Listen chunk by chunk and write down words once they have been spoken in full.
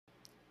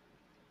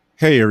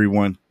Hey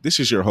everyone, this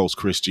is your host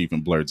Chris G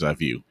from Blurred's Eye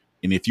View.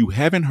 And if you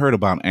haven't heard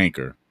about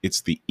Anchor, it's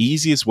the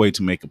easiest way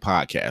to make a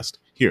podcast.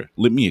 Here,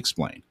 let me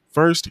explain.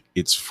 First,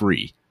 it's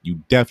free.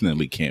 You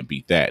definitely can't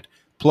beat that.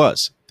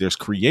 Plus, there's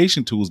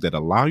creation tools that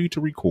allow you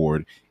to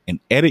record and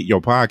edit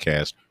your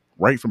podcast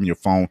right from your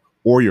phone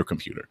or your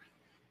computer.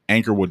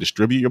 Anchor will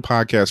distribute your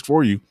podcast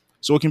for you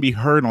so it can be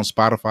heard on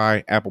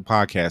Spotify, Apple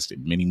Podcasts,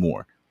 and many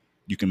more.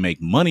 You can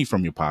make money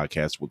from your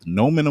podcast with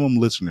no minimum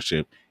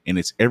listenership, and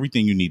it's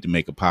everything you need to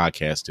make a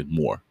podcast and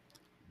more.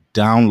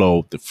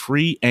 Download the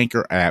free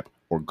Anchor app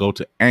or go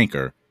to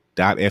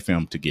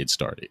anchor.fm to get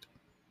started.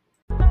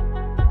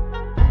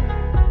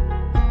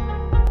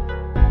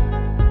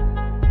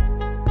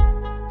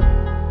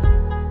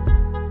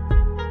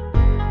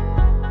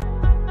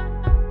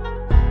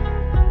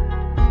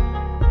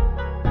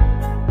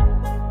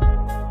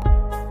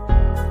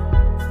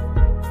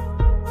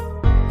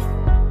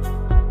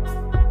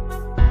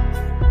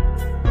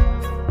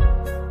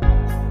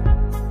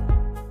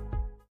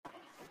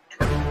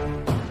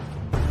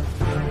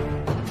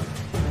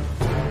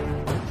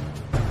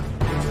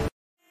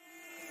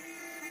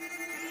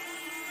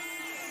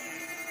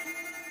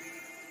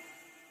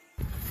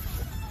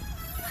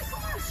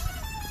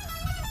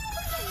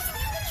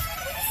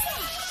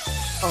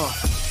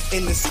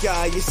 In the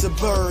sky, it's a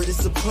bird,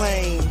 it's a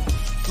plane.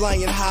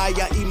 Flying high,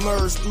 I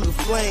emerge through the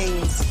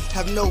flames.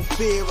 Have no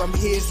fear, I'm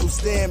here, so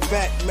stand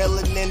back.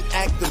 Melanin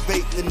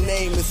activate, the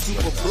name is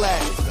super black.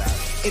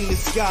 In the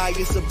sky,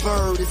 it's a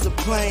bird, it's a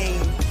plane.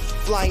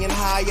 Flying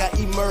high, I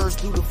emerge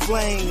through the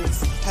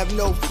flames. Have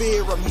no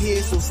fear, I'm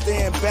here, so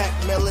stand back.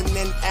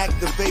 Melanin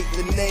activate,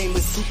 the name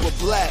is super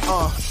black.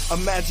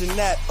 Imagine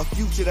that, a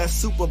future that's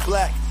super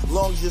black.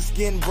 Long as your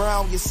skin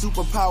brown, your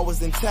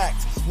superpowers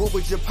intact. What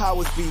would your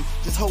powers be?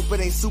 Just hope it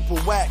ain't super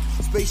whack.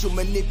 Spatial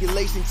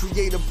manipulation,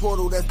 create a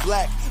portal that's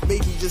black.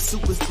 Maybe just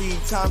super speed,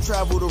 time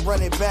travel to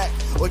run it back.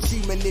 Or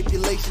cheat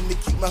manipulation to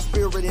keep my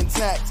spirit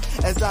intact.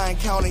 As I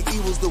encounter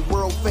evils the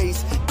world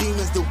face,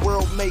 demons the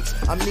world makes,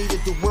 I'm needed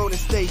the world at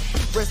stake.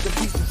 Rest in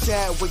peace to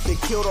Chadwick, they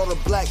killed all the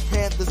Black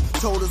Panthers.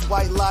 Told us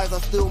white lies, I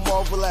still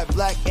marvel at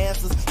black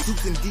answers.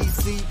 Suits in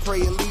DC, pray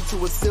it lead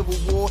to a civil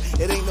war.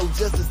 It ain't no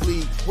Justice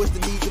League, what's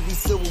the need to be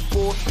civil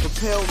for?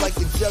 Propelled like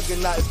the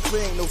juggernaut, it's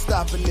clear ain't no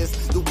stopping this.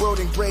 The world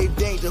in grave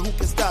danger, who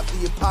can stop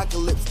the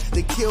apocalypse?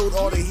 They killed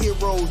all the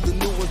heroes, the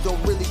new ones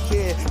don't really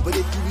care. But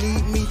if you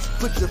need me,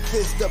 put your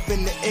fist up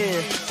in the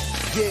air.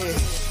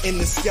 Yeah, in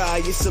the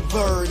sky, it's a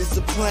bird, it's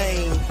a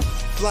plane.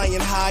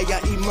 Flying high, I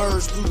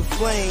emerge through the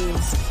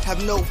flames.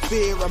 Have no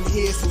fear, I'm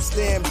here, so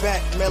stand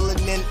back.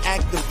 Melanin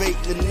activate,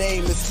 the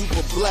name is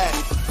super black.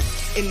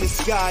 In the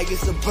sky,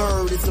 it's a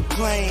bird, it's a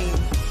plane.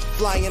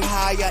 Flying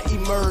high, I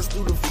emerge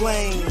through the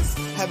flames.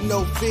 Have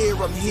no fear,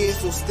 I'm here,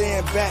 so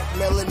stand back.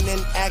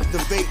 Melanin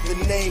activate, the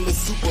name is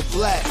super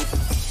black.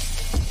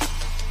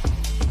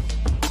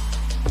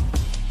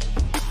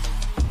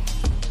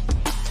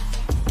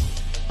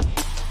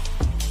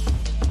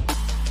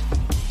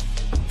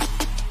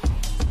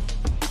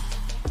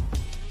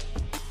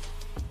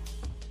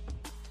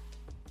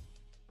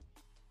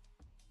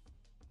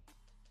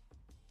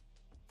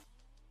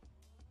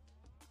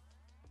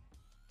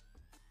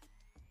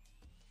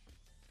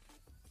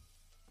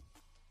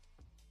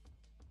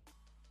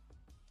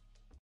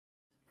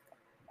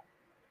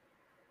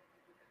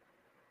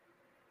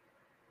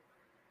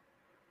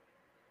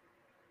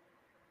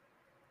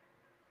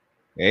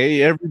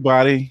 Hey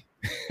everybody,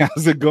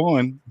 how's it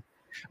going?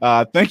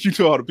 Thank you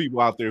to all the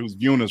people out there who's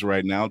viewing us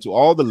right now, to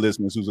all the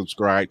listeners who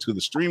subscribe to the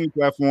streaming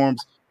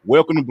platforms.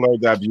 Welcome to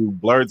Blurred's Eye View.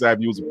 Blurred's Eye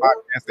View is a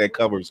podcast that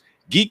covers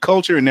geek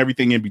culture and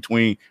everything in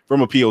between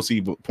from a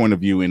POC point of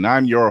view. And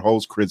I'm your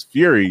host, Chris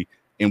Fury,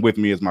 and with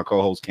me is my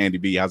co-host, Candy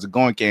B. How's it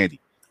going, Candy?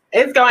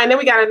 It's going. Then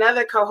we got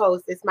another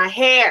co-host. It's my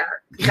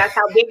hair. That's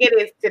how big it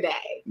is today.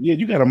 Yeah,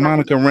 you got a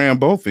Monica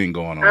Rambeau thing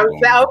going on. Okay.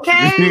 Well,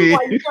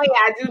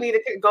 I do need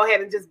to go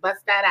ahead and just bust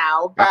that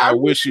out. I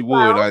wish you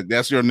would.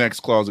 That's your next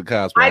closet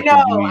cosplay. I know.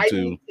 I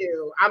need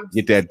to. I'm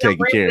get that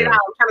taken care of. I'm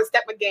trying to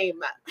step my game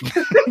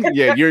up.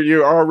 Yeah,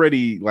 you're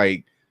already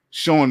like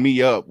showing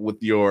me up with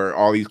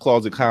all these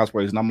closet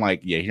cosplays, and I'm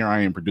like, yeah, here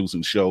I am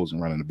producing shows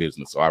and running a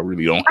business, so I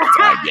really don't have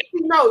time yet.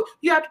 No,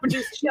 you have to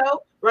produce a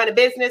show, run a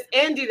business,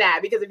 and do that,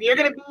 because if you're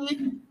gonna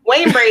be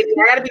Wayne Brady,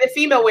 I gotta be the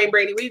female Wayne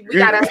Brady. We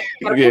gotta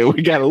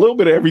we got a little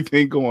bit of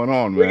everything going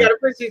on, man. We gotta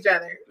push each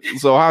other.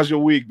 So how's your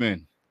week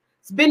been?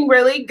 It's been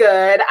really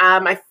good.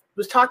 I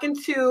was talking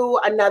to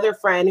another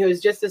friend who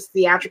is just as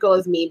theatrical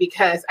as me,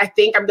 because I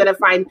think I'm gonna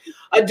find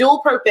a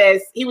dual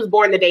purpose. He was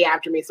born the day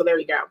after me, so there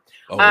we go.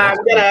 Oh, I'm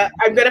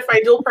gonna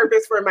find dual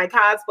purpose for my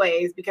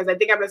cosplays, because I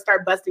think I'm gonna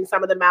start busting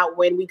some of them out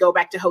when we go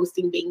back to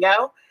hosting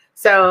bingo.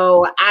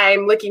 So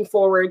I'm looking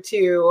forward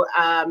to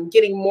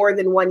getting more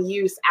than one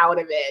use out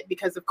of it,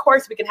 because of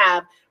course we can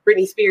have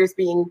Britney Spears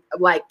being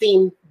like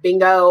theme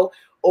bingo,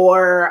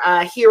 or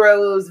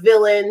heroes,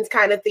 villains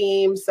kind of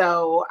theme.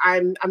 So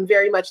I'm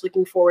very much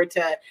looking forward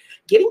to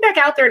getting back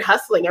out there and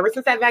hustling. Ever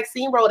since that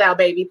vaccine rolled out,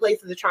 baby,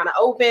 places are trying to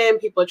open,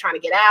 people are trying to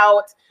get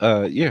out.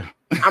 Yeah.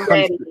 I'm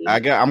ready.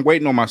 I'm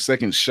waiting on my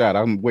second shot.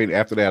 I'm waiting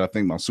after that. I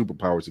think my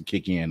superpowers will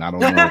kick in. I don't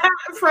know.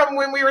 From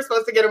when we were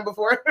supposed to get them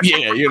before.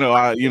 Yeah,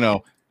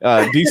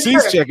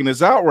 DC's checking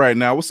us out right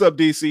now. What's up,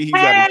 DC? He's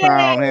out of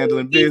town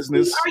handling DC,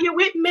 business. Are you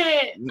with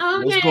me?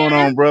 What's going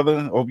on,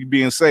 brother? Hope you're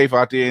being safe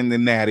out there in the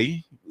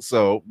natty.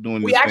 So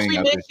doing we this actually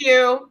thing miss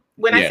you.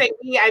 When I say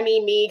me, I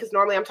mean me, because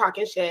normally I'm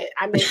talking shit.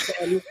 I miss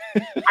him.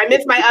 I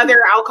miss my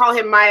other, I'll call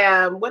him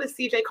my, what does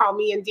CJ call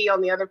me and D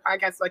on the other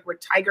podcast? Like we're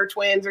tiger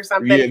twins or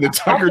something. Yeah, the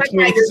tiger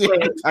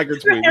twins. Tiger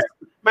twins.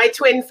 My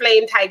twin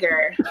flame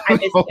tiger. I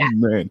miss that.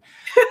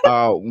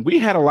 Man. We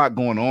had a lot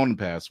going on the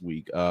past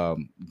week.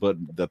 But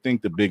I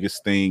think the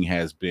biggest thing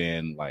has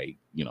been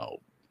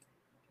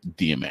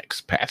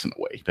DMX passing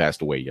away. He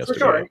passed away yesterday.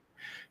 For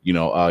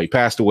sure. He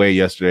passed away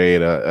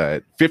yesterday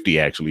at 50,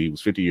 actually. He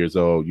was 50 years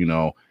old,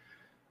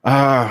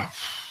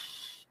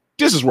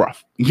 this is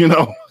rough,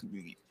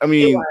 I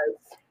mean,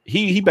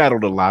 he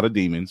battled a lot of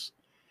demons,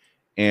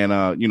 and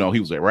he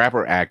was a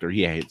rapper, actor.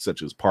 He had hits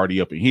such as Party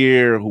Up in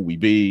Here, Who We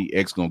Be,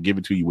 X Gonna Give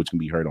It To You, which can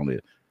be heard on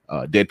the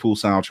Deadpool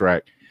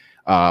soundtrack,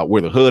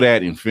 Where the Hood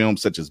At, in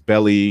films such as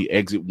Belly,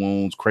 Exit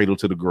Wounds, Cradle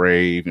to the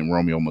Grave, and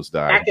Romeo Must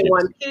Die. Back in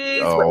One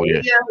Piece,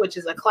 which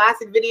is a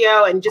classic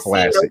video, and just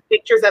seeing those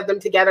pictures of them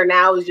together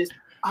now is just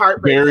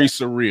heartbreaking. Very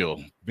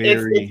surreal.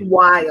 It's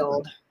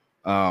wild.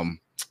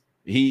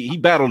 He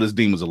battled his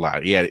demons a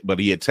lot. But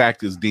he attacked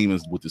his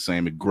demons with the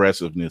same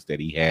aggressiveness that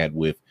he had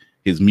with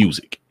his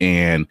music,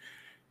 and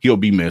he'll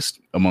be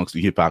missed amongst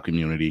the hip hop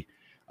community.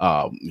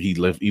 He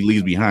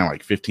leaves behind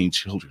like 15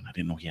 children. I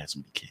didn't know he had so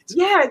many kids.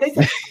 Yeah,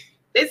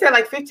 they said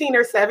like 15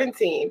 or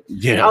 17.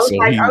 Yeah, so he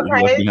left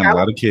behind a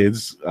lot of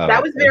kids.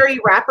 That was very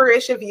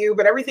rapperish of you,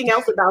 but everything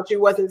else about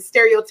you wasn't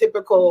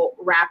stereotypical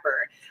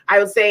rapper. I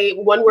would say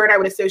one word I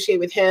would associate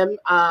with him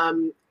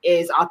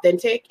is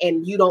authentic,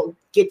 and you don't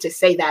get to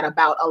say that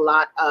about a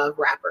lot of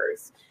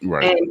rappers.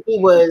 Right. And he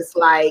was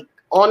like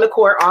on the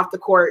court, off the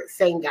court,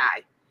 same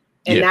guy.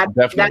 And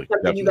that's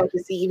something you got to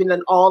see even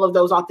in all of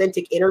those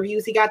authentic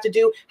interviews he got to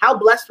do. How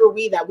blessed were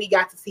we that we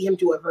got to see him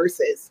do a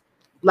verses?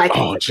 Like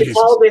all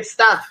this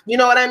stuff. You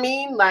know what I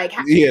mean? Like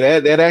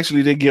that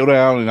actually did go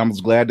down, and I was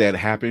glad that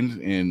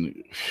happened.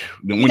 And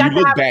when you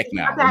look back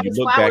now,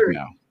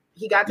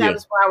 he got to have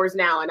his flowers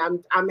now,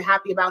 and I'm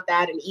happy about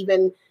that. And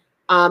even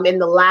in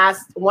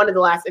one of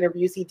the last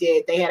interviews he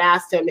did, they had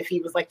asked him if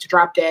he was like to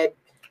drop dead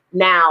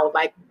now,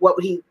 like what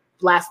would his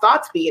last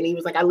thoughts be? And he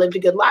was like, I lived a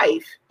good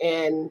life.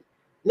 And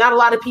not a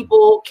lot of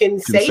people can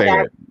say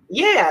that.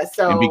 Yeah.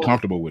 So and be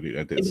comfortable with it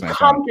at the same time.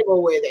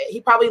 Comfortable with it. He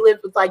probably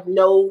lived with like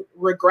no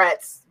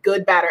regrets,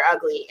 good, bad, or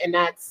ugly. And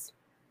that's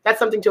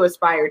something to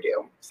aspire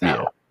to.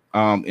 So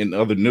in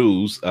other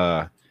news,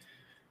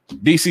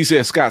 DC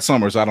says Scott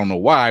Summers. I don't know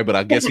why, but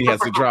I guess he has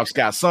to drop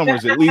Scott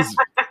Summers at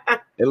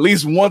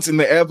least once in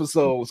the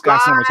episode.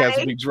 Scott Summers has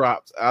to be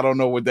dropped. I don't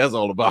know what that's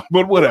all about,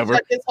 but whatever.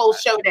 Like this whole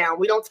showdown,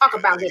 we don't talk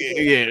about it.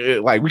 Yeah,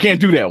 like we can't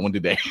do that one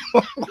today.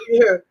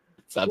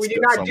 We do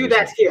not do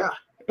that here.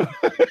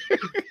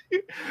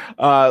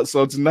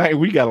 So tonight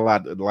we got a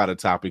lot of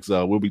topics.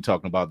 We'll be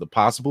talking about the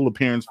possible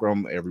appearance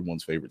from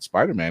everyone's favorite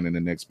Spider-Man in the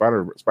next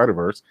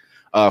Spider-Verse.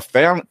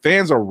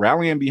 Fans are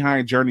rallying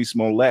behind Journey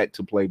Smollett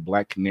to play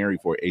Black Canary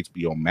for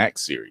HBO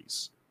Max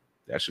series.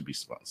 That should be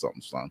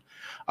something fun.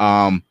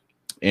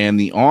 And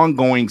the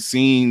ongoing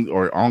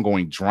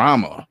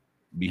drama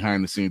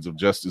behind the scenes of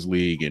Justice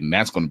League, and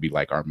that's going to be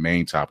like our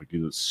main topic.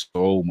 There's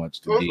so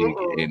much to dig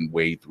and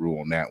wade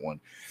through on that one.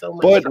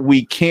 But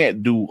we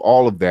can't do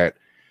all of that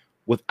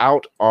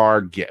without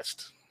our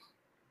guest.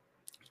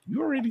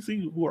 You already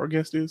see who our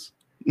guest is?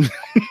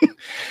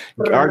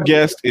 Our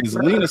guest is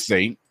Lina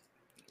Saint.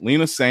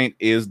 Lina Saint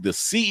is the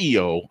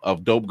CEO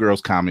of Dope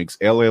Girlz Comics,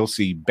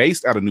 LLC,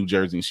 based out of New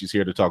Jersey, and she's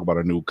here to talk about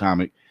her new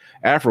comic,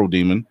 Afro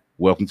Demon.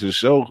 Welcome to the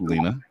show,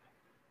 Lina.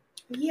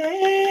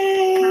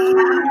 Yay!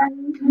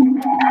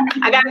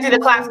 I got to do the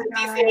claps because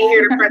he's sitting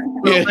here to press.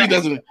 Yeah, he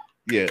doesn't.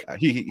 Yeah,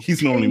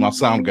 he's normally my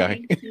sound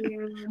guy.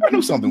 I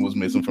knew something was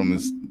missing from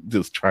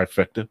this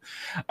trifecta.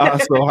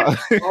 So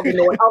all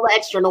the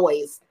extra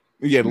noise.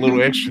 Yeah, the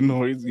little extra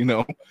noise,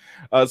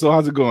 So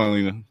how's it going,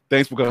 Lina?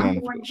 Thanks for coming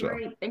on the show.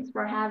 Great. Thanks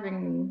for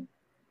having me.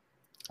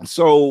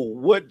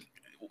 So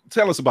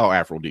tell us about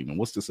Afro Demon.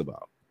 What's this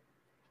about?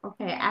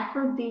 Okay,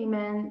 Afro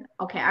Demon.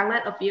 Okay, I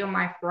let a few of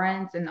my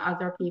friends and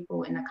other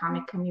people in the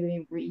comic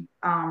community read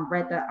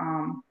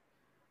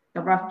the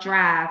rough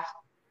draft,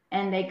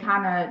 and they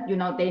kind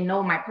of, they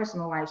know my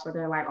personal life, so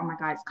they're like, "Oh my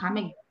God,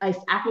 it's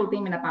Afro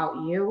Demon about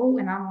you?"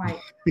 And I'm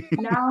like,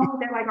 "No."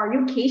 They're like, "Are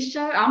you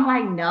Keisha?" I'm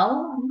like,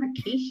 "No, I'm not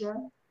Keisha."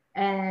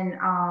 And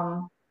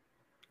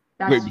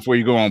wait, before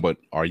you go on, but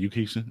are you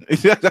Keisha?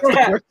 That's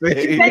the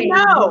say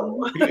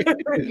no.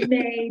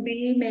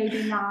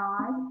 maybe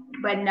not.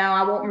 But no,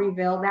 I won't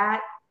reveal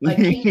that. But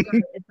Keisha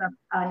is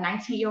a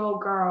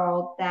 19-year-old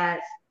girl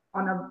that's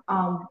on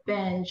a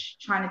bench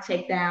trying to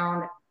take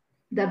down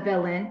the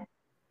villain.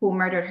 who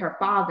murdered her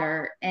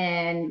father.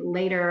 And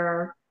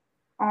later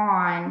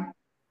on,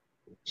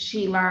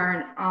 she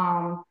learned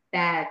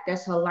that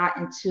there's a lot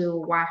into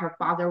why her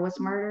father was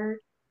murdered,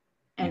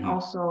 and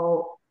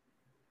also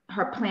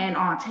her plan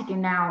on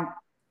taking down,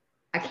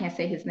 I can't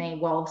say his name.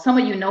 Well, some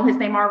of you know his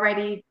name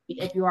already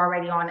if you're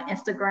already on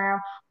Instagram,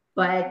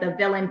 but the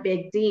villain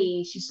Big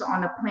D, she's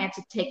on a plan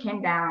to take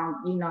him down,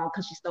 you know,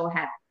 because she still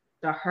had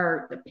the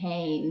hurt, the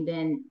pain, and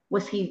then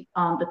what's he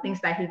the things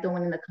that he's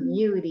doing in the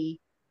community.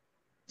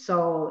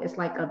 So it's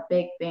like a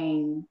big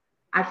thing.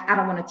 I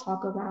don't want to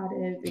talk about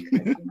it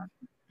because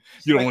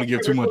you don't want to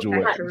give too much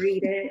away. To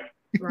read it,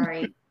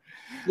 right?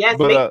 Yes,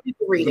 but make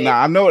people read it.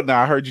 Now I know it.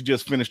 Now I heard you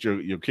just finished your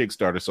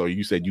Kickstarter, so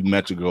you said you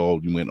met your goal,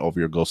 you went over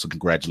your goal. So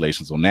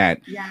congratulations on that.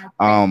 Yeah,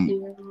 thank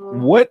you.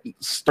 What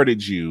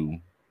started you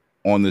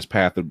on this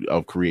path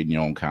of creating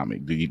your own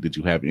comic? Did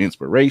you have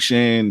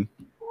inspiration?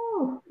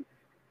 Ooh.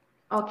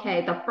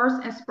 Okay, the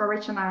first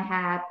inspiration I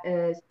have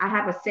is I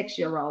have a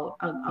 6-year-old,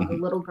 a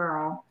little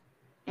girl,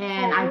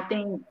 and I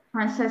think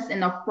Princess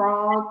and the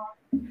Frog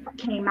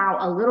came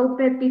out a little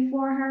bit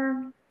before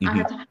her.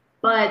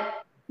 But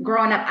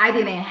growing up, I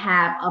didn't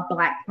have a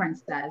Black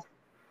princess,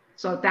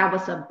 so that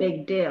was a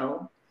big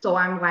deal. So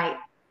I'm like,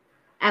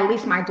 at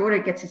least my daughter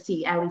gets to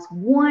see at least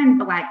one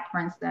Black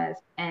princess,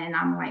 and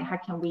I'm like, how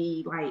can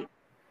we like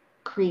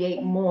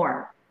create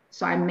more?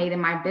 So I made it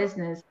my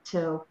business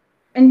to,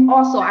 and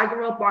also I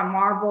grew up on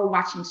Marvel,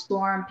 watching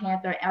Storm,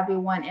 Panther,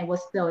 everyone. It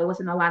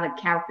wasn't a lot of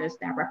characters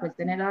that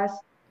represented us.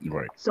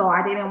 Right. So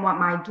I didn't want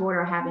my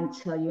daughter having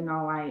to,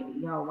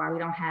 why we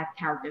don't have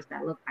characters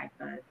that look like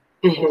us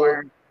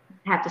or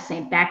have the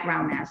same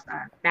background as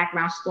us,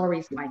 background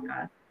stories like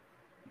us.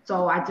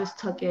 So I just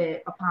took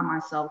it upon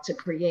myself to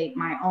create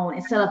my own.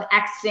 Instead of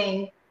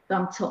asking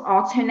them to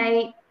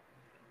alternate,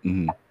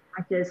 I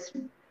just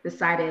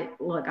decided,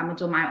 look, I'm gonna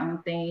do my own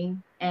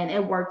thing. And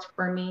it worked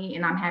for me,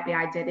 and I'm happy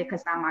I did it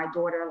because now my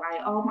daughter like,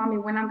 oh, mommy,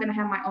 when I'm gonna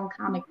have my own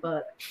comic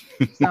book.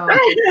 So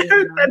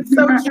that's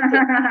so cute.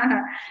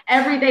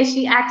 Every day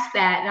she asks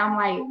that, and I'm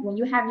like, when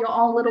you have your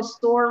own little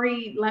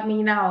story, let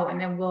me know, and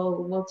then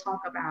we'll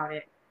talk about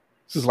it.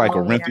 This is like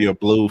Orinthia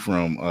Blue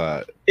from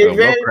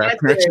Lovecraft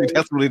Country.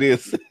 That's what it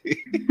is.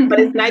 But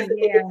it's nice to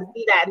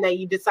see that, and that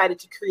you decided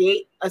to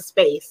create a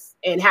space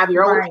and have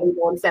your own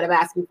table instead of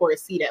asking for a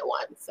seat at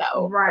one.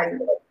 So right.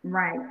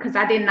 Because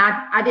I did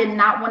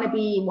not want to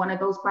be one of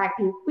those Black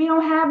people. We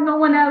don't have no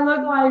one that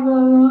look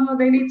like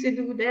they need to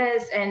do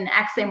this and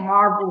asking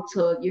Marvel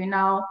to,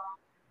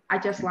 I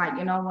just like,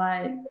 you know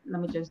what? Let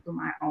me just do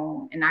my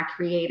own. And I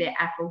created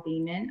Afro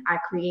Demon. I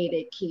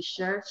created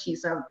Keisha.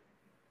 She's a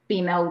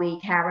female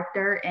lead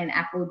character in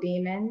Afro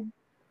Demon.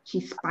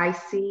 She's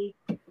spicy.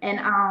 And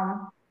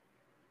I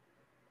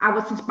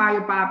was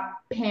inspired by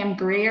Pam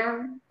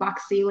Grier,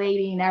 Foxy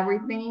Lady and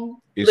everything.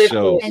 It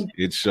shows.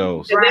 It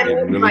shows. Right. It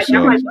really like, shows.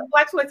 I'm like,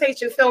 what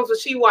exploitation films was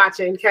she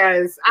watching?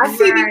 Because I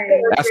see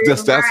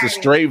these. That's the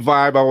straight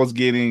vibe I was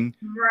getting.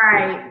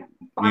 Right.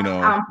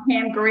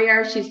 Pam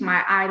Grier, she's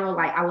my idol.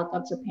 Like, I look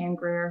up to Pam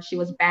Grier. She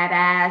was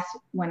badass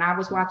when I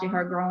was watching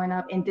her growing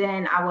up. And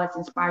then I was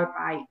inspired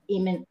by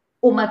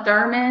Uma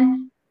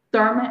Thurman.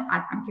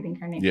 I'm getting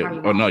her name.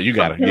 Yeah. Oh no, you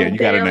got it. Yeah, you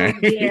got her name.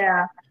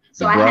 Yeah.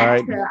 So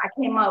I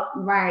came up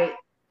right.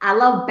 I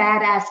love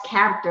badass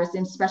characters,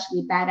 and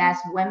especially badass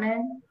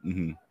women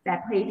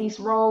that play these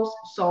roles.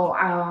 So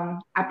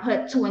I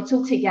put 2 and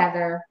 2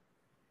 together.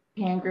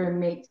 Pangrier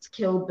makes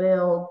Kill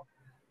Bill.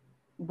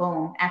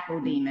 Boom, Afro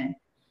Demon.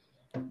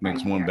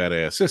 Makes one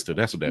badass sister.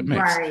 That's what that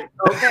makes. Right.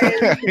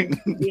 Okay.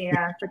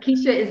 Yeah. So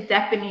Keisha is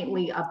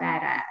definitely a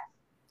badass.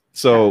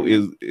 So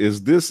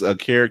is this a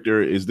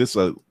character? Is this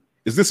a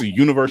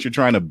universe you're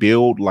trying to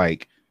build?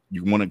 Like,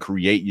 you want to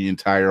create your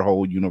entire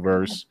whole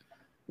universe?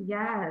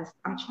 Yes,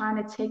 I'm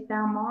trying to take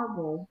down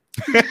Marvel.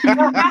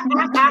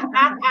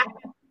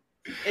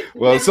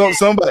 Well,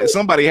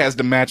 somebody has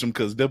to match them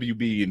because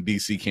WB and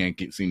DC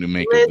can't seem to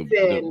make it.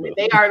 Listen,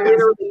 they are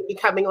literally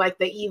becoming like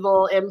the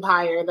evil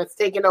empire that's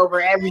taking over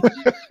everything.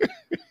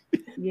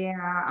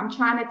 Yeah, I'm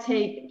trying to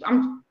take.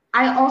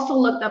 I also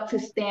looked up to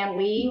Stan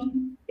Lee,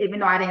 even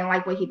though I didn't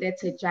like what he did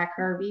to Jack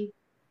Kirby.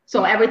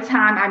 So every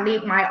time I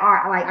meet my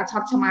art, like I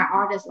talk to my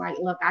artist, like,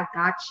 look, I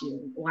got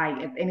you. Like,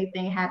 if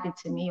anything happened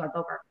to me or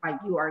like,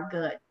 you are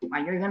good.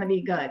 Like, you're gonna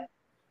be good.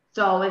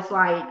 So it's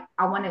like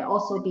I want to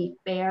also be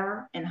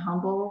fair and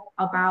humble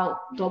about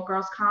Dope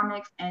Girls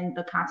Comics and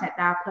the content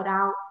that I put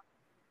out.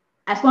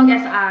 As long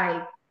as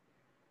I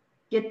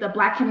get the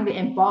Black community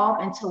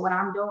involved into what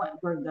I'm doing,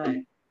 we're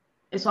good.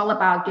 It's all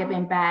about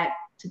giving back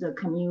to the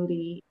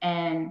community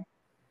and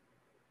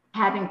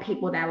having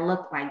people that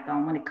look like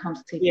them when it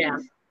comes to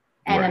these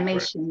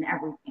animation and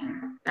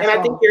everything. And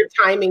I think your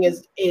timing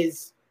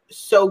is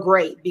so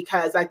great,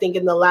 because I think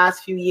in the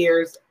last few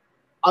years,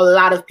 a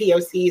lot of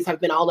POCs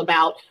have been all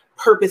about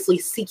purposely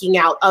seeking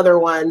out other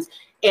ones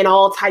in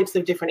all types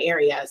of different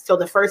areas. So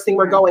the first thing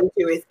we're going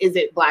to is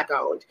it Black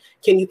owned?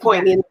 Can you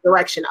point me in the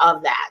direction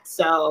of that?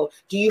 So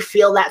do you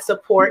feel that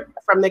support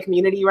from the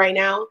community right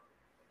now?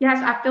 Yes,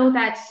 I feel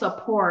that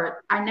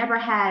support. I never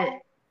had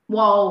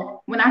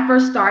Well, when I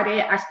first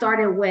started, I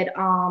started with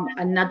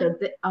another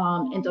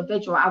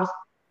individual.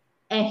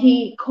 And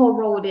he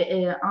co-wrote it.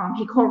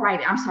 He co-wrote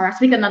it. I'm sorry, I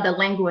speak another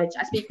language.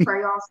 I speak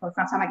Creole, so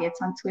sometimes I get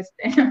tongue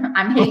twisted.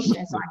 I'm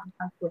Haitian, so I get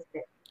tongue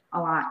twisted a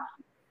lot.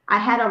 I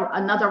had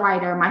another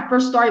writer. My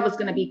first story was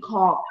going to be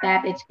called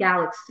Bad Bitch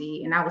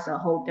Galaxy, and that was a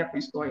whole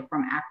different story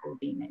from Afro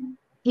Demon.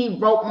 He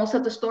wrote most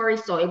of the story,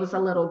 so it was a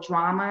little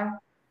drama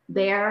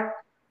there.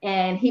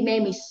 And he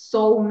made me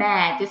so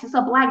mad. This is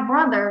a Black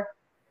brother.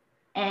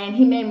 And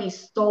he made me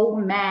so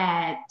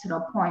mad to the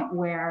point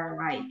where,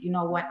 like, you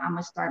know what, I'm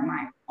going to start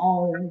my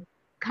own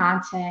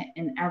content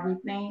and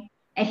everything.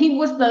 And he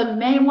was the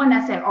main one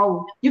that said,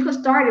 oh, you can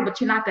start it, but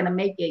you're not going to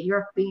make it. You're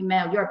a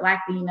female. You're a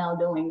Black female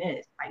doing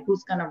this. Like,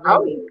 who's going to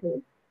really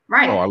do?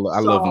 Right. Oh, I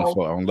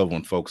love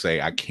when folks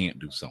say I can't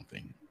do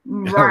something.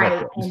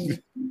 Right.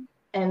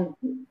 and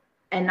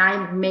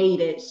I made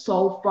it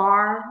so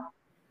far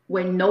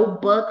with no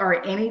book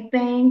or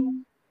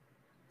anything.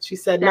 She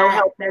said, "No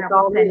help, that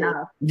was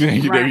enough."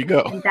 Right. There you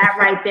go. And that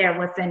right there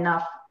was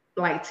enough,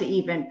 like, to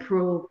even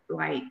prove,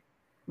 like,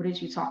 what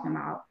is you talking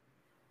about?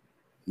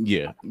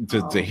 Yeah,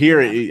 to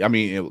hear it. I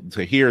mean,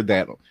 to hear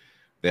that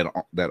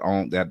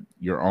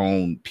your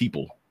own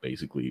people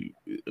basically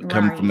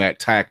coming from that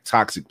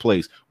toxic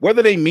place,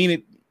 whether they mean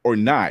it or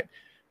not,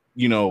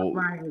 you know.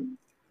 Right.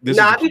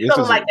 I be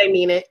feeling like they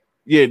mean it.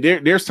 Yeah,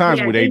 there's times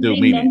where they do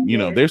mean it. You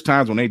know, there's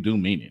times when they do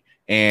mean it,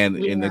 and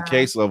in the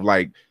case of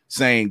like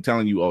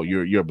telling you, oh,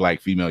 you're a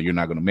Black female, you're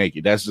not going to make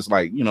it. That's just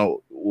like, you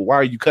know, why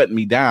are you cutting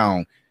me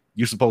down?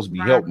 You're supposed to be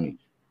helping me.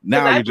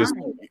 Now you're just.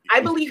 I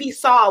believe he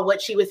saw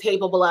what she was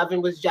capable of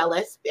and was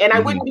jealous. And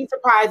I wouldn't be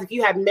surprised if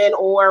you had men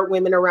or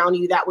women around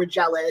you that were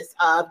jealous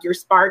of your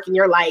spark and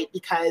your light,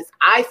 because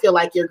I feel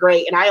like you're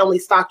great. And I only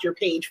stalked your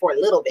page for a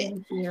little bit.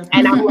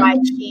 And I'm like,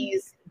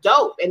 she's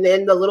dope. And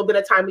then the little bit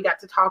of time we got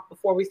to talk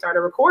before we started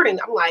recording,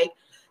 I'm like,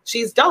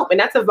 she's dope. And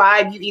that's a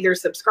vibe you either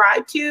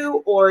subscribe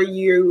to or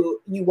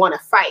you want to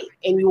fight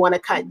and you want to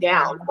cut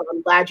down. So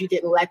I'm glad you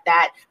didn't let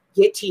that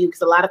get to you,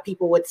 because a lot of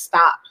people would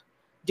stop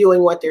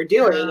doing what they're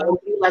doing and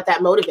you let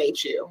that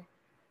motivate you.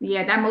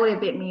 Yeah, that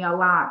motivated me a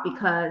lot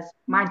because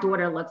my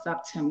daughter looks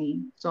up to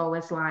me. So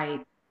it's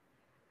like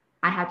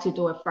I had to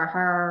do it for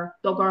her.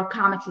 The girl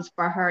comics is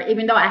for her.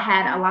 Even though I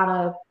had a lot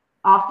of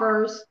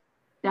offers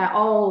that,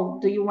 oh,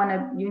 do you want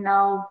to, you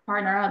know,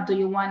 partner up?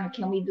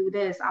 Can we do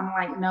this? I'm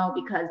like, no,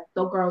 because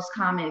the girls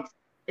comics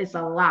is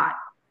a lot.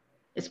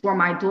 It's for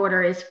my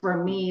daughter, it's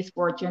for me, it's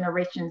for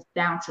generations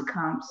down to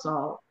come.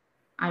 So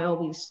I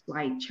always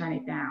like turn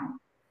it down.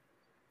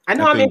 I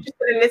know I'm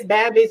interested in this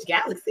Bad Bitch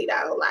Galaxy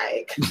though.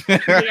 Like,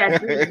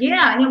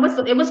 yeah, and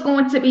it was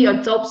going to be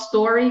a dope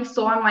story.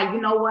 So I'm like,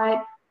 you know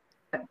what?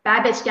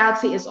 Bad Bitch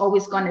Galaxy is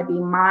always going to be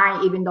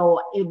mine, even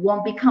though it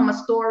won't become a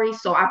story.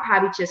 So I'll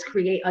probably just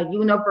create a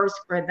universe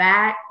for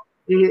that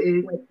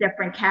with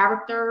different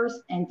characters,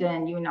 and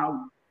then, you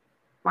know,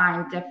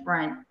 find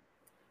different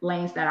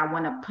lanes that I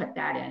want to put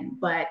that in.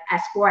 But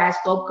as far as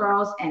Dope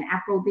Girls and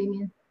Afro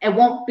Demons, it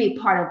won't be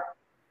part of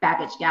Bad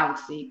Bitch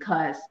Galaxy,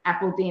 because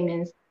Afro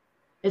Demons,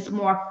 it's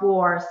more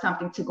for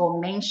something to go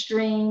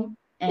mainstream,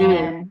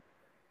 and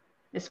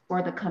it's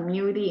for the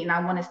community. And I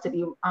want us to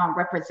be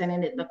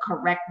represented the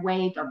correct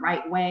way, the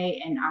right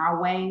way, and our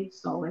way.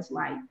 So it's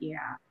like,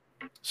 yeah.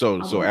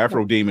 So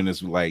Afro Demon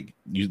is like,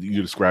 you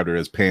described her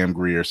as Pam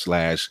Grier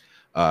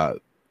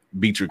 /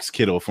 Beatrix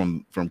Kiddo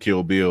from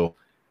Kill Bill.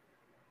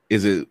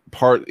 Is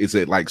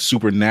it like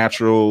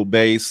supernatural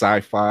based,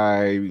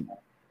 sci-fi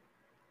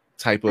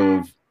type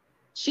of?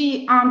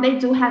 They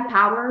do have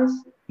powers.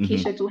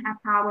 Keisha do have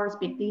powers.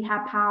 Big D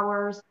have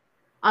powers.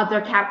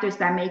 Other characters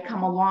that may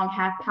come along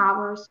have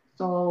powers.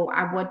 So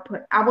I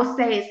would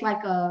say it's like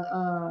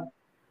I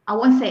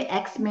wouldn't say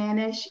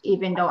X-Men-ish,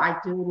 even though I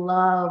do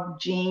love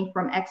Jean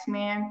from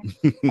X-Men.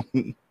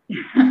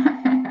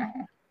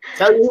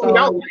 So you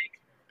know.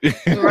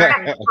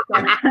 Right.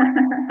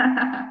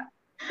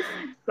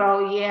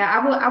 So yeah,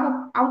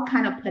 I would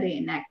kind of put it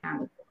in that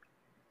kind of.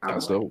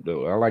 That's dope,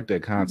 though. I like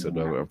that concept.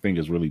 I think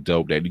it's really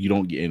dope that you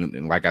don't get,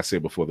 and like I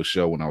said before the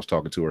show when I was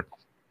talking to her,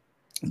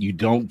 you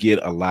don't get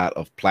a lot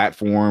of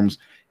platforms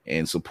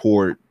and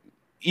support,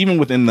 even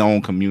within the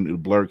own community, the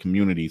blurred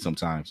community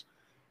sometimes,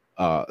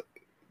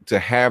 to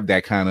have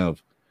that kind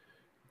of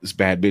this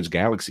Bad Bitch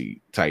Galaxy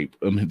type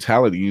of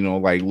mentality. You know,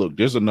 like, look,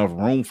 there's enough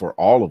room for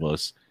all of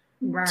us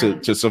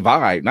to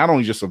survive, not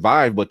only just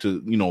survive, but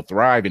to, you know,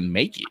 thrive and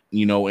make it,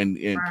 you know, and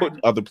put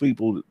other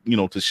people, you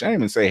know, to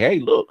shame and say, hey,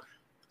 look,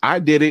 I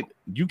did it.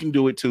 You can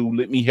do it too.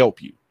 Let me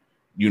help you.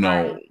 You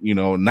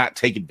know, not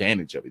take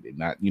advantage of it.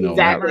 Not, you know,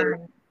 exactly.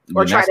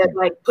 Or try to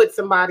like put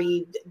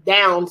somebody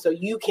down so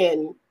you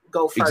can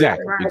go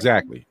further.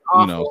 Exactly.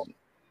 You know,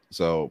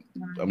 so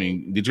I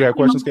mean, did you have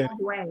questions, Ken?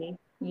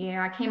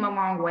 Yeah, I came a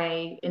long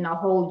way in a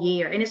whole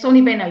year, and it's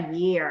only been a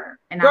year.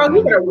 And girl,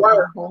 you better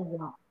work.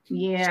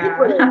 Yeah,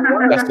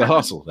 that's the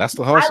hustle.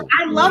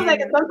 I love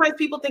that. Sometimes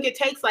people think it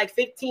takes like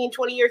 15,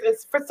 20 years. And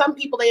for some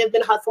people, they have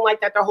been hustling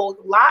like that their whole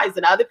lives.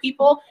 And other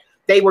people,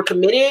 they were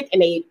committed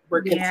and they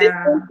were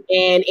consistent.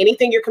 And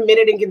anything you're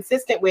committed and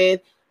consistent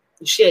with,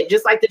 shit,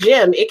 just like the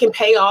gym, it can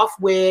pay off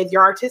with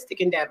your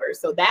artistic endeavors.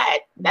 So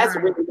that's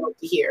really dope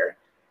to hear.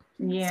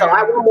 Yeah. So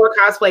I want more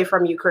cosplay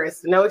from you,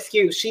 Chris. No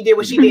excuse. She did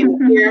what she did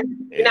here.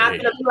 You're not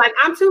gonna be like,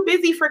 I'm too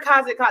busy for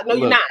cosplay. No,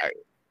 you're not.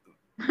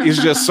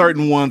 It's just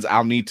certain ones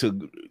I'll need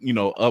to,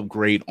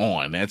 upgrade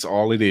on. That's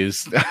all it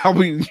is. I'll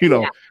be, put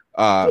it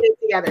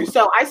together.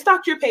 So I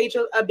stalked your page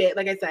a bit,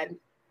 like I said.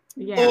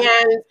 Yeah.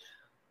 And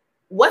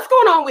what's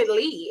going on with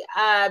Lee?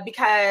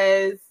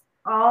 Because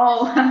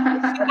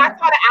I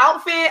saw the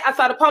outfit, I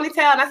saw the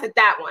ponytail, and I said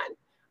that one.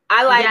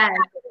 I like that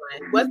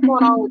one. What's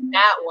going on with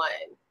that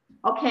one?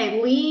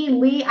 Okay,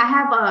 Lee,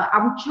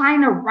 I'm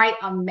trying to write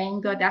a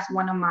manga. That's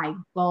one of my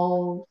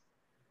goals,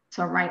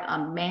 to write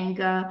a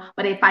manga.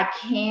 But if I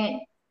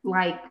can't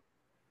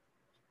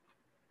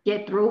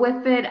get through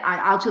with it,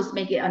 I'll just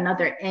make it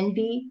another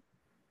indie.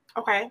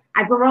 Okay.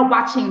 I grew up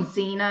watching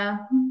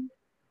Xena,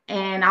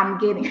 and I'm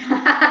getting yes,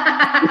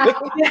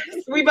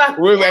 we're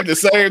at the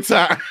same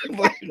time.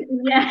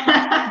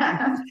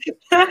 Yeah.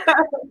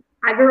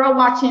 I grew up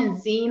watching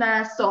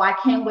Xena, so I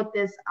came with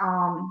this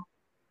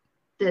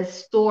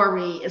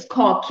story. It's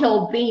called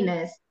Kill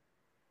Venus.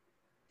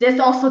 This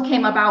also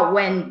came about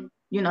when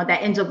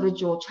that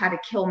individual tried to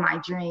kill my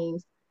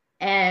dreams,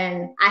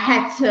 and I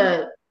had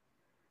to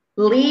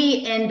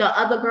Lee and the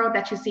other girl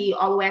that you see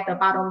all the way at the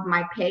bottom of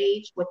my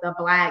page with the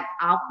black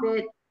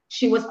outfit.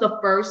 She was the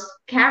first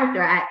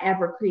character I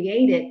ever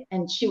created,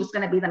 and she was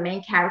going to be the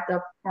main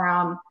character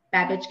from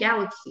Bad Bitch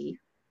Galaxy.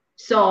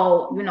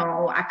 So,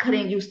 I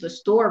couldn't use the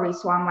story.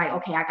 So I'm like,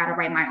 okay, I got to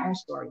write my own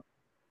story.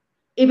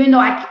 Even though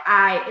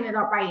I ended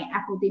up writing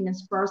Afro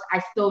Demons first,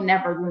 I still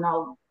never,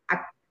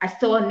 I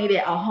still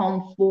needed a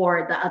home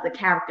for the other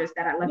characters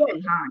that I left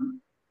behind.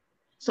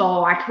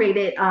 So I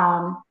created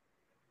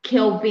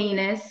Kill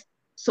Venus.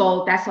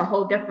 So that's a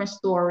whole different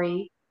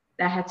story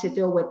that had to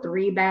deal with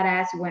 3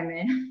 badass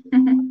women,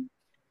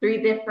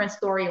 3 different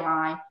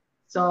storylines.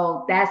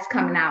 So that's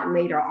coming out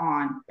later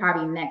on,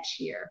 probably next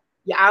year.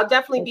 Yeah, I'll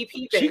definitely be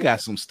peeping. She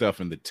got some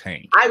stuff in the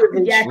tank. I was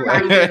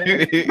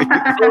interested.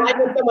 I like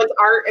when someone's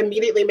art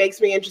immediately makes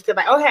me interested.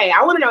 Like, okay,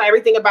 I want to know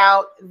everything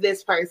about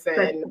this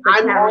person.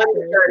 I'm on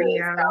the journey.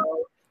 Yeah.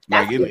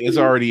 So it's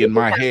already in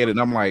my head,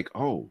 and I'm like,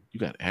 oh, you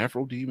got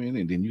Afro Demon,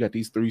 and then you got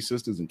these 3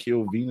 sisters and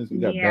Kill Venus.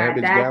 You got Bad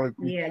Bitch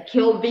Galaxy. Yeah,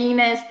 Kill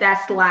Venus.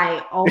 That's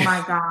like, oh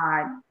my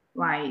god,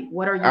 like,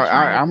 what are you?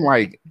 I'm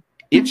like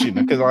itching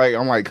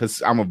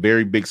because I'm a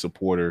very big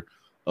supporter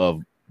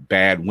of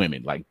bad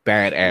women, like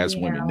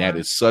badass women. That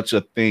is such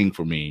a thing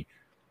for me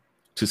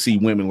to see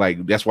women.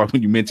 Like, that's why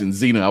when you mentioned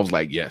Xena, I was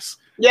like, yes.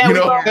 Yeah,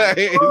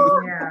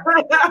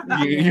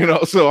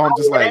 so I'm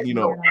just like, and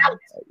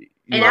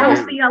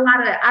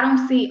I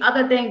don't see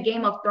other than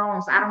Game of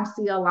Thrones, I don't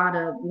see a lot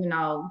of,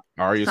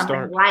 Arya something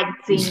Stark. like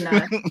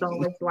Xena.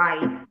 So it's like,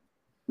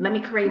 let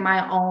me create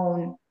my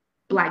own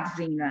Black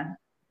Xena.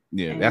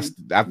 Yeah,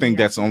 I think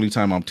that's the only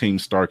time I'm Team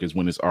Stark is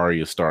when it's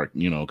Arya Stark,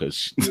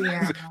 because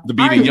to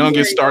be the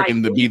youngest Stark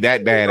and to be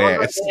that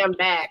badass. Damn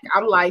back.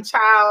 I'm like,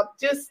 child,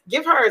 just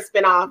give her a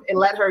spinoff and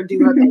let her do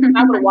her thing.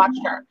 I would have watched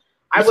her.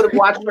 I would have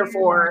watched her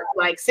for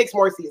like 6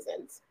 more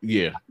seasons.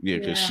 Yeah,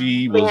 because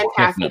she was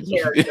fantastic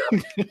character.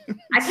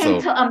 I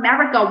came to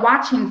America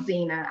watching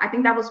Xena. I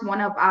think that was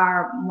one of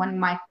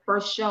my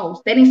first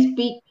shows. They didn't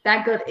speak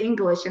that good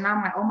English, and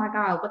I'm like, oh my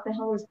god, what the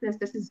hell is this?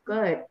 This is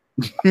good.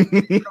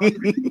 Xena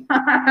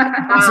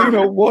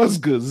was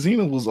good.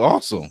 Xena was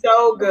awesome.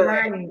 So good.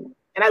 Right.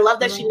 And I love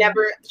that she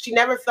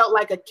never felt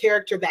like a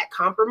character that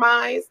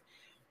compromised.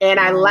 And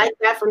I like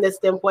that from this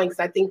standpoint, because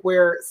I think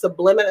we're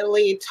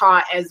subliminally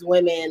taught as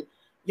women,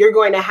 you're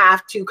going to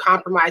have to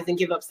compromise and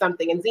give up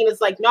something. And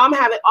Xena's like, no, I'm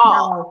having it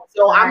all.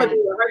 So I'm going to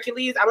be with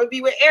Hercules. I'm going to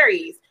be with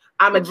Ares.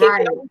 I'm going to kick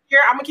it over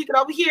here. I'm going to kick it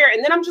over here.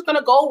 And then I'm just going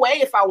to go away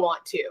if I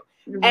want to.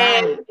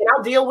 And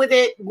I'll deal with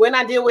it when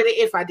I deal with it,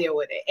 if I deal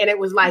with it. And it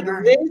was like,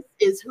 this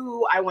is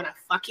who I want to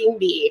fucking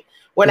be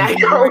when I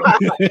grow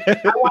up.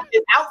 I want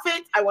this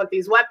outfit. I want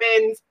these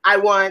weapons. I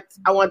want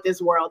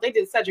this world. They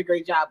did such a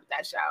great job with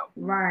that show.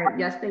 Right.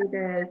 Yes, they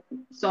did.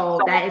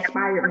 So that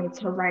inspired me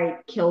to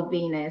write Kill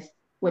Venus,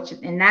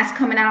 and that's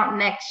coming out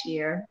next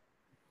year.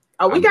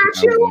 Oh, we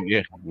got you.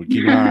 Yeah, we're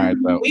keeping our eyes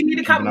out. We need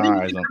to come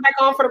back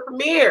on for the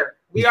premiere.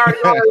 We already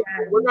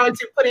we're going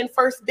to put in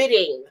first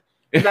bidding.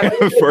 Like,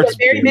 a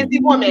very busy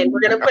woman.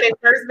 We're gonna put in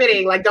first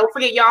bidding. Like, don't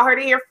forget, y'all heard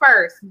it here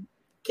first.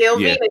 Kill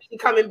Venus, she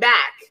coming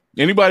back.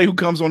 Anybody who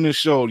comes on this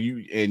show,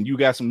 you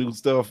got some new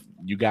stuff,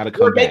 you got to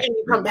come We're back. making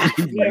you come back.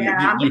 you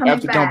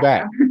have to come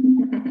back.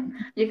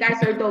 You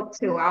guys are dope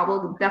too. I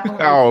will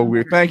definitely.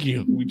 Oh, thank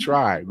you. We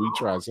tried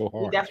so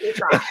hard. We definitely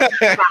tried.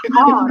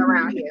 Hard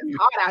around here. It's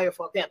hard out here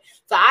for them.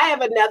 So I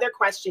have another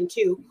question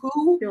too.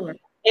 Who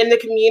in the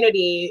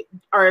community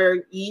are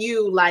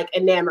you like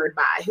enamored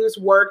by? Whose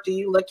work do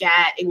you look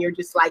at and you're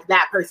just like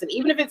that person,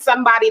 even if it's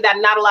somebody that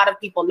not a lot of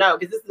people know,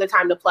 because this is the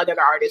time to plug other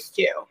artists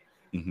too.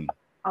 Mm-hmm.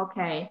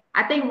 Okay.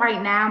 I think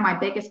right now my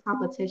biggest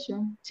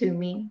competition to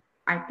me,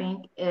 I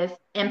think, is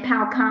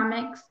Impound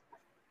Comics.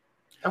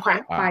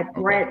 Okay. By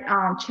Brett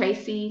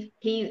Tracy.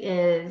 He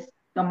is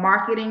the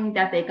marketing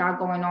that they got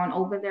going on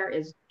over there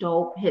is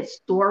dope. His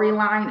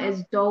storyline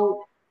is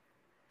dope.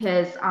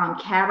 His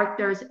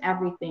characters,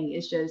 everything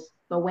is just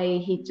the way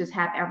he just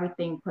have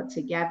everything put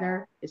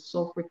together is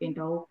so freaking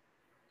dope.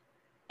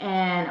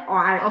 And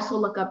I also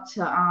look up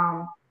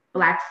to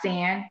Black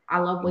Sand. I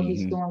love what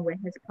he's doing with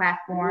his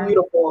platform.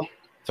 Beautiful.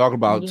 Talking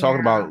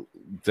about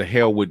the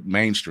hell with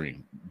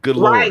mainstream. Good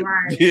Lord.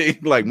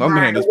 Right. Like my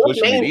man is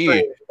pushing it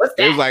in. What's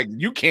that? It was like,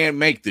 you can't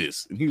make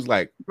this. And he was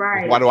like,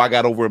 why do I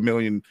got over 1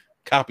 million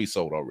copies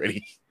sold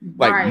already?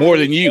 Like more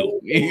than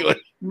you.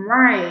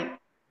 Right.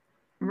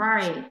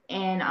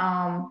 And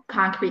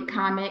Concrete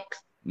Comics.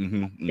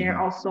 They're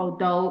also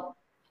dope.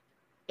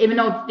 Even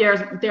though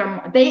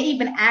they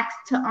even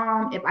asked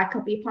to if I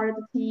could be part of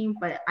the team,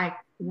 but I'm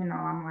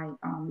like,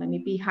 let me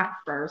be hot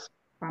first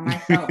by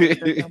myself.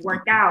 If it doesn't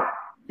work out,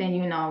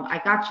 then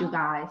I got you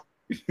guys.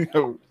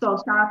 So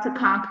shout out to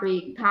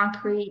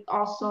Concrete.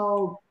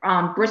 Also,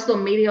 Bristol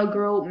Media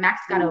Group.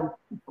 Max got a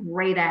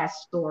great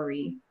ass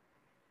story,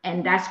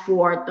 and that's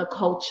for the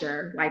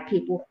culture, like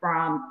people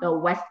from the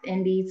West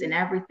Indies and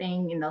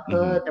everything in the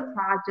hood, the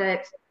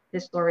projects.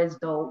 His story is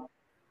dope.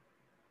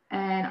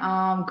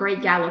 And Great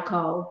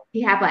Gallico. He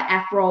have an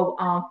Afro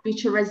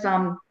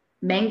futurism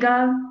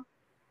manga.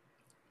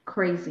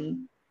 Crazy.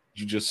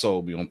 You just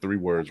sold me on 3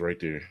 words right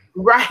there.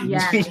 Right.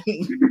 Yeah. You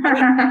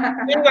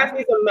got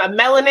me some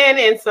melanin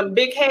and some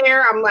big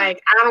hair. I'm like,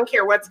 I don't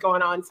care what's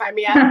going on. Sign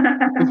me up.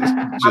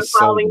 Just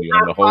sold me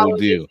on the whole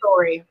deal.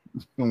 Story.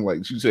 I'm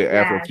like, you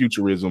said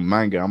Afrofuturism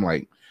manga. I'm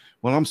like,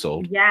 well, I'm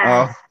sold.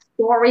 Yes.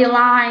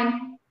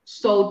 Storyline,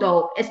 so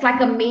dope. It's like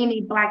a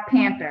mini Black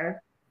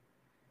Panther.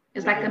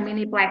 It's like a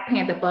mini Black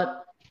Panther,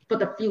 but for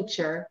the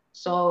future.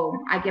 So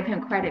I give him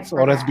credit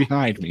for that's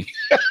behind me.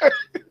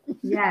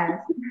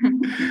 Yes.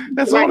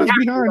 That's all that's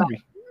behind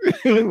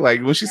me.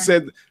 Like when she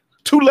said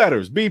 2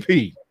 letters,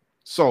 BP,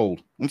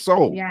 sold. I'm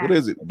sold. Yeah. What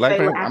is it? Black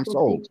Panther. I'm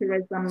sold.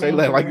 Say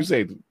less, like you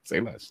said.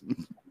 Say less.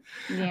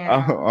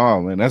 Yeah.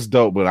 Oh man, that's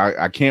dope. But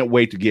I can't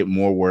wait to get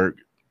more work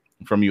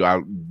from you.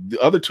 The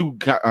other 2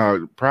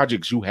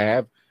 projects you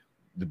have,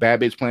 the Bad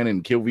Bitch Planet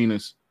and Kill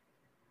Venus.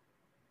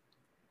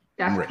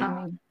 That's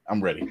coming. I'm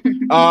ready. We're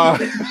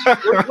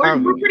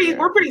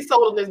pretty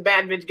sold on this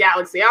Bad Bitch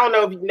Galaxy. I don't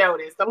know if you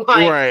noticed. I'm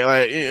like, right,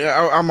 like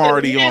I'm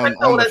already on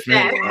the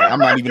fence. I'm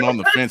not even on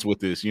the fence with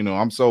this.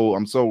 I'm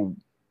so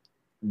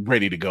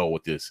ready to go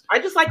with this. I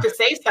just like to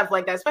say stuff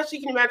like that, especially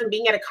you can imagine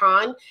being at a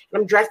con and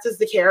I'm dressed as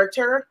the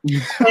character.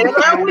 And I'm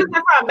like, what is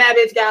that from Bad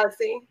Bitch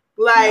Galaxy?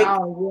 Like,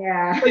 oh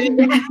yeah.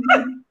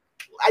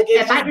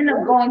 If I end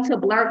up going to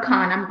BlurCon,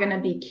 I'm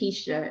gonna be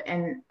Keisha,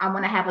 and I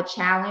want to have a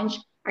challenge.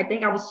 I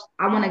think I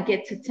want to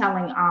get to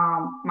telling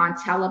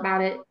Montel about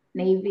it,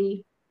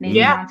 Navy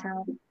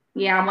Montel.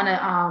 Yeah, I want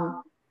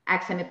to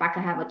ask him if I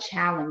could have a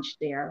challenge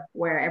there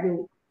where every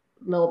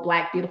little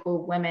Black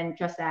beautiful women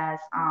dressed as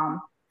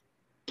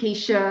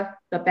Keisha,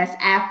 the best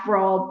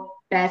Afro,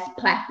 best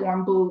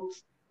platform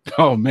boots.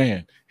 Oh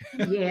man.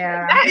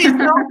 Yeah.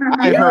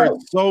 I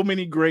heard so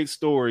many great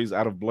stories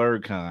out of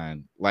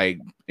BlurCon. Like,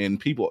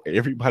 and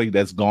everybody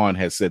that's gone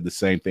has said the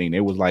same thing.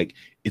 It was like,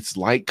 it's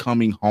like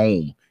coming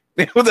home.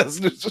 That's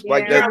just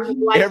like that. The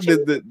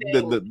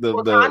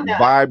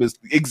vibe is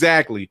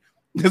exactly.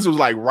 This was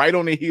like right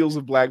on the heels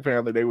of Black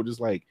Panther. They were just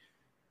like,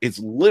 it's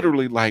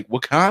literally like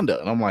Wakanda,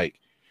 and I'm like,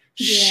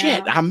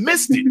 shit, I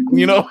missed it.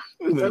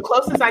 The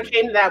closest I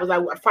came to that was I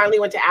finally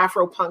went to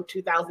Afro Punk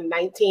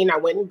 2019. I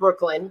went in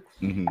Brooklyn,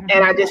 and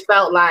I just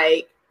felt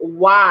like,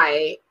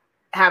 why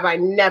have I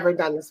never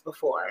done this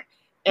before?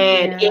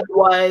 And it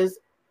was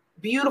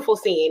beautiful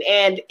scene,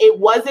 and it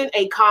wasn't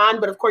a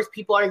con, but of course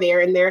people are there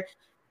in their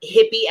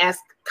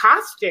hippie-esque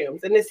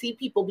costumes, and to see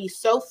people be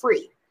so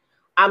free,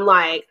 I'm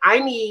like, I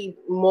need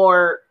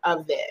more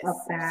of this.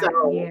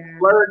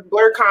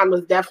 BlurCon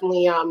was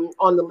definitely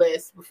on the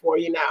list before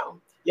your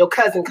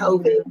cousin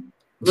COVID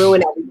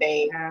ruined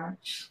everything.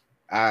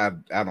 I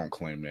don't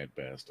claim that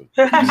bastard.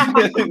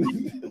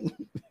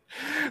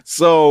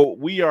 So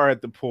we are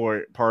at the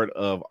part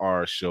of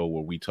our show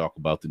where we talk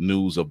about the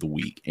news of the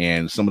week,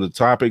 and some of the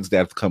topics that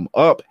have come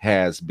up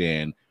has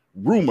been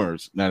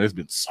rumors. Now, there's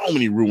been so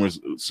many rumors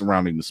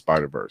surrounding the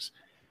Spider-Verse,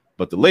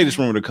 but the latest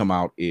rumor to come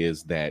out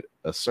is that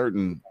a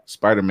certain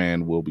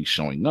Spider-Man will be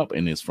showing up,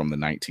 and is from the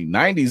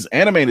 1990s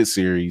animated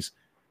series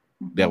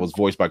that was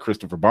voiced by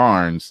Christopher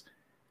Barnes,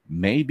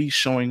 may be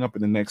showing up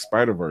in the next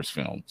Spider-Verse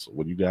film. So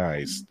what do you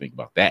guys think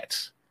about that?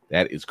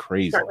 That is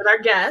crazy. Start with our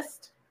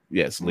guest.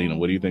 Yes, Lina,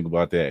 what do you think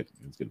about that?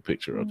 Let's get a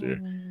picture up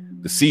there.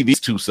 To see these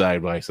 2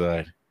 side by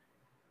side,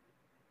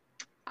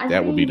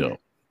 that would be dope.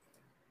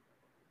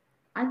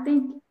 I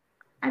think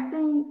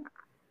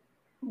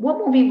what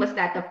movie was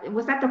that?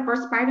 Was that the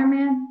first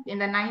Spider-Man in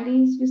the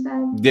 90s, you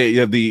said?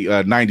 Yeah, the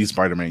 90s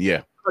Spider-Man,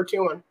 yeah.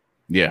 Cartoon.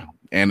 Yeah,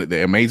 and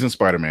the Amazing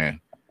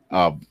Spider-Man.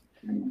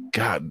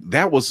 God,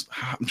 that was,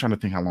 I'm trying to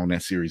think how long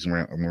that series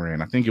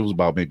ran. I think it was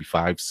about maybe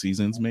 5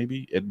 seasons,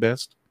 maybe at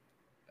best.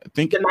 I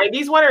think the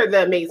 90s one or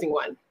the Amazing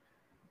one?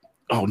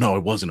 Oh no,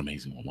 it was an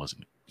Amazing one,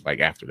 wasn't it?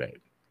 Like after that.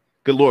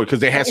 Good Lord, because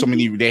they had so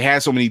many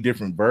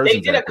different versions.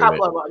 They did a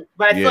couple of them,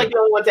 but I feel like the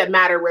only ones that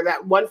matter were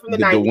that one from the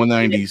 90s. The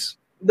 190s.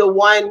 The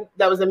one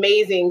that was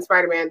amazing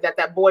Spider-Man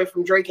that boy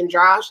from Drake and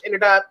Josh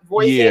ended up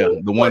voicing. Yeah,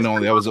 the one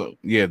on that was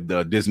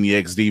the Disney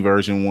XD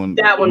version one,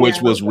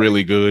 which was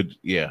really good.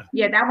 Yeah.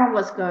 Yeah, that one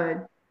was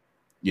good.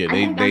 Yeah, I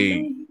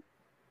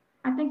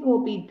think it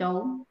will be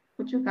dope.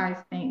 What you guys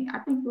think? I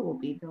think it will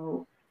be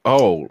dope.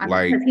 Oh,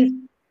 like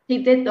he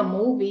did the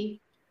movie.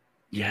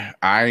 Yeah,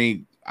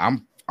 I'm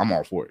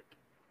all for it.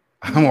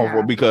 I'm all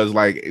for it because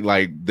like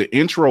the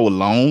intro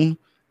alone,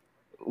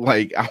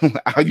 like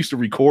I used to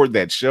record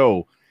that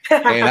show.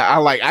 And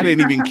I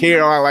didn't even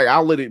care.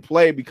 I'll let it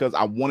play because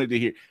I wanted to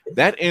hear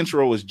that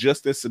intro is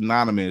just as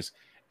synonymous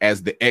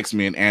as the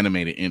X-Men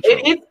animated intro.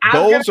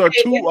 Those are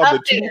two of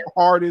the two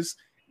hardest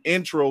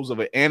intros of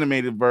an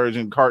animated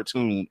version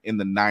cartoon in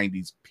the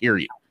 90s,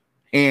 period.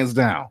 Hands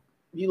down.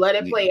 You let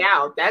it play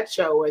out. That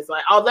show was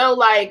like, although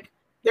like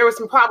there were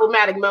some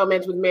problematic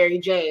moments with Mary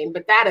Jane,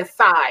 but that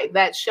aside,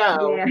 that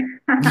show,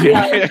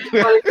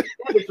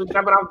 was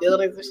jumping off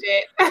buildings and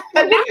shit.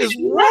 What is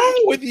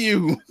wrong with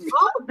you?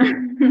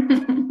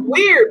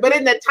 Weird, but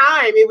in the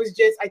time, it was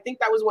just. I think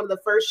that was one of the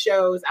first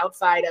shows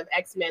outside of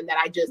X-Men that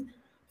I just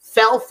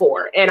fell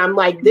for, and I'm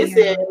like, this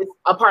is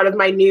a part of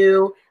my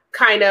new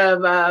kind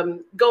of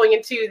going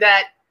into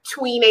that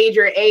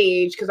tweenager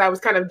age because I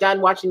was kind of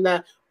done watching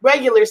the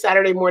regular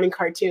Saturday morning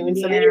cartoons.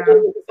 So then you're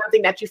doing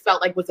something that you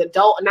felt like was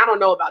adult. And I don't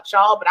know about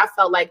y'all, but I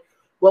felt like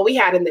what we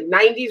had in the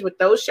 90s with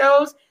those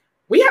shows,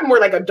 we had more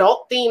like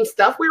adult themed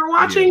stuff we were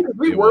watching because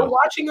we were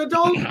watching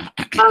adult.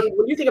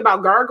 When you think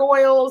about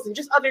Gargoyles and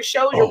just other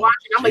shows you're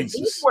watching, I'm like,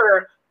 these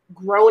were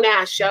grown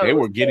ass shows. They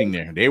were getting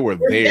there. They were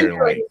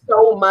there. Like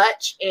so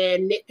much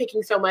and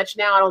nitpicking so much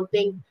now. I don't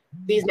think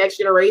these next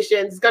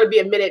generations, it's going to be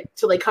a minute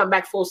till they come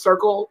back full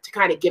circle to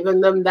kind of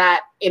giving them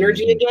that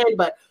energy again.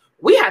 But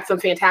we had some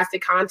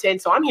fantastic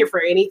content, so I'm here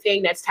for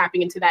anything that's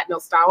tapping into that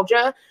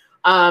nostalgia.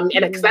 And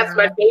because that's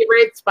my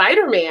favorite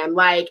Spider-Man.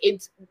 Like,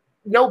 it's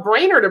no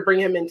brainer to bring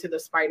him into the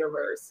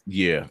Spider-Verse.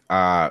 Yeah,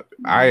 I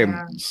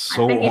am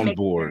so on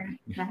board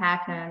to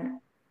have him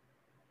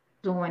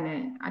doing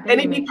it. And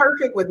it'd be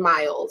perfect with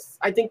Miles.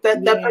 I think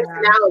that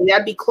personality,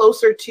 that'd be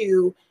closer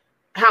to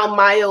how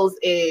Miles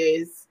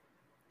is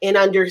in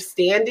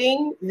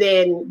understanding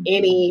than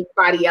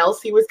anybody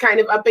else he was kind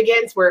of up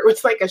against, where it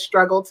was like a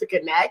struggle to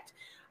connect.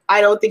 I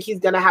don't think he's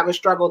going to have a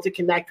struggle to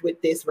connect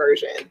with this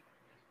version.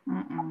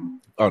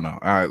 Oh, no.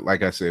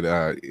 Like I said,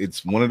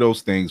 it's one of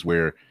those things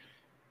where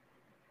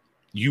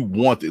you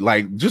want it.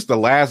 Like just the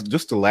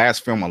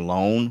last film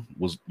alone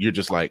was, you're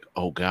just like,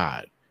 oh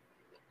God,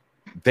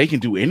 they can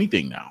do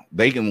anything now.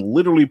 They can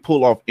literally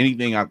pull off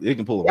anything out. They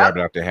can pull a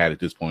rabbit out their hat at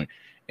this point,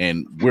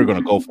 and we're going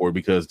to go for it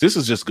because this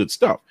is just good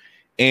stuff.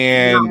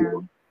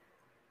 And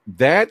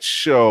that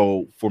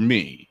show for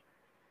me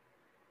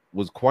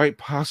was quite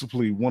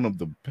possibly one of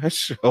the best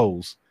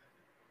shows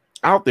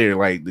out there,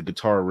 like the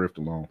guitar riff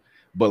alone.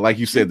 But like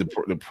you said,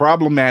 the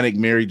problematic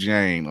Mary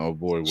Jane, oh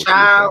boy,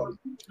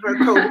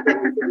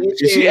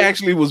 she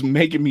actually was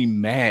making me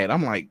mad.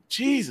 I'm like,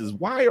 Jesus,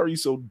 why are you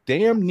so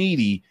damn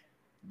needy?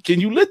 Can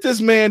you let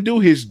this man do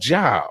his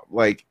job?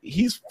 Like,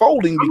 he's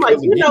folding because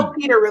of you.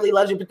 Peter really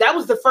loves you, but that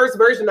was the first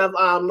version of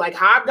like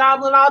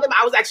Hobgoblin and all them.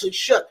 I was actually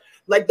shook.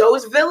 Like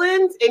those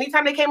villains,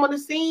 anytime they came on the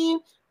scene,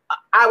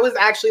 I was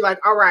actually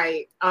like, all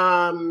right,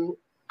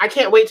 I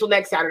can't wait till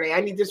next Saturday. I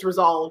need this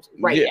resolved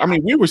right now. I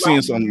mean, we were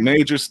seeing some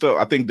major stuff.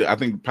 I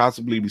think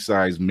possibly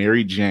besides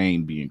Mary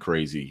Jane being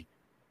crazy,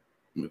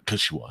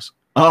 because she was,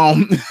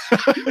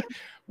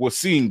 was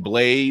seeing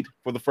Blade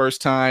for the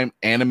first time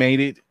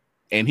animated,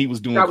 and he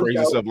was doing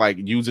crazy stuff like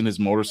using his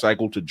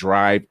motorcycle to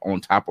drive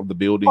on top of the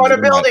building. On a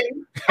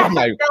building. I'm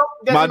like,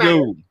 my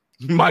dude.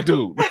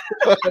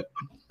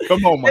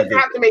 Come on, my dude. Doesn't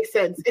have to make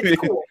sense.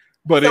 It's cool.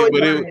 But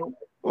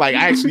like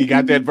I actually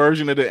got that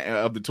version of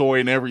the toy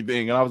and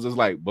everything, and I was just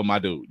like, "But my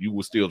dude, you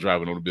were still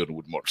driving on the building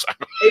with a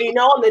motorcycle." And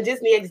on the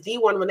Disney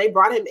XD one, when they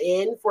brought him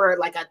in for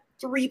like a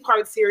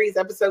 3-part series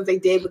episodes they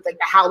did with like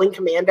the Howling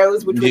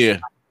Commandos, which was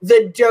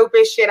the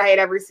dopest shit I had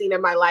ever seen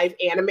in my life,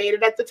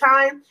 animated at the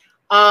time.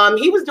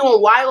 He was doing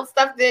wild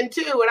stuff then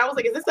too, and I was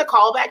like, "Is this a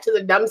callback to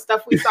the dumb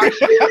stuff we saw in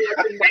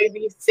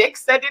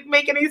 '96 that didn't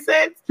make any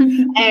sense?"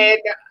 And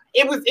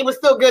it was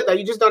still good though.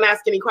 You just don't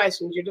ask any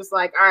questions. You're just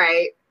like, all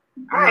right.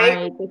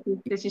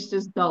 This is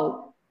just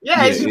dope.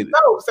 Yeah, it's just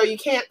dope. So you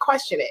can't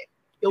question it.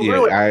 You'll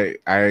ruin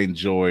it. I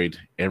enjoyed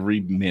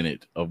every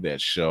minute of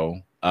that show.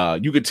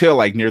 You could tell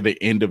like near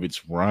the end of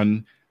its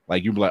run,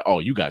 like you'd be like, oh,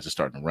 you guys are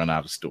starting to run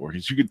out of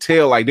stories. You could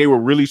tell like they were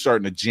really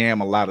starting to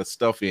jam a lot of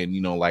stuff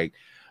in, like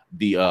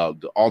the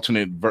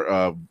alternate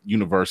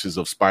universes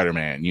of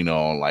Spider-Man,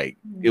 like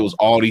it was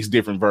all these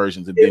different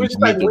versions. And it was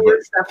just like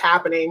weird stuff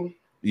happening.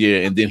 Yeah,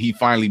 and then he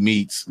finally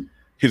meets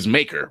his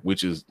maker,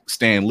 which is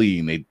Stan Lee,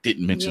 and they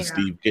didn't mention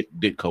Steve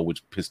Ditko,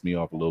 which pissed me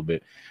off a little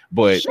bit.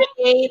 But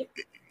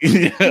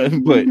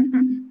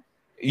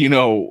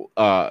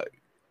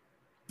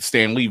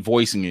Stan Lee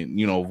voicing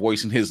it,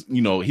 voicing his,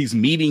 he's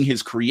meeting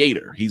his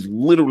creator. He's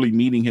literally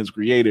meeting his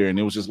creator, and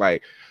it was just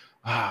like,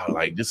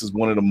 like this is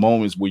one of the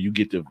moments where you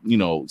get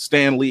to,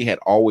 Stan Lee had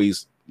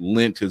always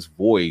lent his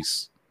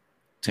voice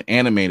to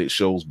animated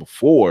shows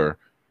before,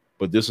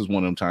 but this is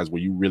one of them times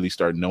where you really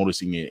start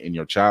noticing it in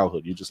your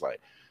childhood. You're just like,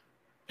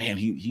 man,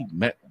 he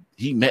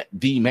met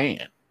the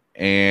man,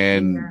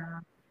 and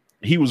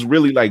he was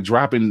really like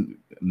dropping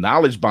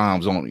knowledge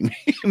bombs on him.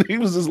 He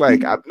was just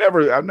like, I've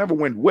never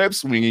went web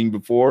swinging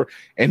before,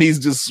 and he's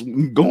just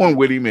going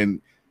with him,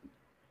 and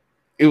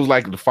it was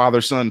like the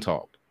father-son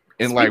talk.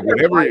 And like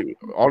whatever,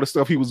 all the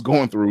stuff he was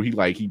going through,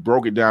 he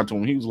broke it down to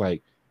him. He was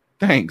like,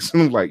 thanks.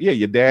 And I was like, yeah,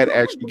 your dad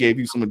actually gave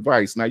you some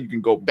advice. Now you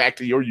can go back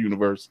to your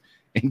universe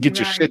and get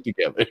your shit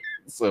together.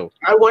 So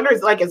I wonder,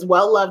 like, as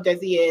well loved as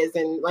he is,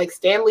 and like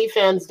Stan Lee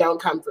fans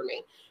don't come for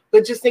me,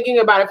 but just thinking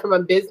about it from a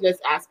business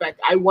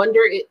aspect, I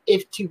wonder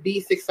if to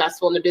be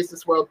successful in the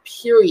business world,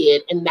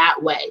 period, in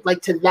that way,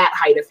 like to that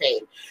height of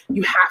fame,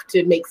 you have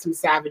to make some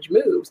savage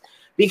moves,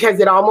 because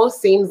it almost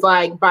seems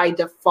like by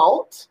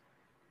default,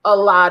 a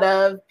lot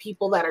of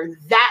people that are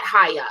that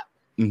high up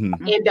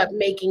end up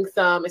making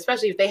some,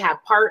 especially if they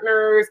have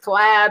partners,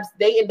 collabs,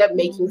 they end up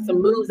making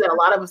some moves that a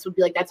lot of us would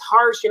be like, that's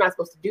harsh, you're not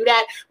supposed to do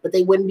that, but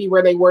they wouldn't be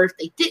where they were if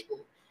they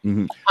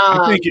didn't.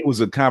 I think it was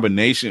a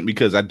combination,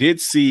 because I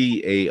did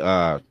see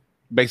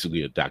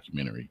basically a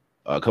documentary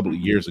a couple of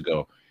years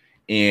ago,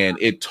 and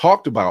it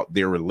talked about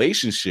their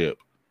relationship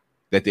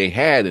that they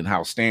had and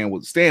how Stan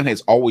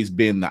has always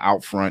been the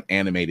out front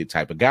animated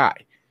type of guy.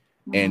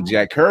 And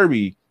Jack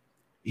Kirby,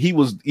 he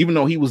was, even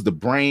though he was the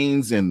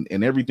brains and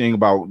everything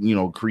about,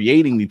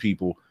 creating the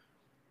people,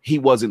 he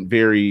wasn't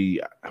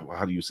very,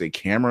 how do you say,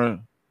 camera?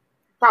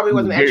 Probably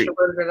wasn't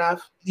extroverted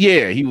enough.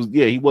 Yeah, he was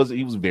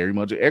very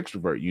much an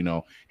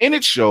extrovert, and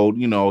it showed,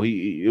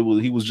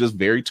 he was just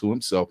very to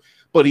himself,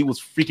 but he was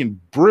freaking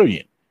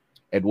brilliant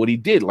at what he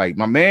did. Like,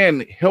 my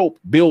man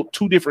helped build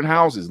 2 different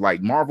houses,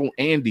 like Marvel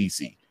and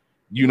DC,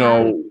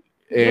 and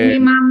give me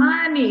my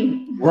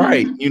money.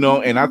 Right.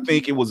 And I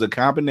think it was a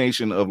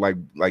combination of like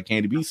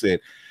Candy B said,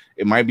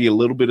 it might be a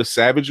little bit of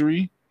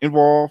savagery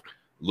involved,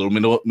 a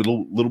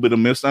little bit of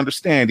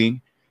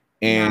misunderstanding,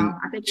 and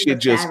shit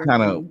just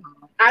kind of.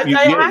 It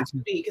has to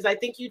be, because I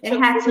think you took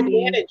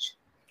advantage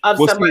of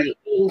somebody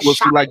being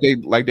shot.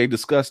 Like they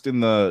discussed in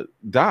the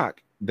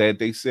doc, that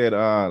they said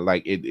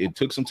like it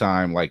took some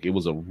time, like it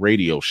was a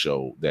radio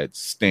show that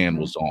Stan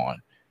was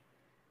on,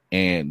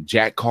 and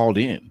Jack called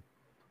in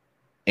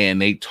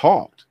and they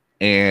talked,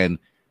 and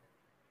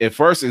at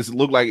first it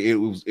looked like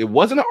it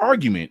wasn't an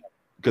argument,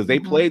 because they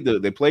played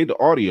the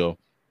audio,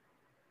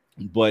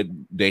 but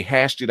they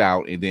hashed it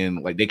out, and then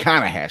like they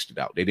kind of hashed it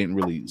out. They didn't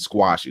really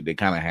squash it. They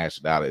kind of hashed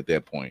it out at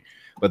that point.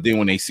 But then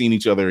when they seen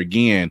each other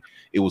again,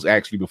 it was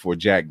actually before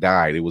Jack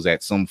died. It was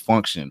at some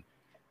function,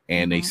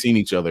 and they seen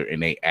each other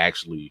and they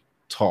actually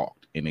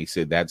talked, and they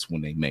said that's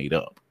when they made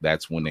up.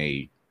 That's when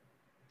they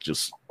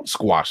just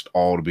squashed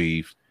all the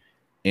beef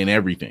and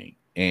everything,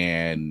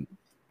 and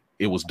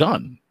it was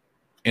done.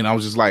 And I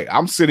was just like,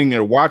 I'm sitting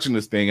there watching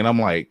this thing, and I'm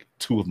like,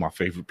 2 of my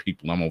favorite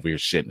people. I'm over here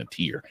shedding a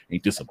tear.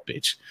 Ain't this a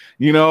bitch?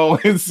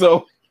 And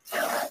so,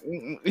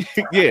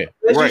 yeah.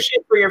 That's your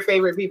shit for your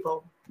favorite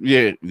people.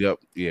 Yeah, yep,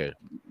 yeah.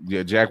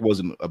 Jack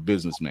wasn't a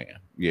businessman.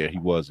 Yeah, he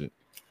wasn't.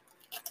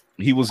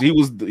 He was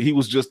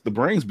just the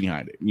brains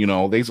behind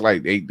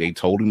it. They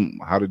told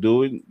him how to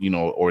do it,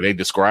 or they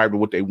described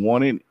what they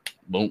wanted.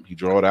 Boom, he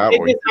drew it out. I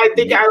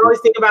always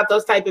think about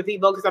those type of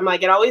people, because I'm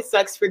like, it always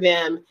sucks for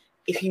them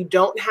if you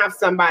don't have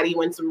somebody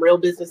when some real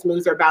business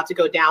moves are about to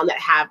go down that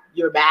have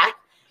your back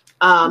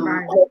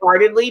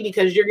wholeheartedly,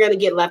 because you're going to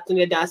get left in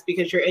the dust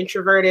because you're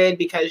introverted,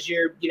 because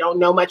you don't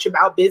know much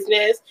about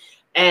business.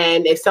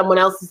 And if someone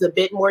else is a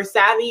bit more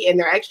savvy and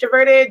they're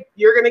extroverted,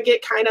 you're going to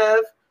get kind of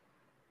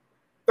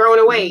thrown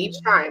away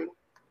each time,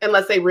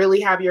 unless they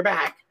really have your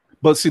back.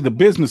 But see, the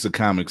business of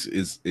comics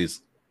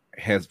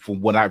has,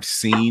 from what I've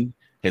seen,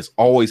 has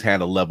always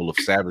had a level of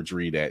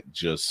savagery that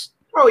just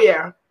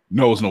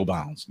knows no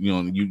bounds.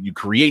 You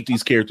create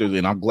these characters,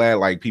 and I'm glad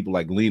like people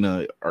like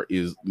Lina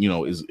is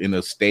in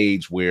a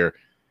stage where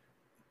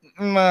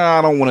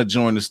I don't want to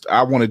join this.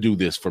 I want to do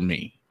this for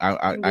me.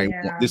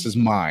 This is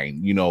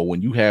mine.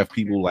 When you have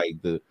people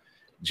like the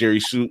Jerry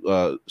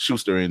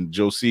Schuster and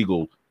Joe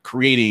Siegel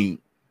creating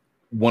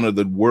one of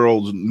the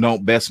world's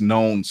best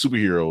known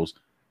superheroes,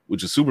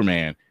 which is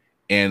Superman,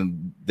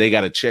 and they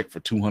got a check for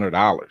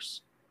 $200,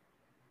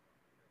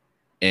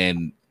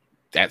 and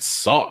that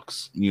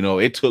sucks.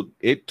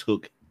 It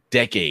took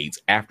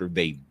decades after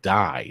they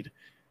died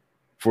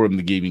for them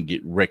to even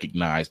get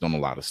recognized on a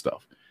lot of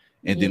stuff.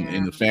 And then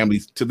in the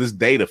families, to this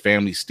day, the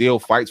family still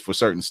fights for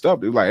certain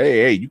stuff. They're like,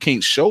 hey, you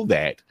can't show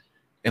that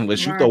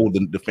unless you throw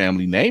the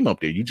family name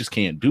up there. You just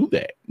can't do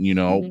that,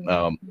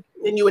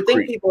 And you would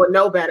think people would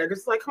know better.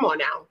 It's like, come on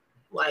now.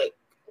 Like,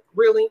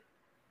 really?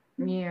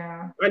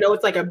 Yeah. I know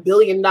it's like $1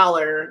 billion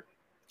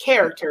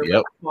character.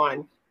 Yep. Come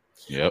on.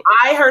 Yep.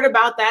 I heard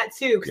about that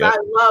too, because I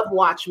love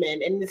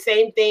Watchmen. And the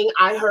same thing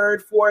I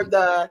heard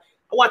I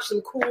watched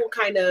some cool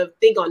kind of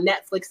thing on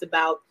Netflix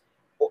about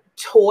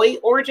toy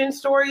origin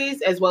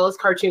stories as well as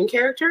cartoon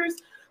characters.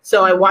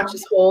 So I watched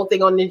this whole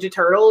thing on Ninja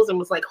Turtles and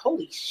was like,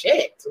 holy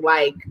shit.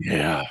 Like,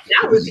 yeah,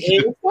 that was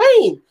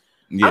insane.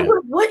 yeah. I'm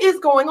like, what is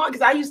going on?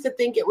 Because I used to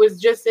think it was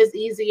just as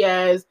easy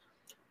as,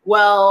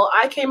 well,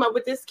 I came up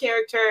with this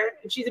character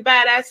and she's a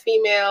badass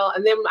female,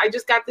 and then I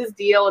just got this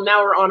deal and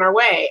now we're on our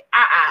way.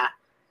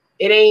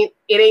 It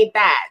ain't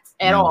that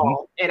at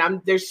all.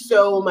 And there's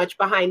so much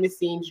behind the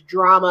scenes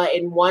drama.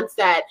 And once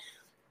that,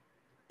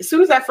 as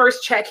soon as that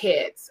first check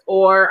hits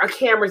or a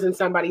camera's in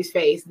somebody's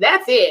face,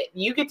 that's it.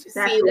 You get to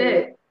see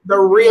the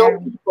real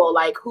people,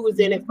 like who's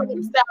in it for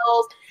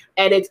themselves.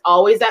 And it's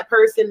always that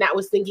person that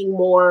was thinking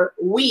more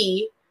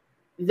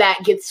that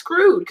gets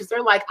screwed, because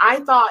they're like,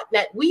 I thought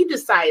that we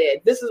decided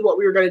this is what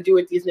we were going to do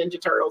with these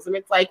Ninja Turtles. And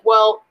it's like,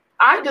 well,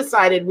 I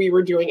decided we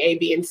were doing A,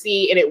 B, and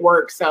C and it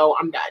worked. So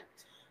I'm done.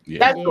 Yeah.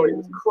 That story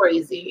is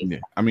crazy. Yeah.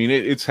 I mean,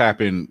 it's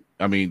happened.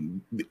 I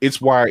mean,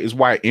 it's why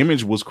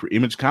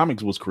Image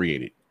Comics was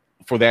created,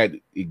 for that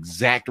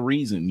exact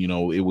reason. You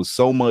know, it was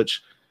so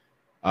much,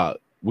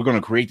 we're going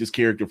to create this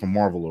character for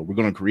Marvel, or we're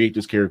going to create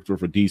this character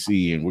for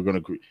DC, and we're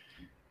going to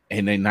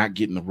and they're not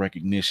getting the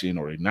recognition,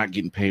 or they're not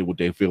getting paid what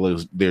they feel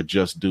is their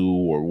just due,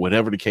 or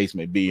whatever the case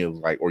may be. It's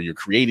like, or you're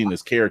creating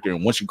this character,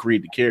 and once you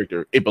create the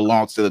character, it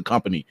belongs to the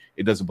company.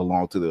 It doesn't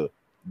belong to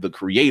the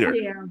creator.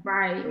 Yeah,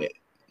 right.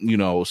 You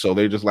know, so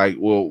they're just like,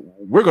 well,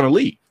 we're going to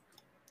leave.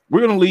 We're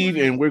going to leave,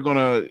 and we're going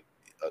to,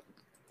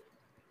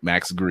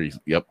 Max agrees.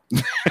 Yep.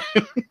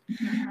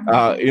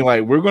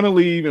 Like, we're going to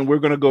leave, and we're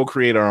going to go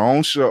create our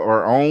own show,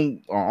 our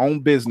own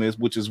business,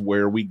 which is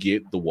where we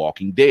get The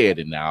Walking Dead,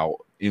 and now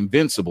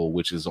Invincible,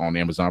 which is on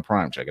Amazon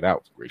Prime. Check it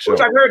out. Great show.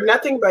 Which I've heard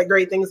nothing but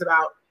great things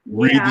about.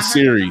 Read the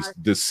series.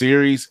 The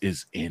series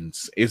is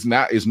it's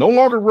no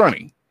longer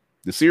running.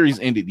 The series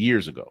ended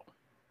years ago,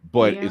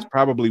 but it's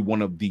probably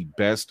one of the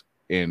best,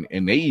 and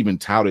they even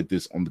touted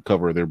this on the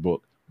cover of their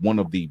book, one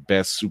of the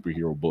best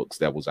superhero books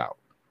that was out.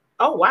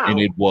 Oh wow. And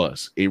it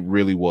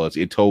really was.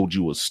 It told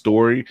you a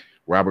story.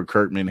 Robert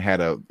Kirkman had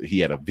a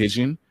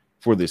vision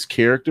for this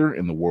character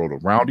and the world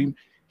around him.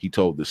 He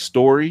told the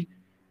story,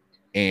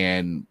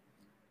 and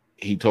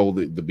he told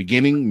the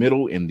beginning,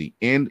 middle, and the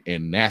end,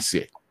 and that's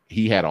it.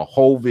 He had a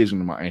whole vision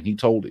in mind, and he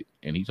told it,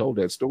 and he told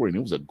that story, and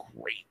it was a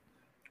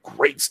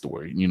great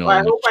story. You know, well,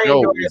 I hope I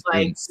enjoy it,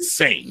 like,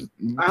 insane.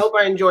 I hope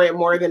I enjoy it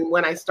more than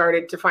when I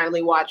started to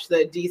finally watch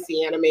the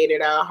DC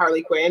animated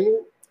Harley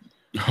Quinn.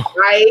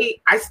 I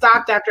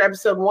stopped after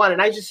episode 1,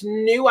 and I just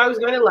knew I was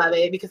going to love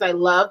it because I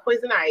love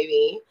Poison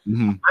Ivy.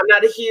 I'm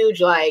not a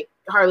huge like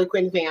Harley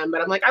Quinn fan, but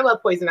I'm like, I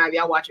love Poison Ivy.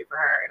 I'll watch it for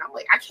her, and I'm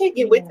like, I can't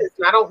get with this,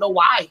 and I don't know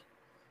why.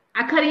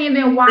 I couldn't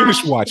even watch.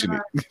 Finish watching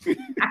it.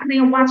 I couldn't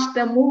even watch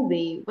the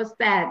movie. What's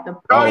that? Birds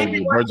of Prey. I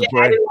didn't watch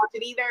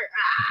it either.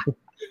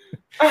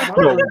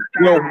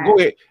 No, go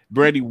ahead,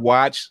 Brandy.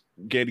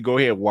 Go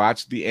ahead,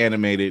 watch the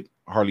animated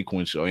Harley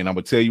Quinn show, and I'm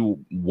gonna tell you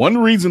one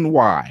reason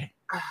why.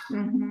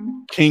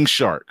 King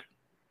Shark.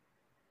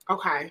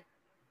 Okay.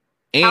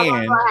 And how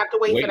long do I have to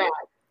wait for that?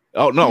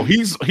 Oh no,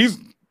 he's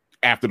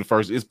after the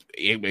first.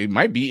 It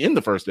might be in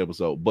the first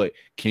episode, but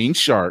King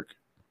Shark,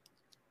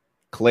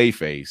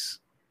 Clayface.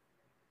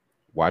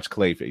 Watch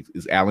Clayface.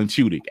 Is Alan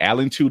Tudyk.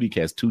 Alan Tudyk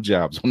has 2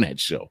 jobs on that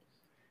show,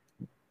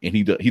 and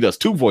he does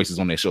 2 voices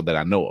on that show that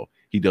I know of.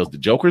 He does the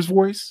Joker's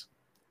voice,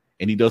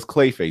 and he does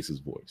Clayface's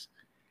voice.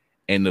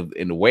 And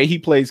the way he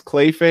plays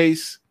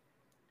Clayface,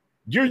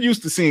 you're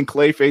used to seeing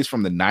Clayface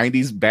from the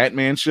 90s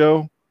Batman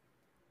show.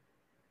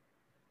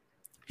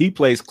 He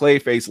plays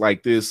Clayface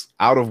like this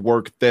out of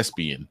work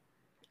thespian.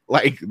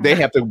 Like they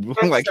have to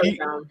like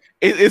so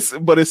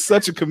it's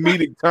such a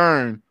comedic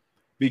turn,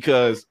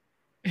 because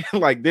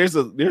like there's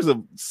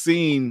a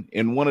scene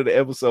in one of the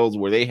episodes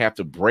where they have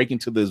to break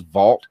into this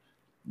vault,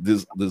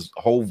 this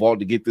whole vault,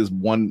 to get this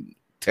one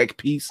tech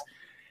piece.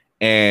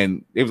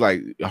 And it was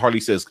like Harley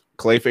says,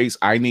 Clayface,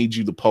 I need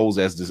you to pose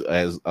as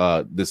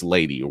this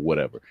lady or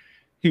whatever.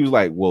 He was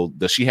like, well,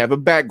 does she have a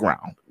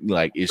background?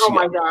 Like, is she? Oh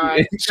my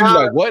God. She was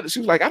like, what? She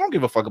was like, I don't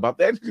give a fuck about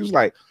that. She was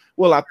like,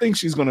 well, I think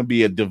she's going to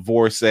be a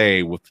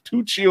divorcee with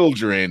 2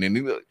 children.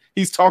 And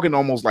he's talking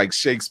almost like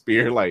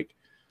Shakespeare. Like,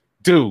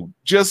 dude,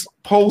 just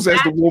pose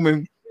as the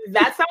woman.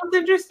 That sounds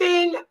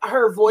interesting.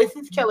 Her voice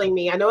is killing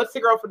me. I know it's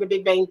the girl from The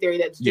Big Bang Theory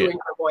that's doing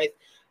her voice.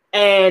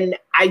 And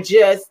I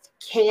just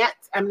can't.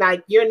 I'm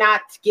like, you're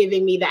not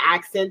giving me the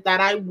accent that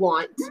I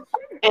want.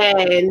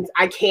 And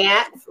I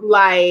can't.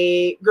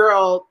 Like,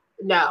 girl,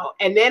 no.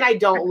 And then I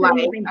don't like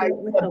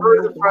the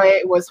Birds of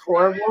Prey was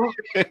horrible.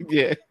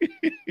 Yeah.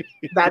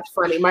 That's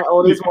funny. My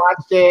oldest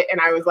watched it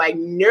and I was like,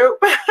 nope.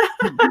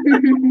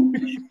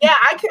 Yeah,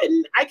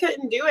 I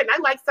couldn't do it. And I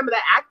liked some of the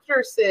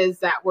actresses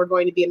that were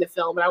going to be in the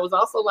film, but I was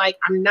also like,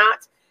 I'm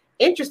not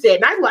interested.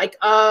 And I like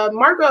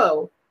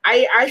Margot.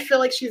 I feel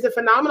like she's a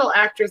phenomenal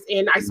actress,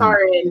 and I saw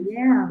her in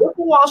Wolf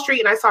of Wall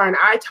Street, and I saw her in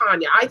I,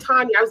 Tonya.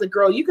 I was like,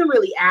 girl, you can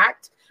really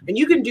act, and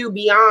you can do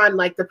beyond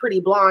like the pretty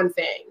blonde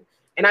thing.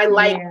 And I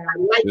like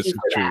you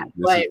for that.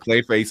 But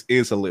Clayface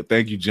is hilarious.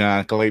 Thank you,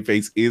 John.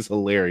 Clayface is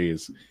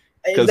hilarious.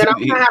 Because I'm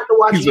gonna have to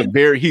watch.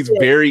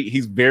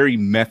 He's very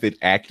method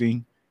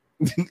acting.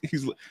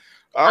 He's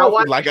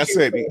like I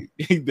said,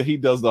 he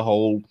does the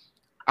whole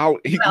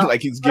He's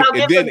but I'll getting,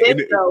 and give them then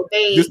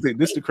this though.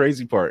 this the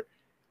crazy part.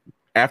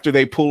 After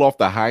they pull off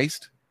the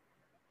heist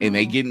and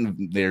they get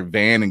in their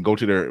van and go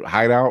to their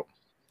hideout,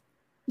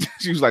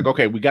 she was like,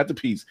 "Okay, we got the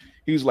piece."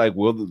 He was like,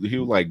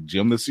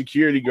 Jim, the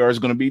security guard is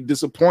going to be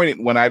disappointed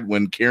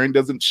when Karen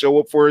doesn't show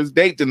up for his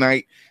date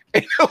tonight."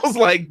 And I was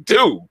like,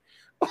 "Dude,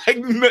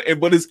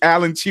 but it's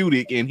Alan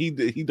Tudyk, and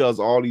he does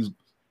all these.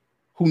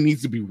 Who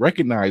needs to be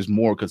recognized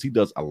more because he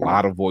does a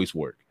lot of voice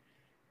work,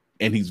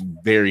 and he's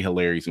very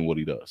hilarious in what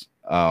he does."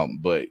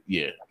 But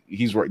yeah,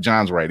 he's right.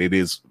 John's right. It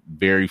is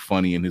very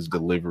funny in his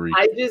delivery.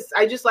 I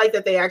just like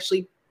that they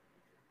actually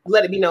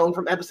let it be known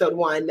from episode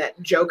 1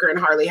 that Joker and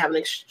Harley have an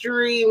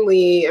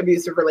extremely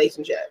abusive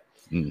relationship.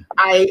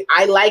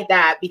 I like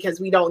that because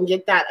we don't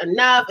get that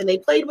enough, and they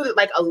played with it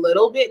like a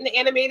little bit in the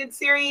animated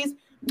series,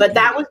 but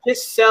that was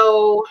just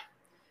so.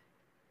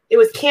 It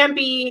was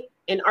campy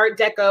and Art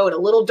Deco and a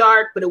little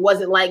dark, but it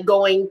wasn't like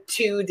going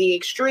to the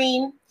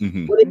extreme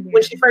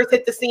when she first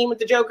hit the scene with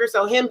the Joker.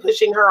 So him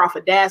pushing her off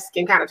a desk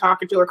and kind of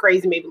talking to her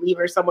crazy, maybe leave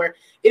her somewhere,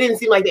 it didn't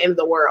seem like the end of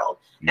the world.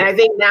 And I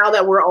think now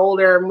that we're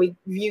older and we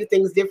view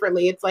things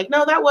differently, it's like,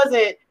 no, that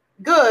wasn't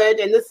good,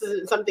 and this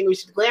isn't something we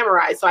should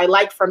glamorize. So I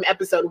liked from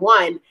episode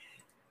 1,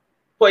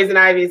 Poison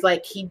Ivy's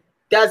like, he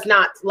does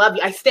not love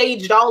you. I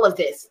staged all of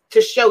this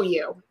to show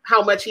you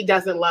how much he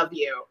doesn't love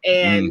you.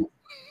 And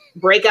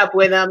break up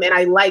with him, and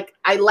I like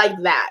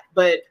that,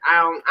 but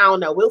I don't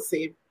know. We'll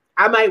see.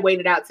 I might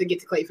wait it out to get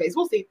to Clayface.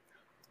 We'll see.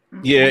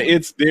 Yeah,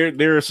 it's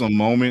there are some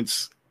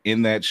moments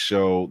in that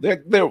show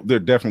that they're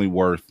definitely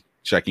worth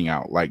checking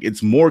out. Like,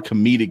 it's more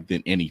comedic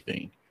than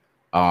anything,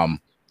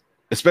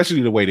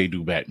 especially the way they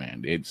do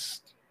Batman. It's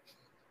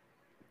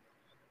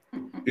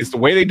the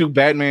way they do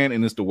Batman,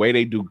 and it's the way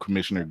they do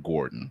Commissioner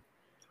Gordon.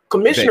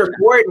 Commissioner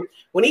Gordon,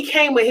 when he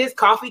came with his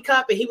coffee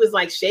cup and he was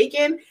like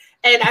shaking,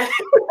 and I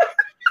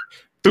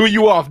threw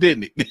you off,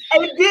 didn't it?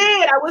 It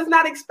did. I was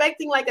not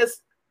expecting like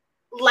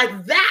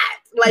that.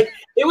 Like,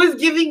 it was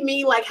giving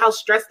me like how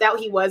stressed out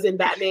he was in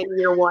Batman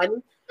Year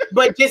One,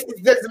 but just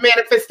this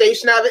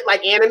manifestation of it,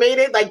 like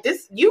animated, like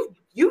this.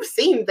 You've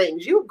seen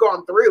things, you've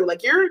gone through.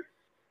 Like you're a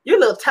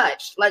little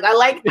touched. Like I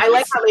like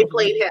how they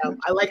played him.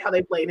 I like how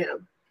they played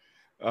him.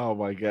 Oh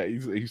my God,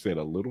 you said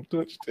a little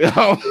touched.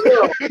 A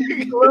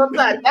little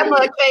touched. That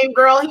mug came,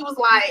 girl. He was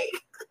like.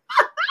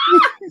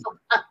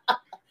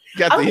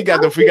 He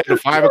got the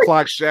 5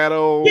 o'clock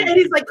shadow. Yeah, and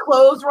his like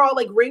clothes were all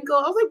like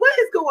wrinkled. I was like, what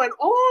is going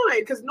on?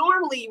 Because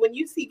normally when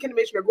you see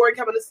Commissioner Gordon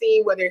come on the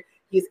scene, whether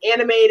he's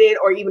animated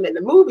or even in the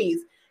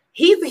movies,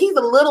 he's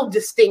a little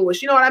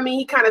distinguished. You know what I mean?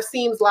 He kind of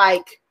seems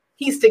like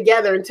he's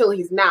together until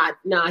he's not.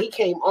 Nah, he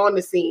came on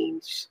the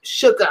scene,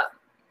 shook up.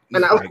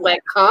 And I was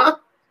like, huh?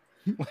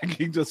 Like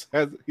he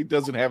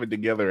doesn't have it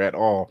together at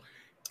all.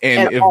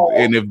 And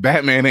if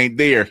Batman ain't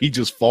there, he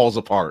just falls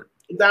apart.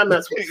 That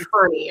mess was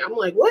funny. I'm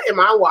like, what am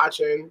I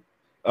watching?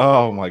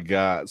 Oh my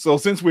God. So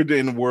since we're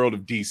in the world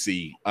of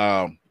DC,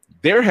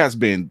 there has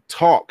been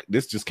talk.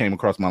 This just came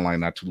across my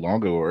line not too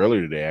long ago, or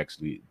earlier today,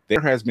 actually. There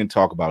has been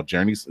talk about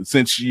Journeys.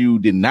 Since you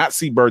did not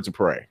see Birds of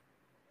Prey,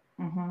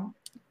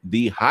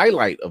 the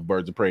highlight of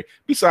Birds of Prey,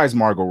 besides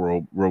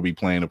Margot Robbie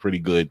playing a pretty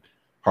good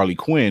Harley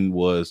Quinn,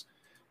 was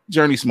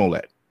Journey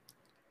Smollett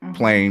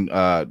playing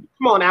come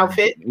on,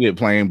 outfit. Yeah,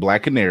 playing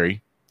Black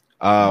Canary.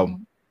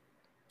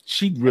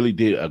 She really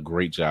did a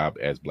great job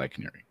as Black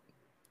Canary.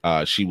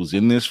 She was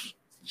in this.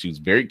 She was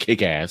very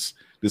kick-ass.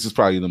 This is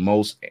probably the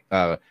most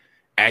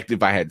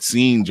active I had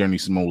seen Journey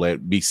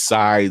Smollett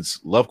besides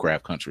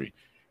Lovecraft Country.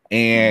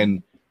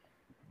 And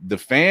the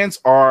fans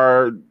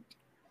are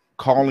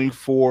calling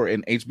for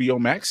an HBO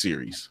Max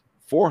series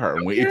for her.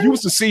 If you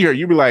was to see her,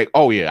 you'd be like,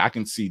 oh yeah, I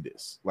can see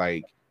this.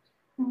 Like,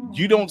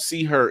 you don't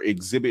see her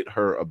exhibit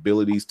her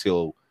abilities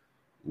till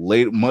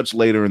much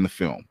later in the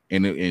film,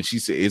 and she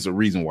said it's a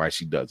reason why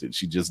she does it.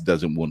 She just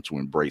doesn't want to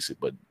embrace it,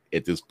 but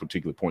at this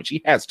particular point,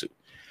 she has to.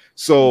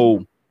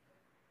 So,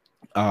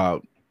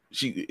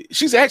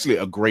 she's actually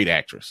a great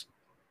actress.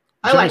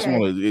 I like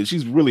her.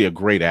 She's really a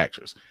great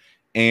actress,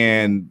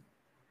 and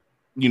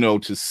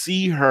to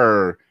see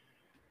her,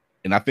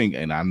 and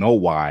I know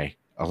why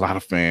a lot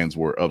of fans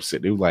were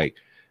upset. They were like,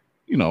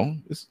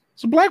 it's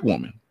a Black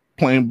woman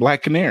playing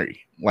Black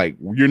Canary. Like,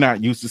 you're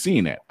not used to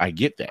seeing that. I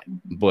get that,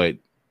 but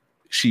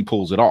she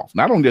pulls it off.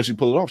 Not only does she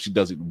pull it off, she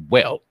does it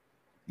well.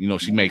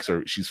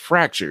 She's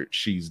fractured,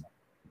 she's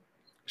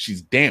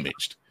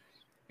damaged,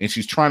 and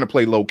she's trying to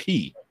play low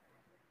key.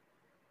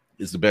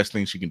 Is the best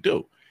thing she can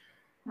do.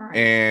 Right.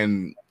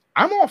 And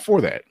I'm all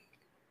for that.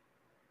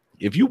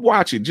 If you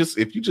watch it,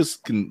 if you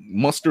just can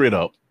muster it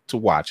up to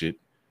watch it,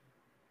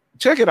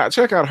 check it out.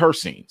 Check out her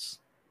scenes.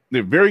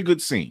 They're very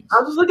good scenes.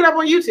 I'll just look it up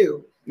on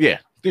YouTube. Yeah,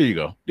 there you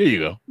go.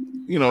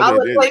 I'll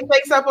look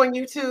Clayface up on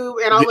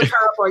YouTube, and I'll look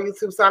her up on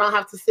YouTube, so I don't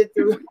have to sit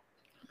through.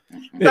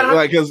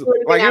 Because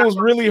it was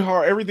really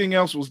hard. Everything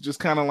else was just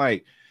kind of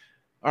like,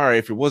 all right,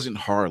 if it wasn't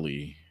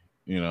Harley,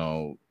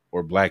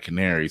 or Black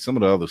Canary, some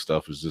of the other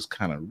stuff is just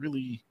kind of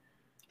really.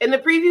 And the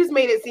previews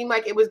made it seem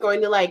like it was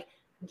going to like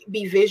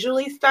be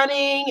visually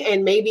stunning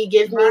and maybe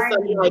give me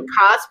some like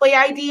cosplay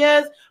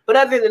ideas. But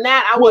other than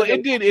that,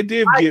 it did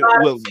give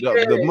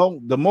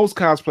the most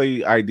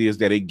cosplay ideas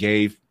that it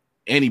gave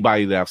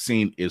anybody that I've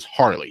seen is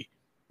Harley.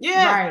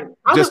 Yeah,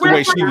 just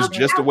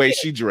the way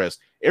she dressed.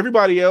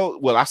 Everybody else,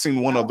 well, I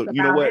seen one other.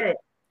 You know what?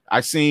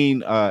 I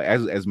seen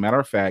as a matter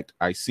of fact,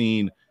 I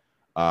seen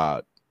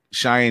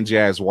Cheyenne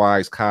Jazz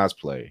Wise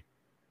cosplay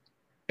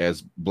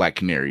as Black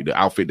Canary, the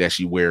outfit that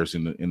she wears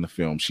in the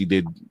film. She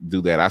did do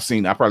that. I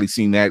probably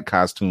seen that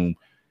costume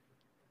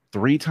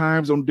 3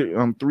 times on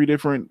 3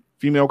 different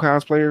female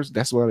cosplayers.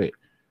 That's about it.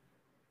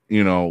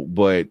 You know,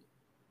 but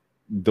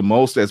the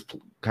most that's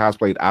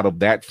cosplayed out of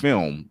that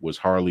film was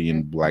Harley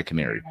and Black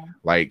Canary.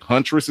 Like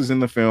Huntress is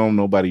in the film.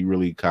 Nobody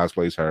really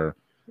cosplays her.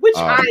 Which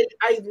I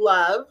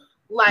love.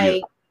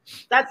 Like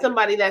that's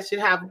somebody that should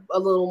have a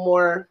little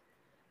more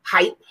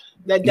hype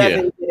that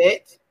doesn't get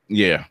it.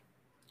 Yeah.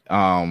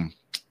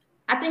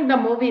 I think the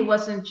movie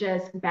wasn't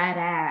just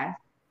badass,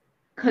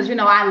 because you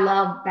know I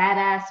love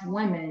badass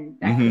women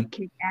that can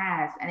kick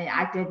ass, and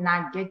I did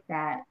not get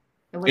that.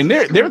 And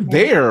they're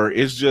there.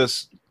 It's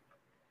just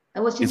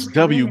it's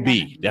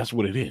WB. That's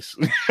what it is.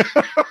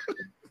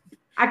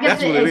 I guess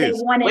they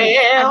wanted.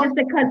 I guess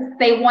because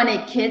they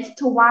wanted kids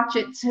to watch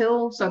it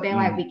too, so they're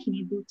like, we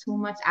can't do too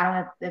much. I don't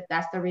know if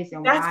that's the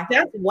reason why.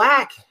 That's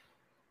whack.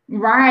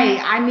 Right.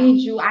 I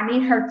need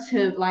her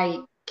to like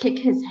kick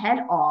his head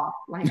off.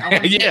 Like,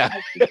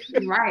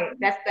 right.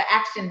 That's the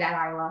action that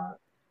I love,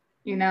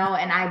 you know,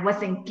 and I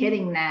wasn't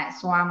getting that.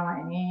 So I'm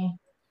like,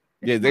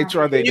 Yeah, they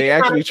tried. They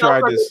actually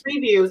tried this.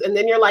 Previews, and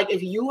then you're like,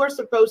 if you are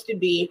supposed to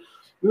be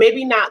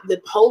maybe not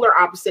the polar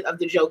opposite of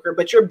the Joker,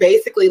 but you're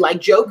basically like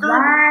Joker.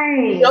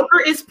 Right.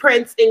 Joker is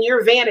Prince in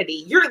your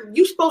vanity.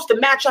 You're supposed to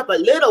match up a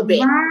little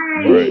bit.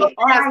 Right.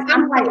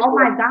 I'm like, oh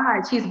my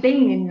God, she's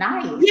being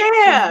nice.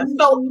 Yeah.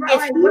 So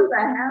like, what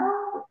the hell?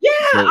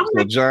 Yeah.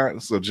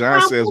 So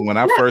John says, when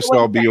I first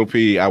saw BOP,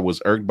 I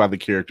was irked by the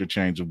character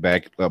change of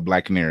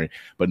Black Canary,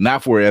 but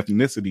not for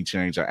ethnicity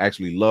change. I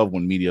actually love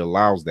when media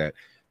allows that.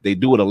 They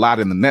do it a lot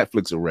in the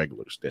Netflix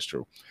irregulars. That's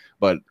true.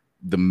 But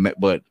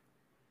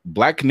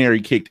Black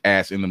Canary kicked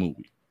ass in the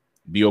movie.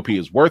 BOP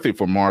is worth it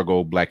for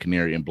Margot, Black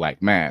Canary, and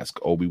Black Mask.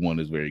 Obi-Wan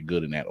is very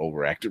good in that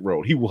overacted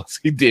role. He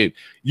did.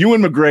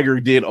 Ewan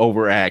McGregor did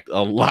overact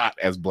a lot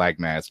as Black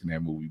Mask in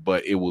that movie,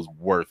 but it was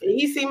worth it.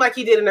 He seemed like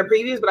he did in the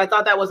previews, but I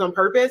thought that was on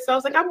purpose. So I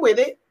was like, I'm with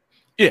it.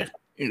 Yeah.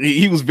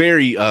 He was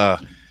very, I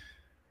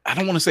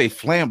don't want to say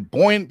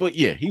flamboyant, but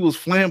yeah, he was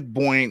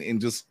flamboyant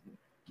and just,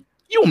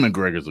 Ewan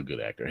McGregor's a good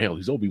actor. Hell,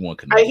 he's Obi-Wan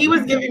Kenobi. He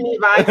was giving me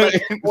vibes like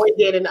his boy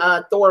did in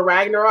Thor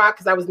Ragnarok,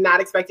 because I was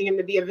not expecting him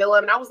to be a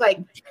villain. And I was like,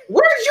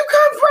 where did you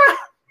come from?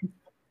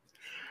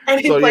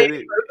 And he played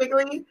it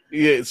perfectly.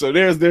 Yeah, so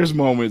there's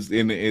moments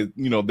in it,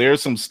 you know,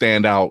 there's some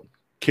standout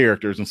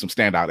characters and some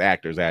standout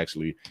actors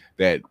actually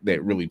that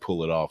really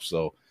pull it off.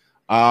 So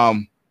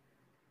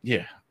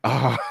yeah.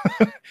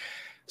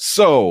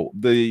 So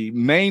the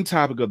main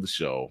topic of the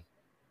show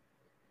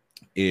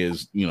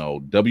is, you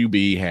know,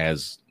 WB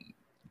has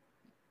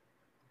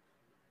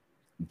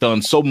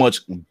done so much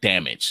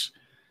damage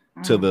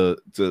to the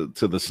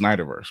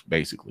Snyderverse,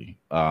 basically.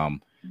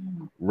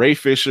 Ray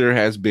Fisher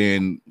has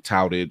been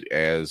touted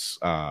as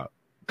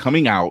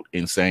coming out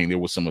and saying there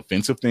was some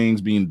offensive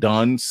things being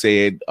done,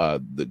 said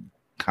the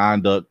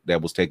conduct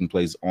that was taking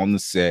place on the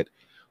set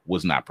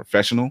was not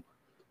professional.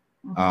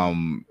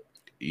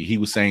 He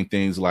was saying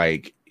things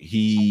like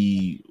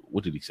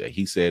what did he say?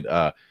 He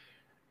said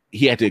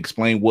he had to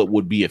explain what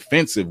would be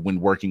offensive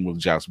when working with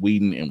Joss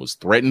Whedon and was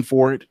threatened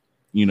for it.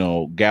 You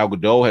know, Gal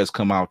Gadot has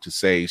come out to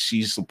say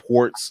she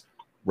supports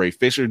Ray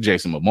Fisher.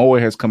 Jason Momoa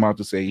has come out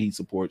to say he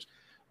supports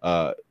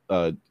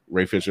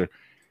Ray Fisher.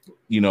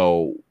 You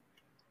know,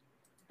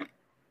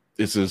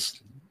 he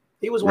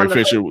was one of the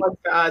first ones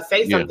to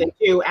say something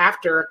too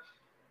after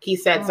he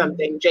said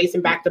something. Jason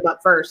backed him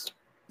up first.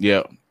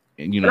 Yeah,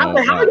 and you know,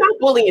 like, how are y'all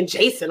bullying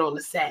Jason on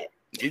the set?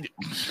 I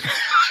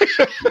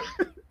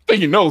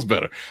think he knows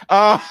better.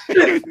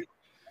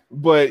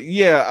 But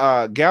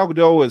yeah, Gal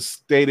Gadot has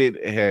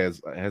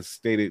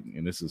stated,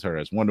 and this is her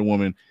as Wonder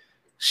Woman.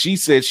 She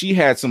said she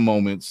had some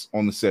moments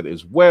on the set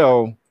as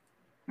well,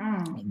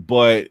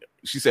 but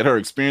she said her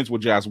experience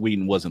with Joss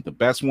Whedon wasn't the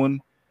best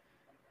one.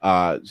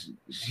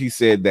 She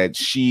said that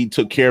she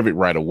took care of it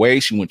right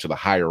away. She went to the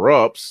higher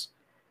ups,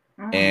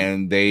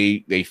 and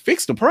they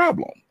fixed the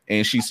problem.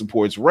 And she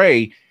supports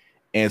Ray,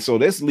 and so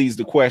this leads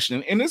the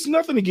question. And it's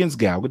nothing against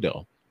Gal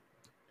Gadot.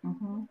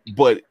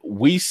 But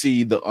we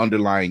see the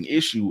underlying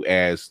issue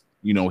as,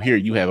 you know, here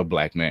you have a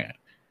black man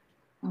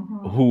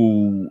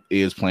who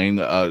is playing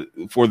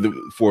for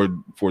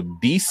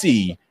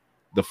DC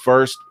the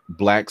first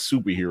black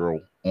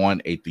superhero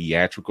on a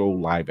theatrical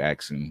live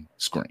action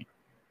screen.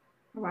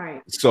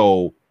 Right.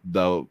 So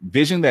the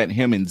vision that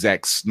him and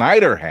Zack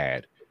Snyder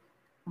had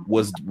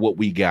was what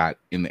we got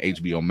in the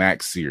HBO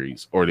Max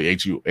series or the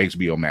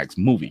HBO Max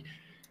movie.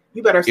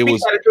 You better speak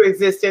that into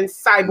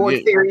existence,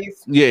 Cyborg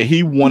series. Yeah,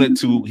 he wanted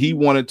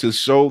to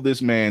show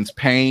this man's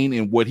pain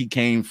and what he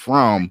came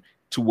from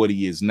to what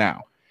he is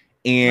now.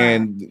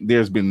 And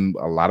there's been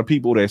a lot of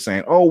people that are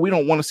saying, oh, we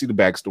don't want to see the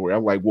backstory.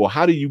 I'm like, well,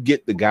 how do you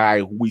get the guy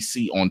who we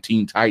see on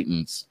Teen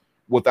Titans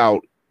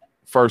without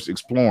first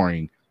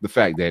exploring the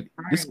fact that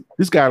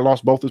this guy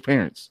lost both his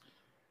parents?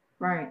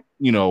 Right.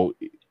 You know,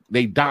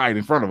 they died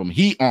in front of him.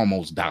 He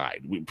almost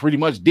died. We pretty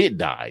much did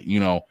die, you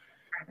know.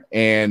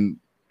 And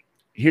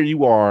here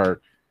you are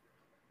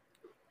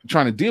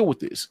trying to deal with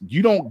this.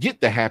 You don't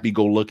get the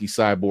happy-go-lucky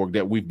cyborg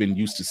that we've been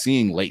used to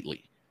seeing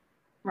lately.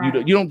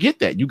 Right. You don't get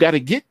that. You got to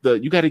get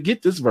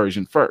this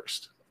version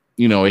first.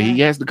 You know,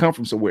 he has to come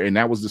from somewhere, and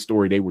that was the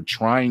story they were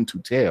trying to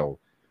tell.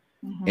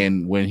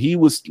 And when he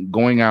was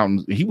going out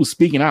and he was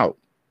speaking out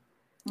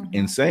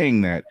and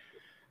saying that,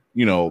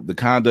 you know, the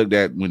conduct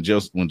that when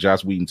Joss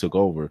Whedon took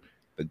over,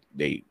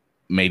 they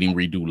made him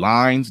redo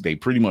lines. They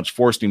pretty much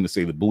forced him to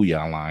say the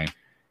booyah line.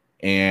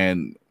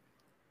 And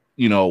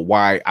you know,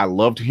 why I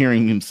loved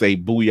hearing him say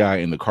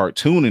booyah in the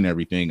cartoon and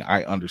everything.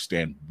 I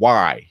understand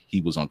why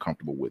he was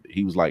uncomfortable with it.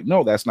 He was like,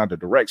 no, that's not the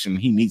direction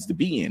he needs to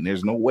be in.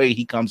 There's no way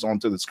he comes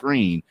onto the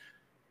screen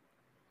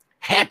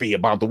happy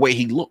about the way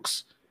he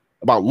looks,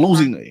 about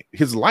losing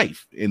his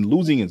life and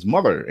losing his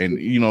mother. And,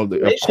 you know,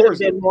 it should have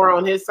been more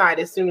on his side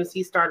as soon as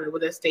he started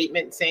with a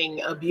statement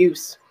saying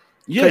abuse.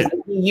 Yeah.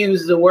 He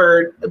used the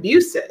word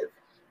abusive.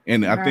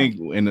 And I think,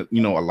 and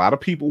you know, a lot of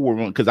people were,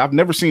 because I've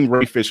never seen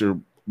Ray Fisher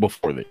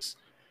before this.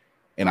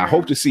 And I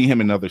hope to see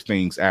him in other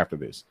things after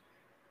this.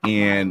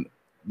 And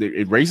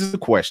it raises the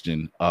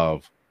question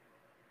of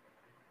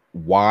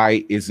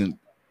why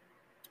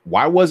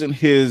wasn't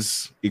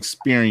his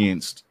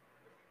experience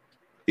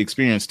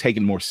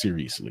taken more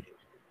seriously?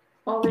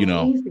 Oh, you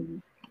know,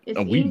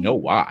 we know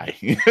why.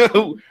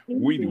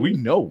 we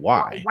know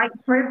why.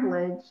 White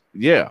privilege.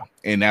 Yeah,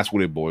 and that's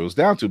what it boils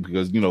down to,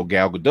 because you know,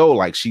 Gal Gadot,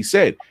 like she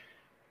said,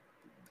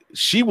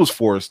 she was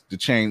forced to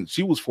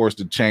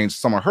change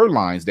some of her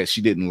lines that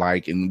she didn't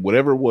like, and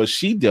whatever it was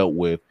she dealt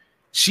with,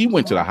 she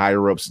went to the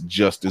higher ups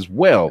just as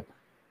well.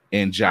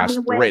 And Josh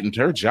threatened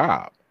her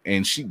job,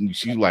 and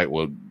she's like,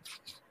 well,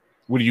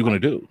 what are you gonna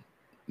do?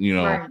 You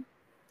know. Right.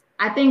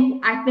 I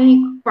think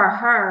for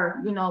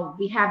her, you know,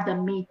 we have the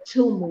Me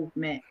Too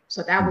movement,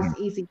 so that was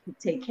easy to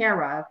take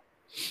care of.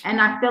 And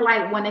I feel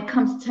like when it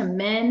comes to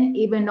men,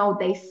 even though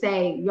they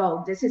say,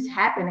 yo, this is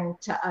happening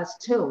to us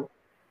too,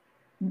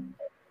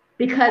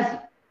 because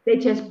they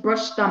just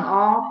brush them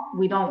off,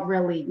 we don't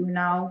really, you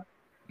know,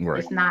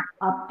 it's not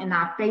up in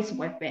our face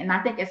with it. And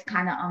I think it's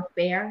kind of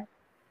unfair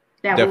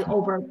that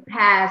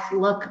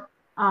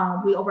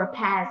we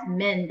overpass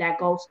men that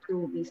goes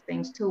through these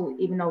things too,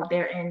 even though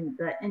they're in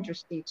the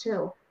industry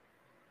too.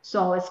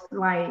 So it's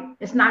like,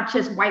 it's not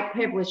just white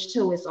privilege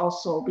too, it's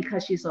also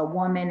because she's a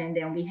woman, and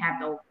then we have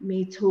the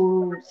Me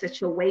Too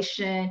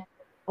situation.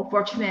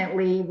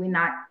 Unfortunately, we're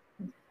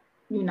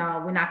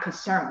not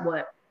concerned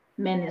with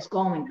men is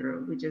going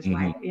through. We just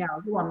like, you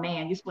know, you're a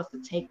man, you're supposed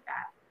to take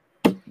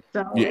that.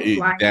 So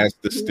that's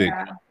the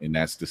stigma, and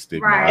that's the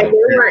stigma.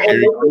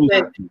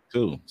 Right.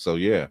 Too. So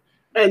yeah.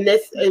 And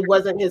it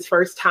wasn't his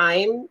first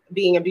time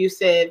being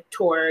abusive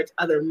towards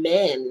other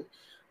men.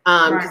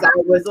 Because I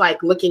was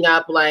like looking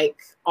up like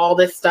all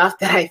this stuff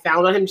that I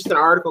found on him, just an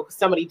article, because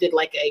somebody did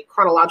like a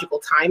chronological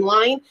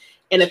timeline,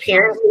 and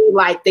apparently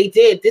like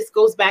this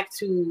goes back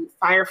to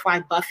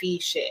Firefly Buffy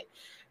shit.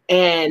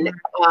 And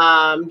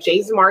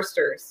Jason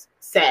Marsters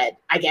said,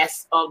 I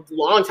guess a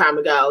long time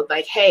ago,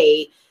 like,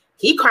 hey,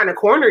 he kind of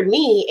cornered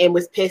me and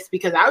was pissed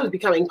because I was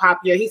becoming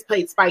popular. He's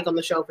played Spike on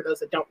the show, for those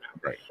that don't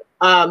know. Right.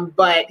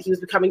 But he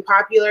was becoming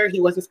popular. He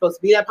wasn't supposed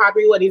to be that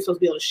popular. He wasn't even supposed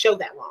to be on the show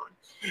that long.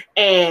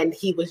 And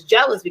he was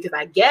jealous because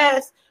I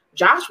guess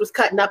Josh was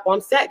cutting up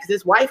on set because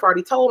his wife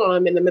already told on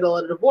him in the middle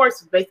of the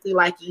divorce. It was basically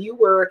like, you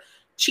were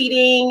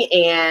cheating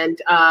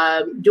and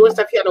doing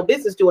stuff you had no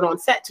business doing on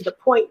set, to the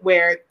point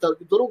where the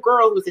little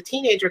girl who was a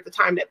teenager at the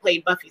time that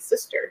played Buffy's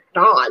sister,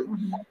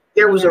 Dawn,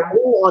 there was a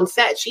rule on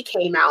set. She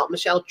came out,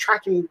 Michelle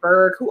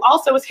Trachtenberg, who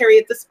also was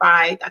Harriet the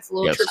Spy. That's a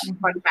little tricky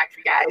fun fact for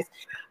you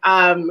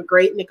guys.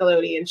 Great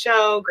Nickelodeon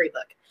show, great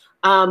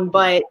look.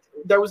 But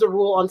there was a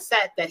rule on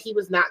set that he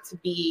was not to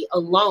be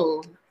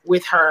alone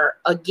with her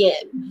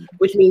again,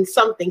 which means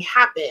something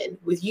happened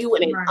with you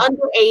and an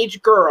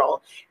underage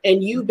girl,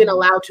 and you've been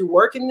allowed to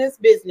work in this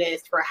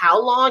business for how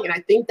long? And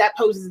I think that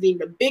poses an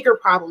even bigger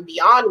problem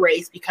beyond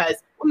race, because,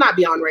 well, not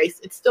beyond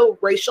race, it's still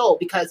racial,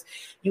 because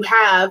you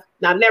have,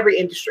 not in every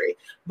industry,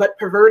 but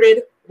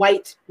perverted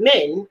white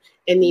men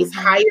in these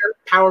higher,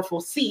 powerful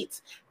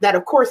seats that,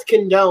 of course,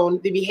 condone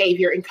the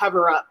behavior and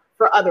cover up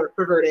for other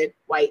perverted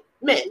white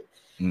men.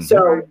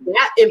 So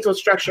that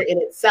infrastructure in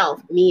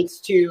itself needs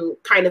to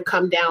kind of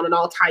come down in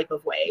all type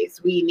of ways.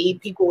 We need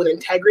people with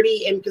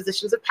integrity in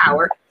positions of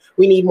power.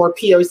 We need more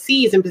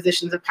POCs in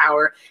positions of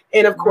power.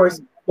 And of course,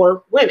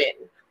 more women,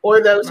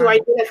 or those who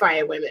identify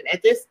as women.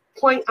 At this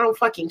point, I don't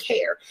fucking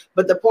care.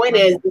 But the point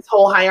is, this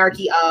whole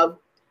hierarchy of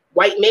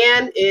white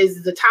man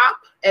is the top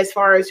as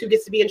far as who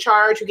gets to be in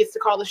charge, who gets to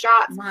call the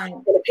shots.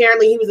 And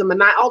apparently he was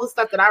all the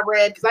stuff that I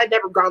read, because I'd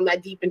never gone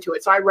that deep into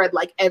it. So I read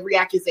like every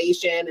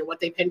accusation and what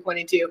they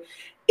pinpointed to.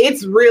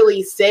 it's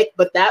really sick.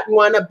 But that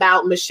one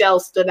about Michelle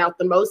stood out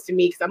the most to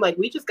me because I'm like,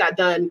 we just got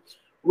done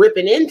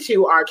ripping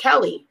into R.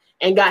 Kelly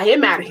and got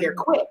him out of here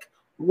quick.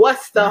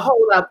 What's the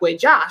hold up with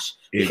Josh?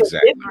 Because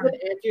this is an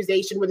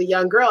accusation with a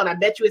young girl, and I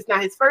bet you it's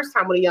not his first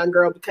time with a young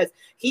girl because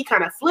he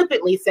kind of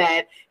flippantly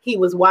said he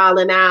was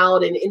wilding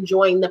out and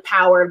enjoying the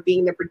power of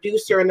being the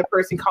producer and the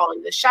person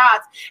calling the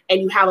shots. And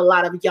you have a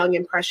lot of young,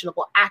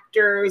 impressionable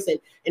actors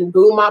and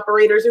boom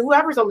operators and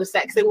whoever's on the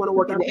set because they want to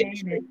work in the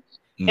industry.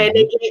 Mm-hmm. And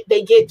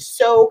they get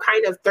so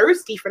kind of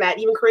thirsty for that.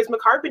 Even Charisma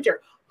Carpenter,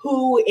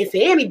 who, if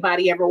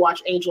anybody ever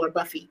watched Angel or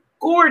Buffy,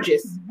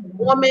 gorgeous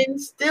woman,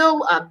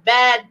 still a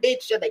bad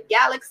bitch of the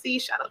galaxy.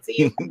 Shout out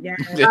to you.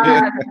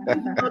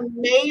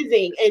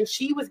 Amazing. And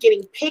she was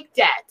getting picked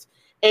at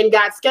and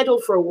got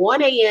scheduled for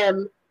 1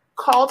 a.m.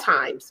 call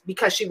times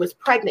because she was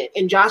pregnant.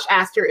 And Josh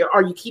asked her,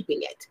 "Are you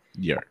keeping it?"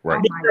 Yeah,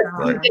 right.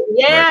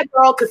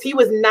 Girl, because he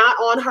was not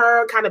on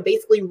her, kind of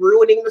basically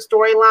ruining the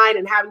storyline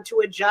and having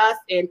to adjust.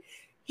 And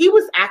he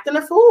was acting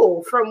a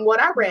fool from what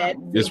I read.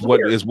 It's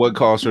what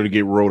caused her to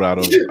get rolled out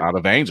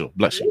of Angel.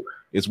 Bless you.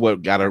 It's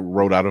what got her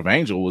wrote out of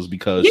Angel was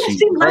because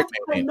she left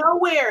from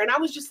nowhere. And I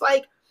was just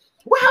like,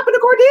 what happened to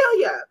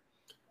Cordelia?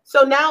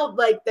 So now,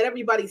 like, that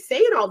everybody's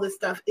saying all this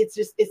stuff,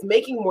 it's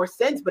making more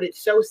sense, but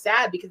it's so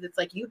sad because it's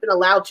like, you've been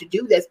allowed to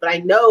do this, but I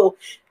know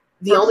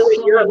the only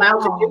way you're allowed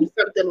to do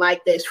something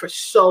like this for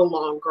so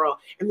long, girl.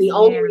 And the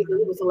only reason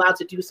he was allowed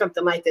to do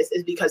something like this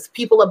is because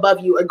people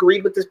above you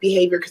agreed with this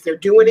behavior because they're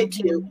doing it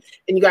too.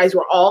 And you guys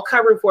were all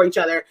covering for each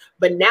other.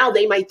 But now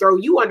they might throw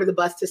you under the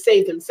bus to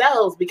save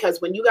themselves because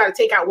when you got to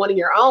take out one of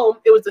your own,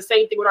 it was the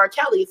same thing with R.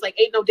 Kelly. It's like,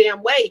 ain't no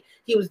damn way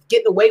he was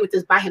getting away with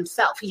this by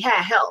himself. He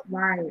had help.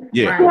 Right.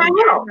 Yeah. Right.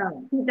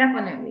 He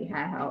definitely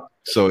had help.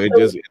 So it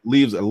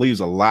leaves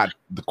a lot,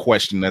 the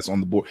question that's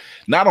on the board.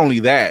 Not only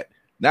that,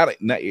 Not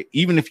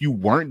even if you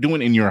weren't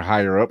doing it and you're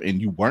higher up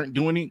and you weren't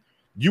doing it,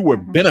 you were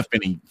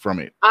benefiting from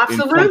it.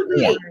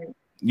 Absolutely.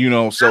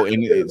 So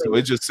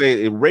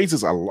it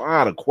raises a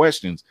lot of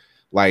questions,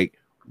 like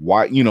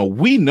why,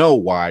 we know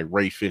why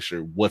Ray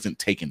Fisher wasn't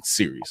taken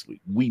seriously.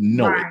 We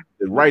know it.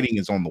 The writing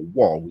is on the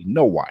wall. We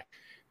know why.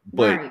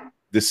 But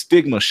the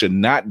stigma should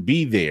not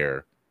be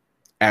there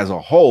as a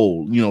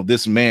whole.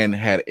 This man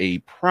had a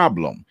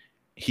problem.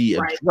 He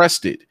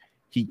addressed it.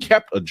 He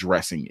kept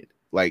addressing it.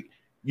 Like,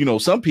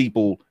 some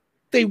people,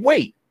 they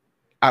wait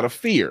out of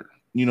fear.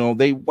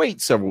 They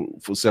wait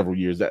for several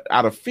years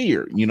out of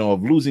fear,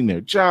 of losing their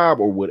job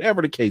or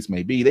whatever the case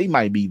may be. They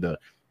might be the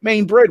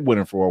main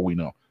breadwinner for all we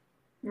know.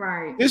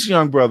 Right. This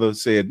young brother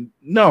said,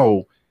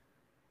 no,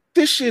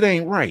 this shit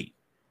ain't right.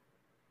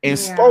 And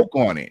spoke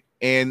on it.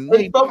 And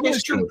he spoke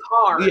his truth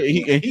hard.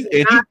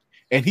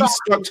 And he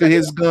stuck to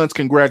his guns.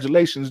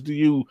 Congratulations to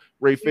you,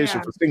 Ray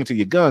Fisher, for sticking to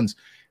your guns.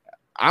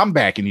 I'm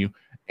backing you.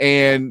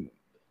 And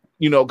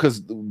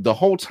because the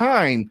whole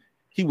time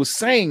he was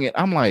saying it,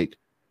 I'm like,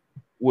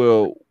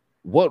 well,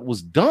 what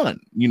was done?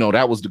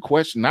 That was the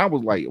question. I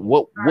was like,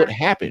 what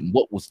happened?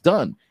 What was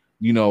done?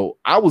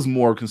 I was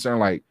more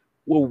concerned, like,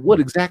 well, what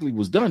exactly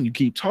was done? You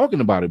keep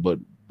talking about it, but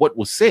what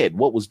was said?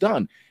 What was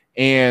done?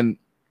 And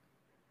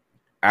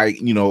I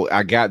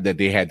got that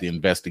they had to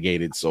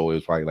investigate it, so it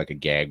was probably like a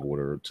gag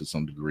order to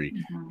some degree,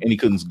 and he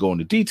couldn't go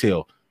into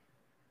detail.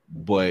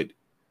 But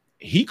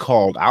he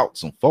called out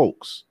some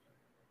folks.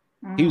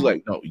 He was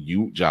like, no,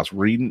 you, Josh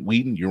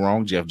Whedon, you're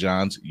wrong. Jeff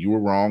Johns, you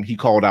were wrong. He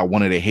called out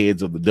one of the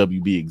heads of the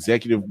WB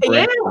executive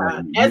branch.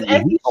 As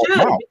he should,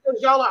 because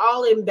y'all are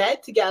all in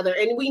bed together.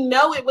 And we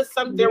know it was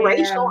something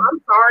racial.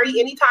 I'm sorry.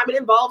 Anytime it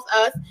involves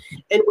us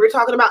and we're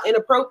talking about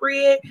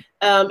inappropriate,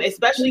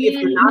 especially if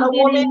you're not a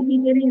woman. He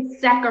didn't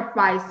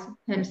sacrifice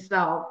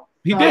himself.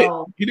 He did.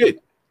 He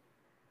didn't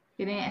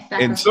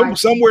sacrifice and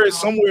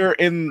somewhere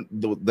in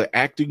the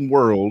acting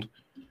world,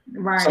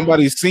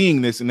 somebody's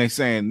seeing this and they're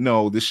saying,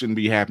 no, this shouldn't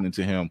be happening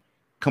to him.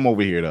 Come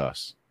over here to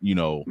us,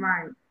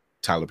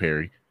 Tyler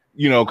Perry.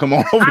 Come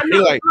on over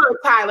here. Like,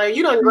 Tyler,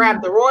 you done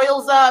grab the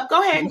Royals up.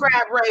 Go ahead and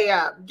grab Ray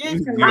up. Get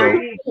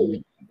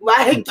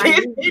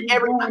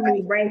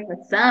everybody. Ray for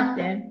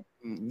something.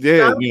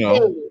 Yeah,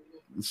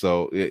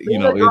 So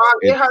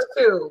get her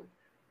too.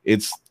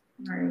 It's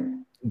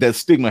the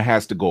stigma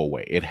has to go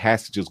away. It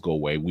has to just go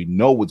away. We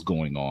know what's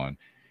going on.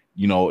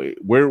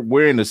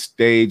 We're in a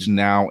stage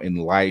now in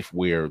life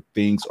where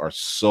things are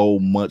so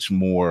much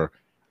more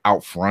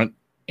out front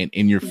and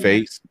in your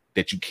face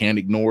that you can't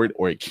ignore it,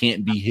 or it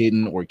can't be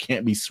hidden, or it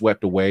can't be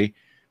swept away.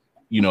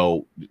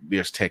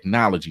 There's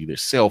technology,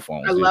 there's cell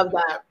phones. I love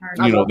that.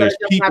 There's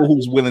people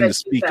who's willing to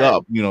speak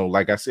up.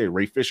 Like I said,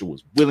 Ray Fisher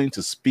was willing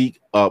to speak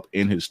up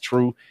in his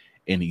truth,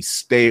 and he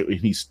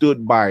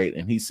stood by it,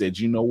 and he said,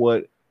 you know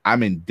what?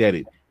 I'm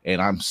indebted,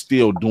 and I'm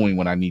still doing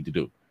what I need to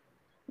do.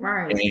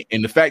 Right.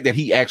 And the fact that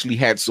he actually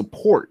had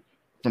support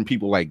from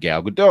people like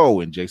Gal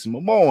Gadot and Jason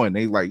Momoa, and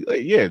they like, hey,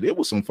 yeah, there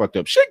was some fucked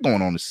up shit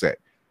going on the set,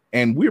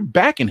 and we're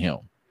backing him.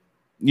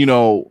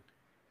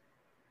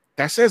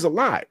 That says a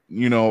lot.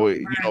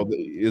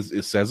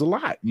 It says a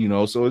lot.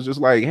 So it's just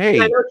like, hey,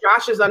 I know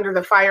Josh is under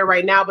the fire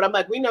right now, but I'm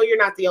like, we know you're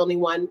not the only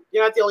one.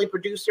 You're not the only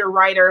producer,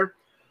 writer,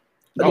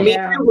 But the Me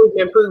Too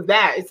movement proved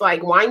that. It's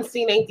like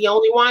Weinstein ain't the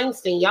only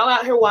Weinstein. Y'all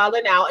out here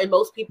wilding out, and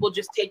most people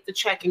just take the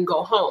check and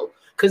go home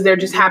because they're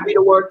just happy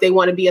to work. They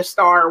want to be a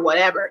star or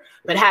whatever.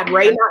 But had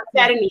Ray not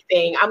said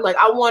anything, I'm like,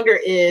 I wonder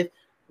if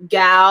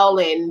Gal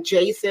and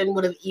Jason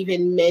would have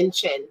even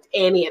mentioned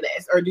any of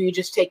this, or do you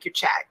just take your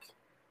check?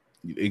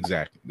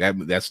 Exactly.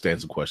 That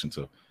stands a question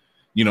too.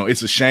 You know,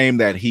 it's a shame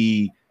that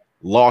he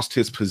lost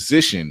his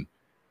position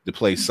to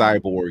play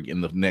Cyborg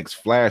in the next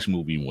Flash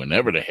movie,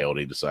 whenever the hell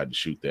they decide to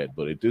shoot that.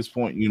 But at this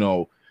point,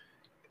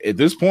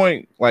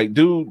 like,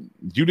 dude,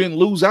 you didn't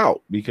lose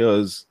out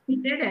because he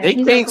didn't. They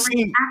He's can't a great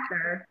see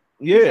actor.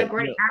 Yeah, He's a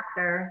great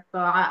actor. So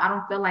I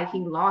don't feel like he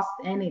lost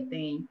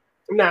anything.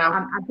 No,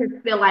 I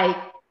just feel like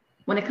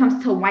when it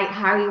comes to white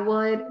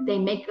Hollywood, they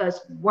make us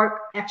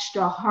work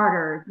extra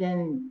harder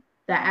than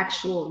the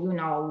actual,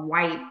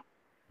 white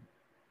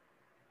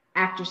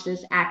actor.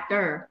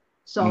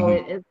 So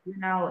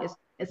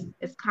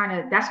it's kind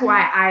of, that's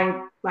why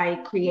I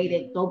like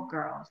created Dope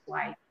Girlz.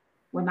 Like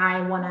when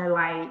I want to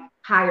like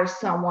hire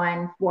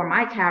someone for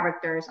my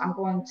characters, I'm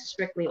going to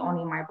strictly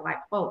only my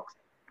Black folks.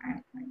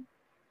 Right?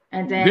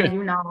 And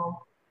then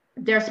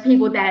there's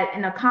people that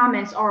in the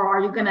comments are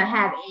you gonna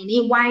have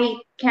any white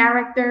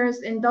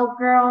characters in Dope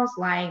Girlz?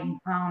 Like,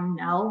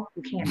 no,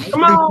 you can't make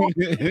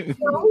me.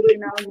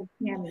 You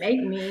can't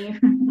make me.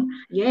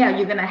 Yeah,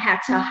 you're gonna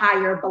have to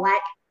hire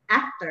Black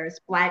actors,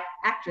 Black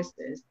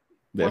actresses.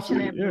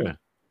 Fortunately,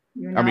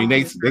 I mean,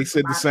 they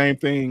said the same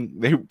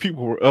thing.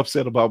 People were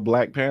upset about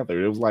Black Panther.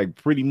 It was like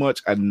pretty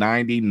much a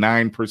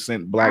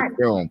 99% Black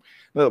film.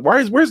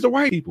 Where's the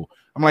white people?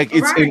 I'm like,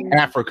 it's in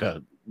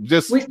Africa.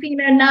 We've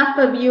seen enough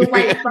of you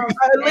white folks.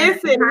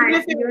 Listen, even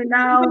if it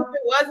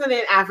wasn't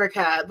in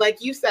Africa,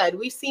 like you said,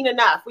 we've seen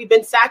enough. We've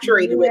been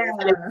saturated with it.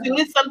 And as soon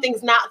as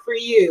something's not for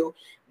you,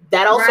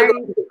 that also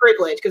goes to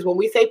privilege. Because when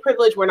we say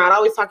privilege, we're not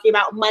always talking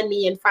about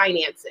money and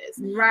finances.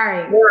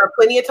 Right. There are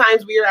plenty of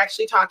times we are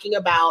actually talking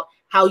about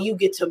how you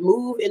get to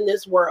move in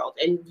this world,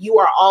 and you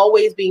are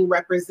always being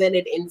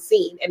represented and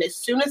seen. And as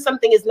soon as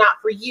something is not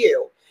for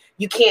you,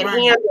 you can't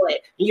handle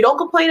it. And you don't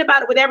complain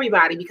about it with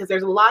everybody, because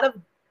there's a lot of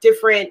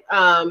different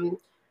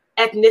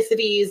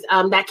ethnicities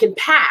that can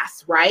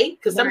pass, right?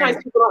 Because sometimes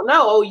people don't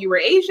know, oh, you were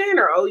Asian,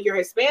 or oh, you're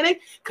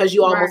Hispanic, because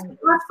you almost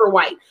passed for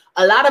white.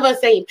 A lot of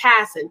us ain't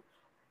passing.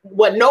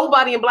 What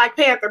nobody in Black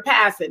Panther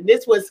passing.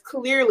 This was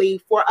clearly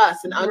for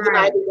us an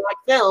undeniable Black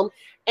film,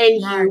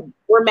 and you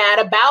were mad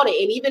about it.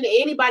 And even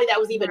anybody that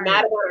was even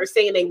mad about it or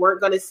saying they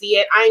weren't going to see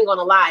it, I ain't going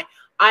to lie,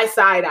 I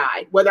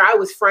side-eyed, whether I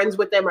was friends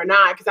with them or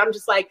not, because I'm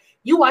just like,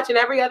 you watching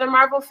every other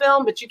Marvel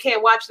film, but you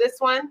can't watch this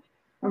one.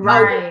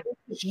 Right.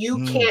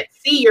 You can't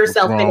see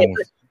yourself in it.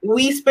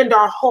 We spend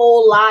our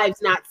whole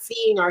lives not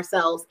seeing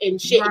ourselves in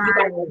shit. You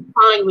gotta be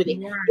fine with it.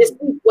 Just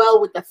sleep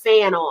well with the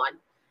fan on.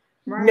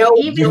 Right. No,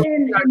 even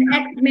in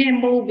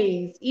X-Men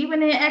movies,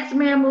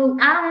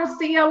 I don't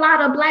see a lot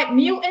of Black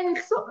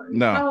mutants.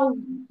 No. So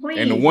please,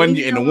 and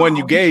the one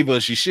you gave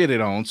us, you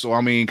shitted on. So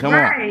I mean, come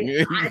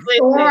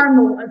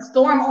on.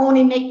 Storm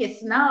only make it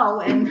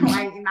snow and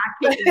like not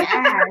kicking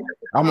ass.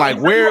 I'm like,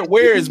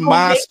 where is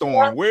my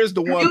Storm? Where's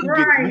the one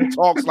who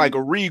talks like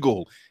a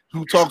regal?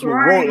 Who talks with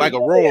like a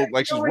royal,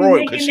 like she's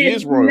royal, because she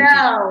is royal.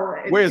 No,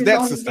 where's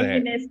that sister?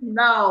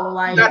 No,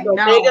 like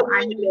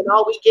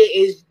all we get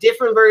is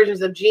different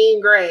versions of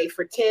Jean Grey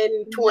for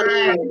 10, 20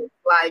 years.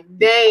 Like,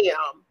 damn.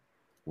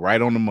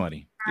 Right on the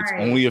money. It's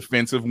only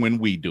offensive when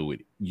we do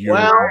it.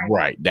 You're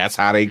right. That's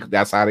how they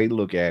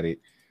look at it.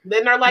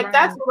 Then they're like,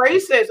 that's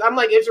racist. I'm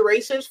like, it's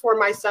racist for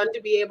my son to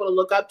be able to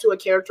look up to a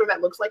character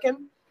that looks like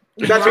him.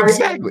 That's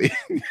exactly.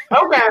 Okay.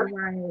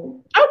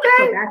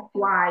 Okay.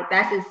 So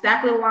that's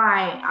exactly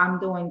why I'm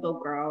doing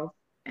Dope Girlz,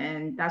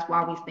 and that's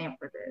why we stand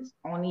for this.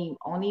 Only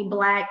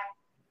Black.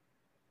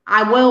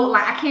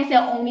 I can't say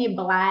only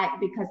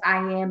Black because I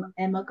am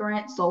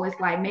immigrant. So it's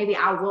like maybe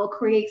I will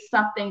create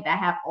something that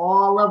have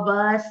all of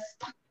us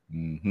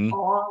in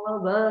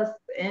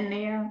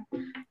there,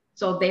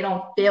 so they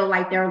don't feel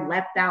like they're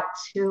left out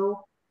too.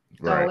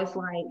 So it's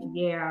like,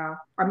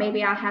 or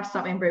maybe I'll have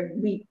something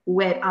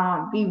with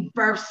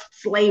reverse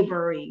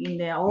slavery.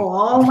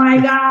 Oh my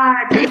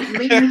God,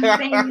 Lina's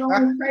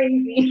going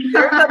crazy.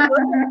 There's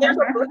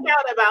a book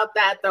out about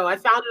that though. I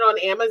found it on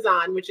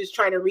Amazon, which is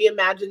trying to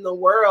reimagine the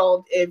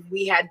world if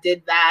we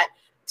did that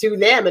to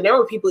them. And there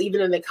were people even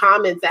in the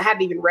comments that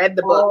hadn't even read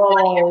the book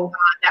on Amazon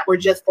that were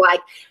just like,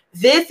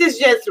 this is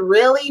just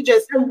really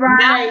just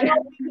not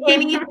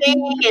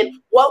anything. And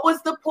what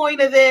was the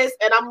point of this?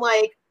 And I'm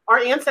like, our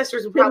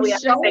ancestors would probably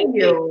have to say,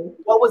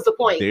 what was the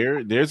point?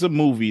 There's a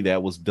movie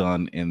that was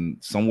done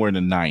somewhere in the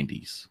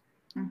 90s,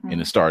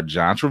 and it starred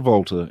John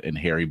Travolta and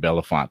Harry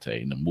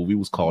Belafonte, and the movie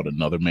was called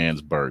Another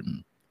Man's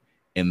Burden.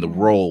 And the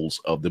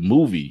roles of the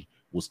movie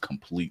was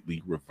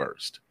completely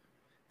reversed.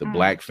 The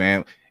Black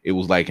family, it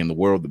was like in the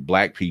world, the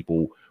Black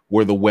people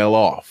were the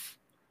well-off.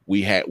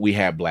 We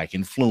had Black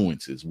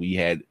influences, we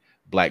had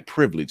Black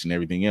privilege and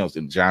everything else,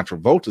 and John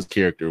Travolta's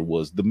character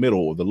was the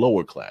middle or the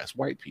lower class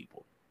white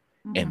people.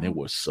 And there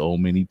were so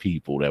many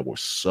people that were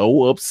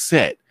so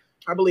upset.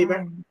 I believe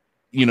it.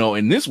 You know,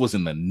 and this was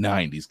in the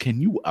 90s.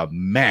 Can you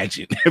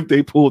imagine if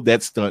they pulled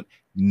that stunt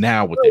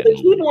now with that the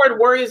movie? keyboard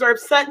warriors are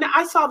upset. Now,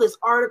 I saw this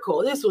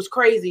article. This was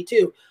crazy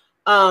too.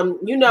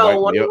 You know,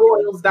 one of the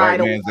royals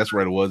died. That's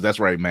right. It was. That's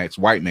right, Max.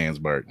 White man's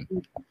burden.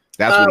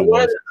 That's what it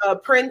was.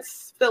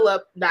 Prince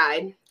Philip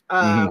died.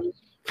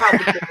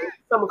 Palpatine.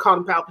 Someone called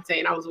him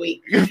Palpatine. I was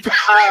weak. They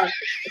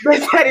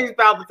said he was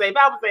Palpatine.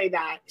 Palpatine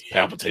died.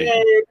 Palpatine.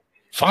 And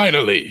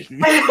finally.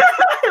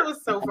 It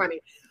was so funny.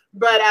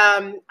 But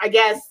I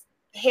guess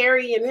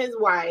Harry and his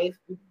wife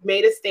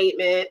made a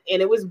statement,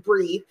 and it was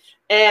brief.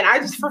 And I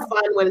just, for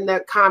fun, went in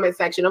the comment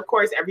section. Of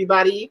course,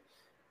 everybody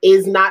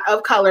is not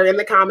of color in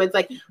the comments,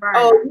 like,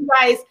 oh, you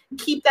guys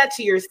keep that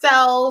to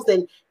yourselves,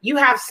 and you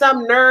have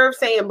some nerve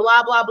saying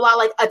blah, blah, blah,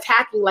 like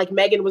attacking like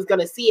Meghan was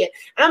going to see it.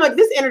 And I'm like,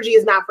 this energy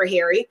is not for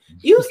Harry.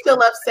 You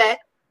still upset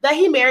that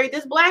he married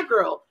this Black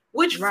girl,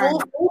 which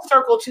full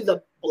circle to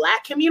the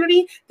Black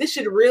community. This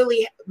should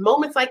really,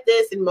 moments like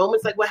this and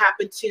moments like what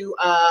happened to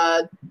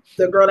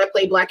the girl that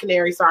played Black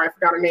Canary. Sorry, I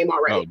forgot her name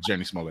already. Oh,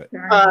 Jenny Smollett.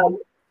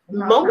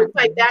 Moments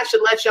like that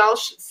should let y'all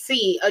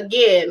see,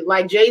 again,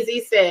 like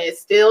Jay-Z says,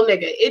 still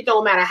nigga, it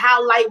don't matter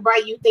how light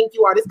bright you think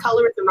you are. This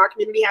colorism in our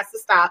community has to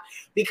stop,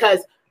 because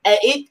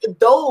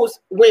those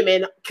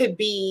women could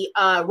be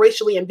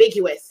racially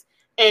ambiguous,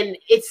 and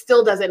it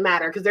still doesn't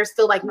matter, because they're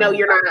still like, no,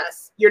 you're not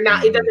us. You're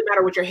not. It doesn't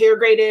matter what your hair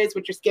grade is,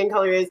 what your skin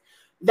color is.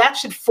 That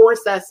should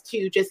force us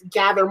to just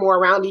gather more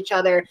around each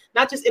other,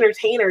 not just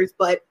entertainers,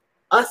 but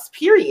us,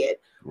 period.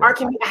 Right.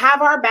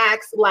 Have our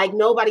backs like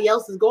nobody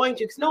else is going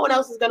to, because no one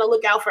else is going to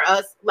look out for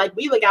us like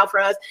we look out for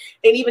us.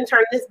 And even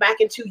turn this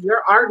back into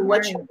your art and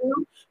what you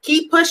do.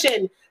 Keep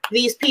pushing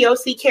these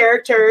POC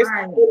characters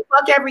and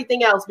fuck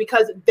everything else,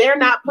 because they're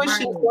not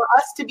pushing for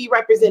us to be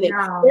represented.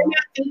 No. They're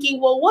not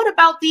thinking, well, what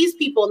about these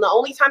people? And the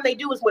only time they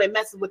do is when it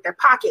messes with their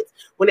pockets,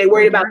 when they're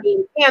worried about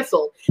being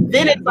canceled.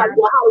 Then it's like,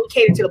 well, how do we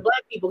cater to the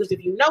Black people? Because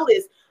if you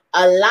notice,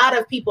 a lot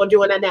of people are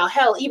doing that now.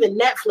 Hell, even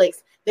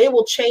Netflix, they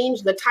will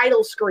change the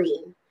title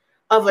screen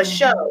of a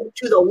show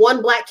to the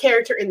one Black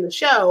character in the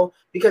show,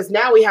 because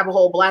now we have a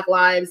whole Black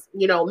Lives,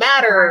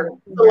 Matter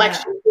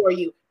selection for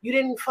you. You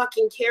didn't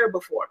fucking care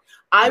before.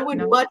 I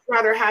would much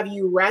rather have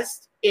you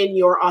rest in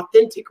your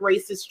authentic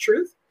racist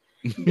truth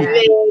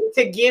than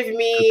to give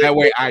me. That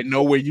way I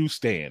know where you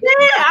stand.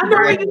 Yeah, I know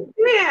where you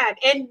stand.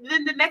 And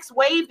then the next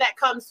wave that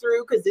comes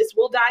through, because this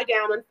will die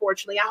down,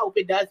 unfortunately. I hope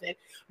it doesn't.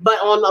 But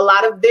on a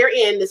lot of their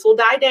end, this will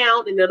die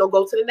down and it'll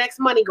go to the next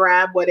money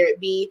grab, whether it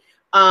be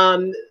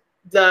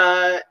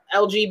the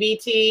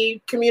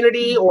LGBT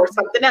community or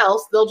something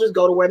else. They'll just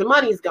go to where the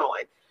money's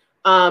going.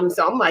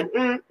 So I'm like,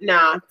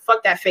 nah,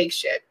 fuck that fake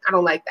shit. I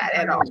don't like that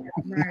at all.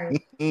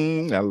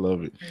 I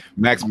love it.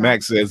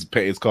 Max says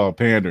it's called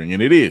pandering,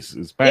 and it is.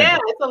 It's pandering. Yeah,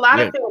 it's a lot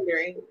of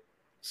pandering.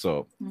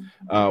 So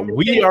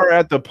we are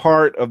at the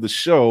part of the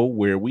show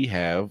where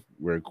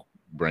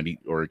Brandy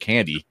or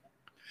Candy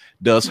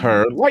does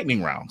her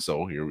lightning round.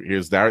 So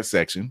here's our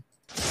section.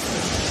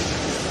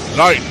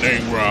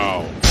 Lightning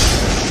round.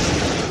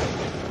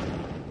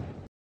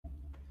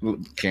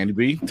 Candy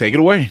B, take it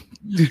away.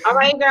 All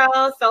right,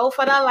 girls. So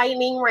for the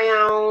lightning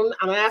round,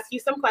 I'm gonna ask you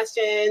some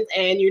questions,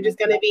 and you're just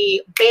gonna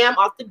be bam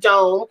off the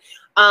dome.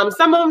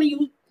 Some of them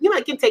you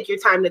can take your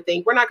time to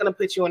think. We're not gonna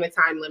put you on a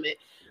time limit.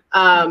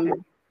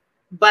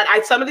 But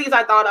some of these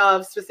I thought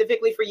of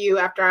specifically for you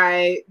after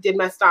I did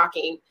my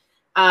stalking.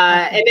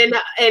 And then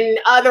in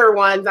other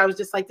ones, I was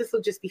just like, this will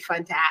just be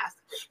fun to ask.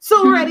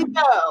 So ready to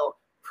go.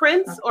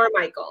 Prince or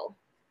Michael?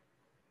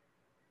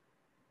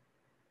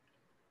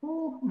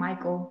 Oh,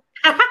 Michael.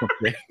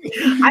 Okay.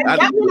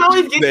 I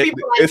always get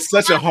people like, it's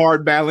such a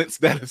hard balance.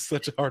 That is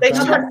such a hard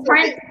balance.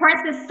 Prince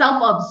is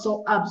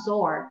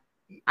self-absorbed.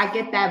 I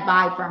get that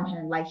vibe from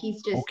him. Like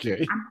he's just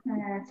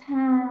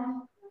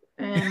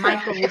and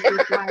Michael was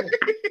just like,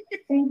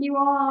 thank you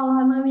all,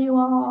 I love you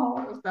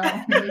all. So,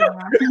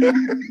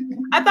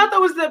 I thought that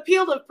was the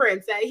appeal of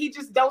Prince, that he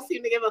just don't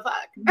seem to give a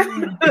fuck.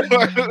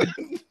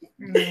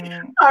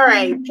 All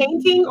right,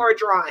 painting or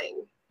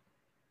drawing?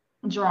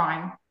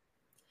 Drawing.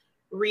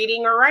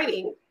 Reading or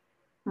writing?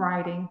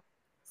 Writing.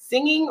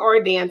 Singing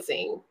or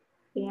dancing?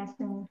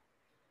 Dancing.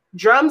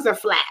 Drums or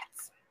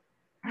flats?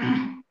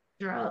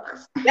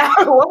 Drugs.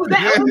 What was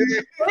that?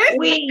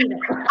 Weed.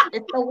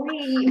 It's the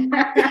weed.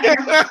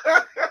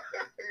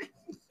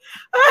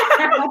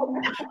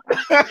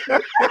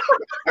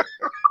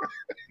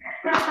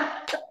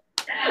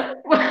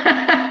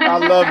 I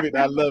love it.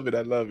 I love it.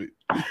 I love it.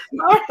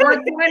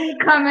 420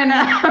 coming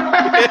up.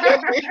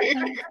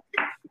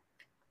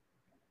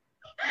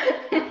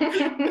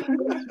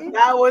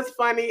 That was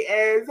funny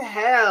as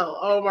hell.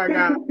 Oh my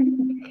god.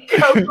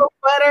 Cocoa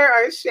butter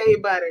or shea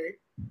butter?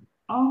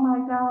 Oh my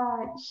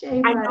god,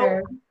 shea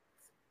butter.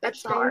 That's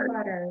shea hard.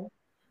 Butter.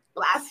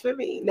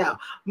 Blasphemy. No.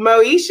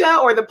 Moesha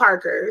or the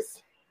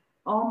Parkers?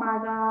 Oh my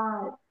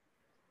god.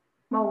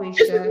 Moesha.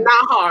 This is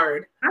not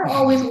hard. I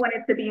always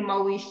wanted to be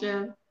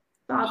Moesha.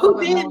 So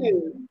who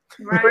didn't?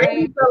 Right.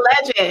 Brady's a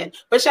legend.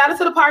 But shout out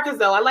to the Parkers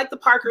though. I like the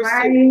Parkers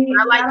too.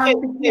 I like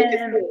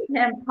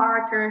Tim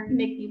Parker,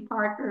 Nikki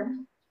Parker.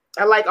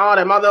 I like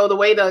Autumn, although the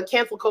way the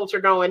cancel culture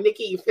going,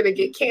 Nikki, you finna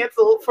get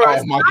canceled for us.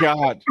 Oh my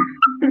God.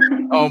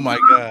 Oh my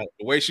God.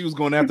 The way she was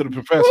going after the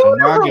professor.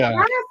 My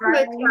God.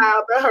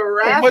 The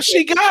harassment. But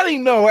she got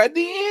him though. At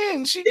the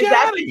end, she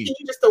got him.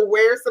 Just to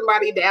wear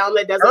somebody down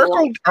that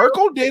doesn't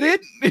Urkel did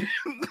it.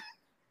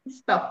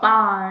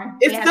 Stefan.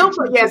 It's still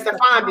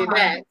Stefan did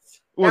that.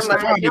 Well,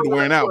 Stefan didn't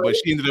wear out, but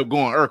she ended up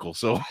going Urkel.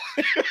 So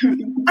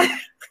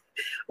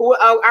well,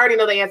 I already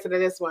know the answer to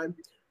this one.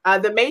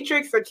 The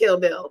Matrix or Kill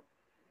Bill?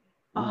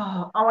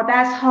 Oh,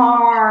 that's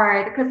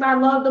hard because I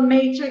love the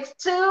Matrix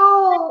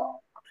too.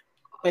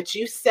 But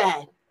you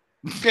said.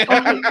 Okay,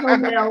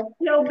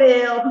 Kill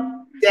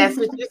Bill. That's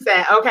what you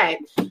said. Okay.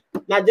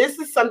 Now this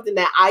is something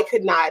that I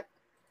could not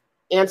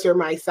answer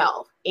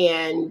myself.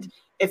 And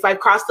if I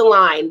cross the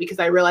line, because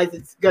I realize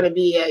it's going to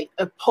be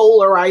a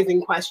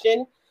polarizing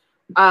question,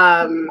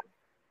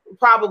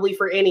 probably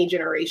for any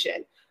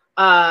generation.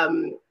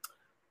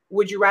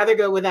 Would you rather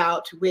go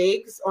without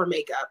wigs or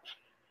makeup?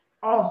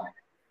 Oh.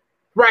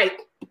 Right.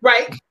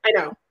 I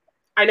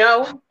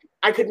know.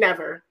 I could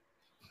never.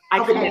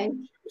 Could never.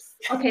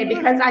 Okay,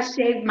 because I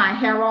shaved my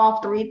hair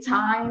off 3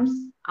 times,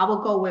 I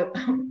will go with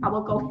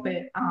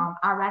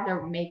I'd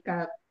rather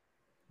makeup.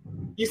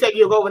 You said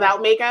you'll go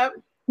without makeup?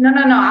 No,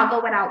 I'll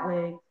go without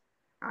wigs.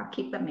 I'll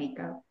keep the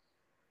makeup.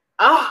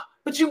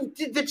 But you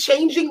did the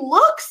changing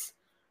looks.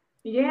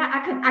 Yeah,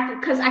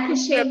 I could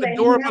shave the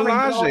Dora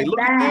Milaje. Look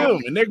at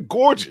them, and they're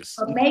gorgeous.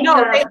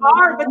 No, they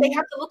are, but they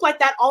have to look like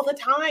that all the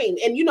time.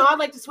 And I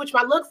like to switch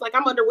my looks, like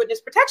I'm under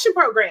witness protection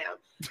program,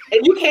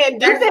 and you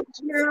can't do that.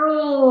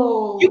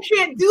 True. You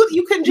can't do.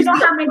 You couldn't just. You know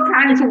how many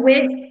times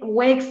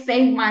wigs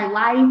saved my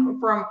life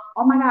from?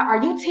 Oh my God,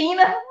 are you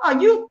Tina?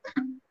 Are you?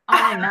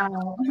 Oh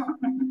no.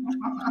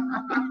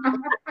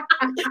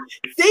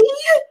 See.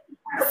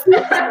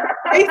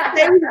 They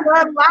saved your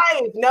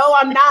life. No,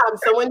 I'm not. I'm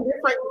someone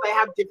different because I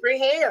have different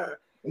hair.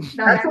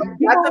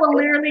 People will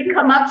literally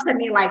come up to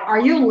me like,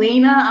 "Are you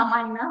Lina?" I'm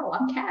like, "No,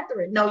 I'm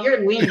Catherine." No, you're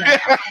Lina.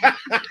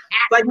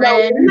 Like,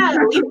 no, Lina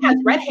has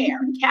red hair.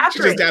 Catherine. She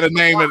just got a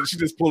name and she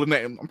just pulled a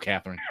name. I'm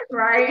Catherine.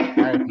 Right.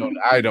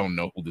 I don't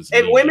know who this is.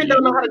 And women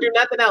don't know how to do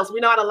nothing else. We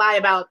know how to lie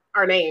about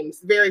our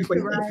names very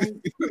quickly. Right.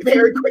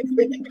 Very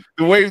quickly.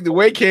 The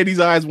way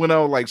Candy's eyes went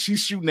out, like she's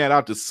shooting that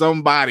out to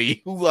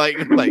somebody who like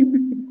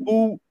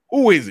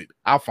who is it?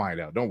 I'll find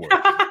out. Don't worry.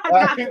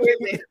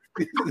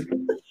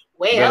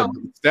 Well,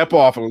 step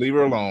off and leave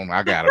her alone.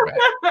 I got her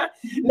back.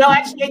 No,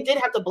 actually, I did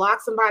have to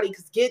block somebody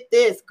because get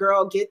this.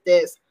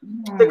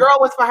 The girl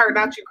was for her,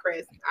 not you,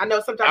 Chris. I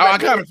know sometimes. I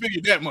kind of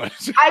figured that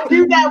much. I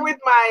do that with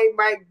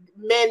my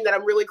men that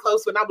I'm really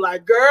close with. I'm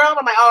like, girl,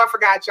 I'm like, I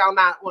forgot y'all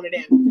not one of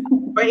them.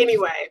 But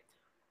anyway,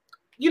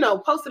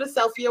 posted a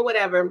selfie or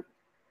whatever.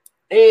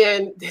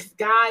 And this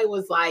guy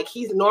was like,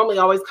 he's normally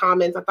always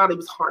comments. I thought he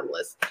was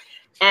harmless.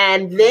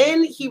 And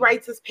then he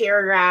writes this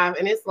paragraph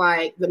and it's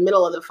like the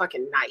middle of the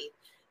fucking night.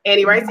 And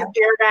he writes this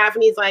paragraph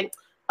and he's like,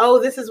 oh,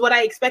 this is what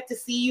I expect to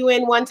see you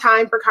in one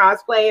time for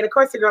cosplay. And of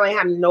course the girl ain't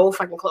had no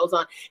fucking clothes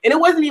on. And it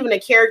wasn't even a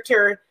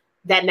character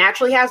that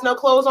naturally has no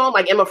clothes on,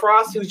 like Emma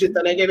Frost, who's just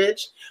a naked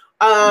bitch.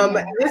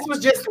 This was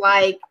just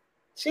like,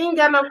 she ain't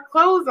got no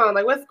clothes on.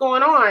 Like, what's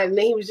going on? And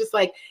then he was just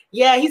like,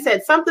 yeah, he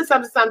said something.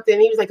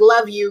 He was like,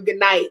 love you. Good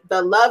night.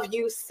 The love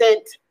you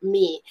sent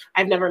me.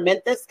 I've never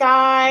met this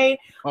guy.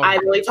 I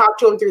really talked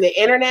to him through the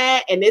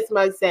internet. And this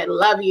mug said,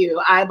 love you.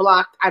 I've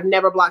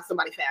never blocked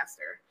somebody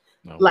faster.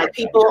 Like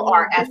people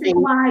are effing.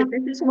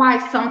 This is why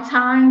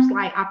sometimes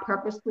like I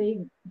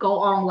purposely go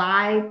on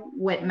live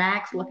with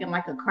Max looking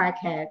like a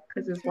crackhead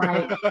because it's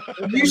like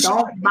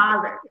don't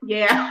bother.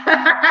 Yeah.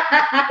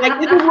 Like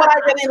this is what I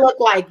really look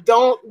like.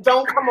 Don't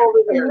come over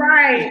here.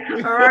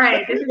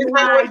 Right. This is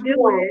how I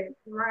do it.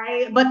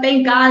 Right. But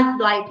thank God,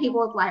 like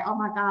people was like, oh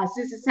my God,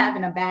 sis is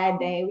having a bad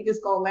day. We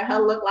just gonna let her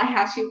look like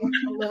how she wants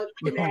to look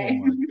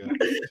today.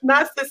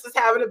 Not sis is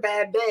having a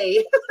bad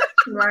day.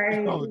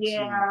 Right.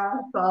 Yeah.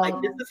 So like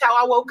this is how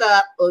I woke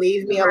up.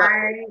 Leave me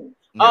alone.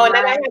 Oh, and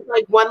then I have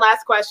like one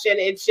last question.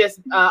 It's just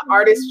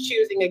artists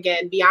choosing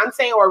again,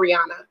 Beyonce or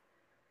Rihanna.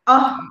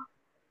 Oh.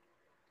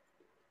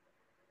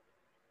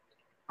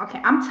 Okay,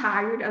 I'm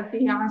tired of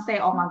Beyonce.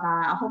 Oh my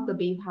God, I hope the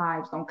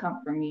beehives don't come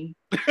for me.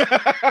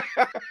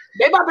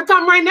 They about to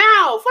come right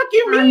now. Fuck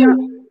you, me.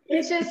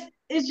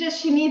 It's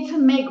just she needs to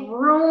make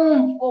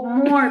room for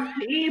more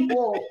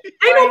people.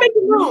 They don't make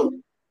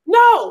room.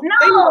 No.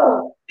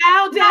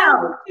 Bow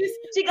down.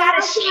 She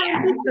gotta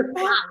share.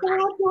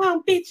 Bow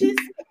down, bitches.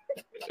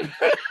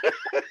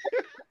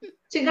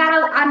 She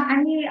gotta.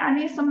 I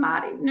need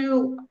somebody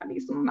new.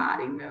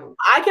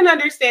 I can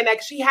understand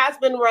that she has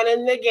been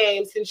running the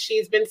game since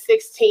she's been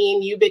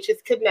 16. You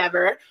bitches could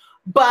never.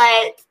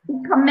 But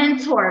a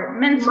mentor.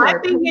 My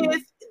thing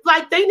is,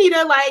 like, they need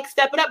to like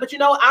step it up. But I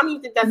don't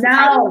even think that's they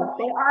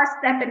are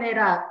stepping it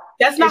up.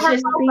 That's not her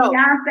fault.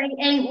 Beyonce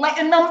ain't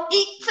letting them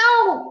eat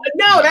too.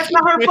 No, that's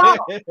not her fault.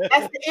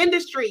 That's the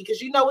industry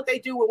because you know what they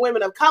do with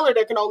women of color.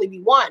 There can only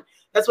be one.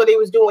 That's what they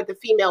was doing with the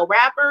female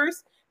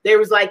rappers. There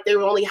was like they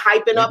were only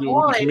hyping up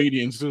one.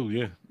 Comedians too,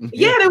 yeah.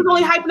 Yeah, they were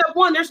only hyping up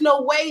one. There's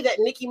no way that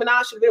Nicki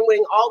Minaj should have been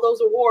winning all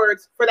those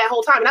awards for that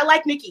whole time. And I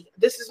like Nicki.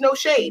 This is no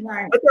shade.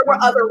 Right. But there were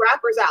other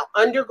rappers out,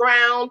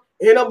 underground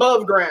and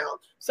above ground.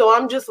 So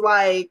I'm just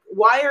like,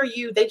 why are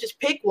you? They just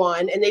pick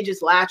one and they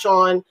just latch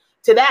on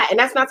to that. And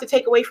that's not to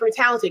take away from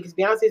talented, because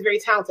Beyonce is very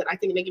talented. I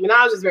think Nicki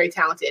Minaj is very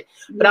talented.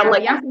 But I'm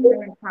like, Beyonce's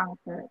very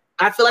talented.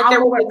 I feel like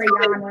they're with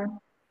Rihanna.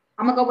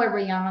 I'm gonna go with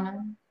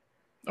Rihanna.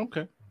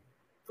 Okay.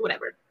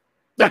 Whatever.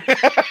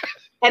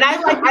 And I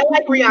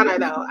like Rihanna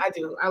though. I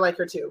do. I like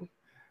her too.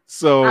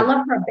 So I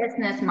love her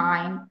business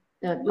mind.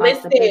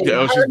 Listen, she's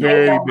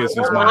very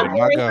business minded.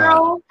 My God.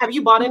 Girl, have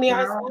you bought any of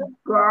her stuff?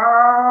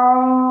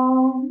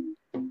 Girl.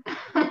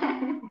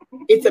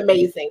 It's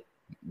amazing.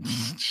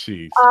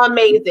 Jeez.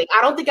 Amazing.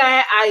 I don't think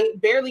I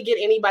barely get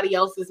anybody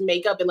else's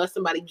makeup unless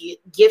somebody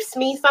gifts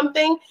me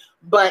something.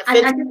 But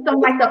I just don't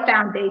like the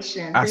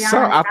foundation.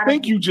 I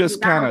think you just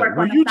kind of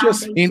were you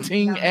just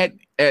hinting at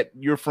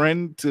your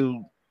friend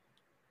to.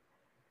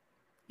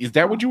 Is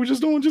that what you were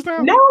just doing just now?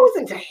 No, I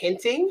wasn't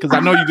hinting. Because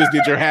I know you just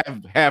did your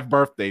half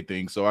birthday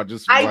thing, so I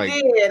did.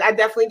 I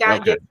definitely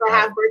got gifts for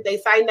half birthdays.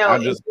 I know.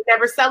 If you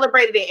never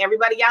celebrated it,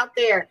 everybody out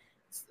there,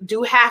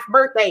 do half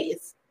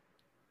birthdays.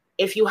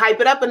 If you hype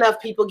it up enough,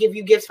 people give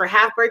you gifts for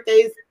half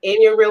birthdays and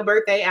your real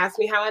birthday. Ask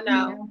me how I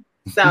know.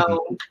 Yeah.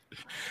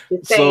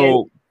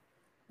 So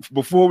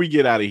before we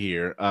get out of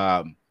here,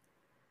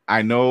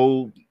 I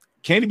know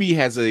Candy B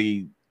has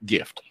a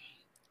gift.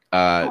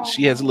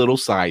 She has a little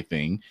side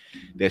thing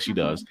that she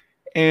does,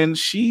 and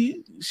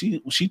she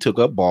took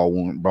up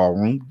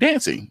ballroom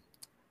dancing.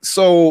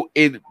 So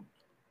it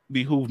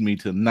behooved me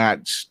to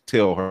not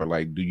tell her,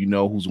 like, do you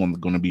know who's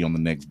going to be on the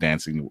next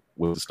Dancing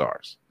with the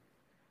Stars?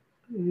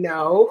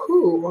 No,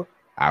 who?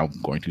 I'm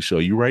going to show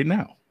you right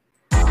now.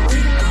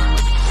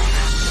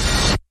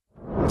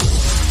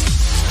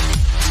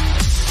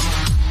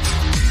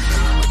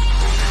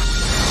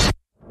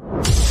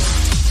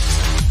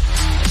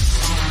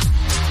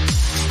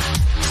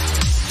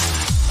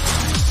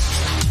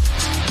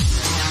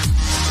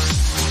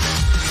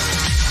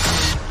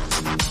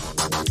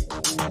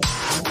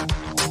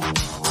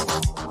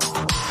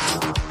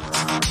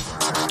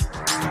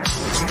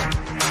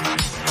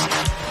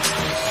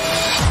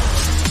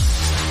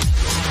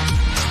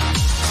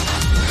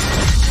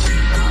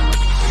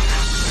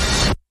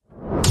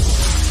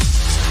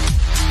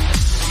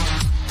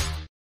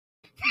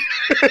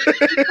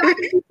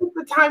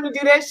 The time to do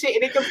that shit,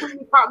 and it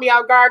completely caught me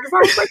off guard because I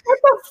was like, what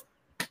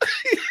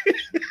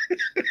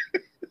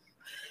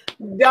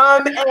the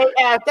dumb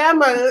AF, that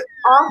was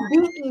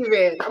offbeat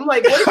even. I'm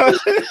like,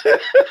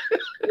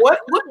 what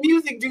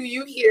music do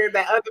you hear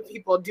that other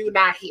people do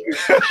not hear?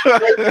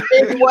 Like,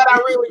 is what I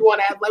really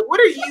want to ask. Like, what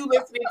are you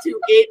listening to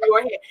in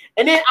your head?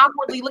 And then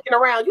awkwardly looking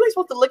around. You ain't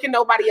supposed to look at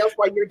nobody else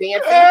while you're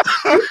dancing.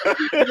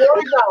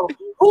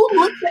 Who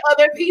looks at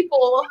other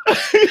people?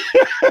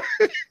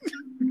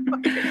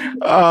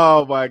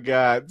 Oh my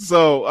God.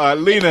 So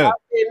Lina,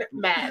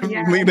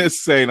 yeah. Lina's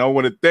saying, I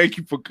want to thank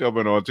you for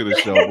coming on to the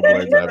show.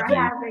 Thank you for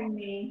having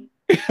me.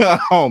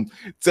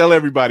 Tell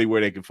everybody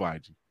where they can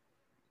find you.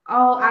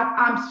 Oh,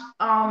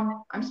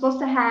 I'm supposed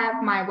to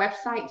have my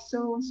website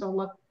soon, so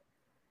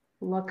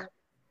look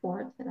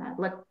forward to that.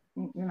 Look,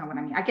 you know what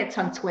I mean. I get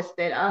tongue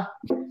twisted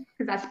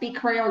because I speak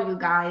Creole, you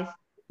guys.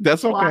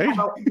 That's okay.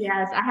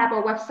 I have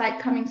a website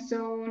coming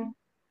soon.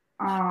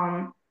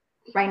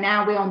 Right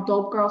now we're on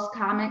Dope Girls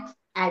Comics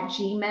at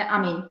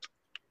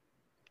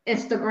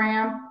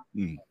Instagram.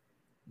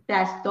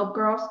 That's Dope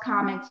Girls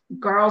Comics,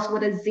 girls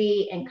with a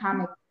Z, and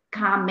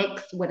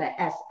comics with an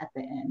S at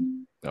the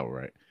end. All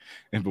right.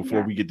 And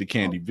before we get to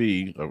Candy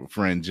B, a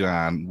friend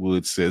John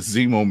Wood says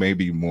Zemo may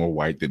be more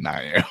white than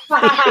I am.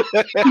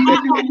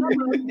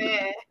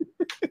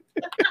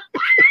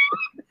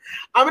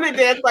 I'm gonna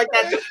dance like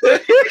that.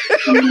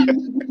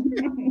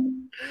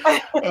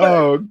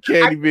 Oh,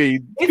 Candy B.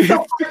 It's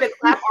so hard to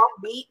clap off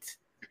beat.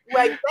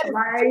 Like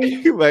that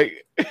is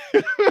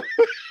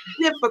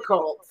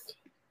difficult.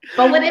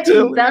 But what if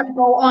he does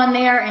go on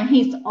there and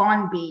he's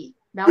on beat?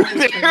 That would be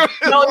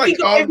no,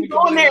 if you go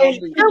on there and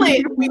kill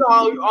it, we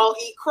all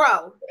eat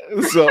crow.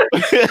 So,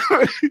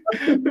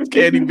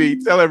 Candy B,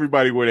 tell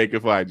everybody where they can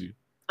find you.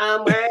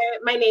 Where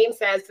my name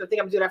says, so I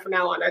think I'm doing that from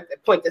now on. I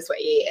point this way,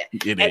 yeah.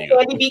 And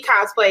Candy B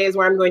Cosplay is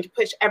where I'm going to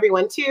push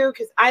everyone to,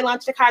 because I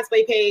launched a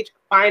cosplay page,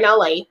 Fine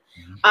LA.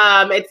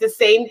 It's the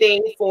same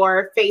thing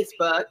for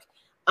Facebook.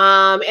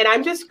 And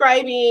I'm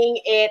describing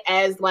it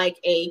as like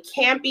a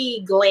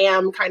campy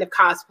glam kind of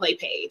cosplay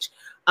page.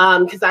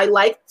 Because I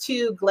like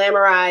to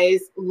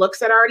glamorize looks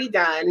that are already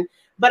done,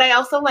 but I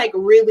also like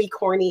really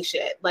corny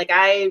shit. Like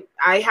I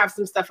have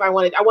some stuff I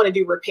want to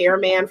do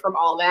Repairman from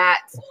all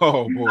that.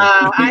 Oh boy.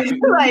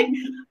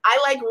 I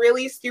like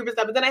really stupid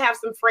stuff, but then I have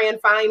some Fran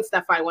Fine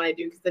stuff I want to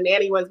do because the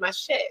nanny was my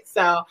shit.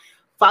 So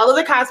follow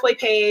the cosplay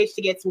page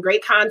to get some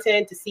great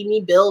content, to see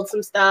me build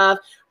some stuff,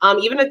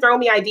 even to throw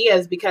me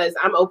ideas, because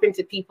I'm open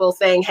to people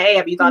saying, hey,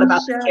 have you thought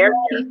about this character?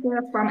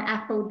 From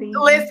Afro.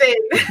 Listen,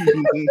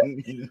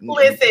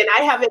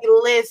 I have a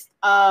list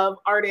of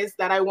artists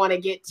that I want to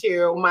get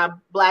to, my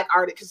Black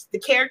artists, because the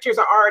characters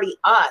are already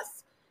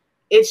us.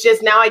 It's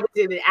just now I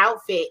did an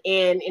outfit,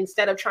 and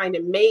instead of trying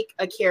to make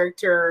a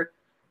character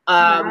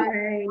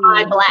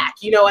I'm Black,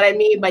 you know what I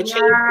mean? By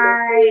changing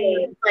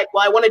it, like,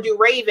 well, I want to do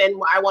Raven,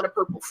 well, I want a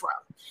purple fro.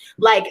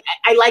 Like,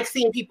 I like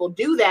seeing people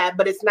do that,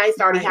 but it's nice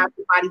to already have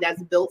somebody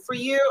that's built for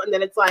you. And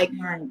then it's like,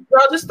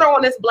 girl, just throw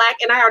on this black,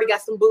 and I already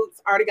got some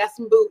boots.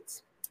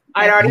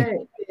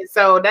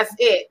 So that's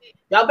it.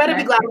 Y'all better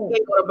be glad we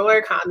can't go to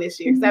BlurCon this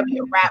year, because that'd be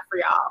a wrap for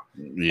y'all.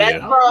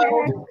 Yeah.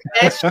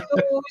 Best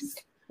clothes,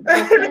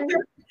 best shoes.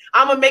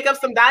 I'm gonna make up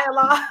some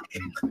dialogue.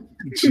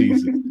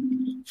 Jesus.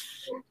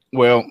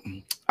 Well,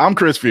 I'm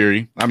Chris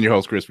Fury. I'm your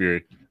host, Chris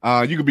Fury.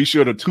 You can be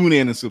sure to tune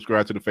in and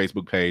subscribe to the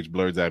Facebook page,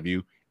 Blurred's Eye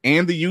View,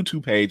 and the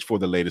YouTube page for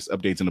the latest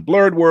updates in the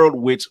Blurred world,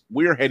 which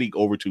we're heading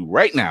over to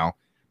right now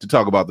to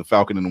talk about the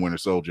Falcon and the Winter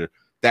Soldier.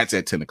 That's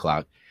at 10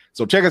 o'clock.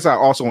 So check us out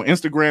also on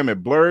Instagram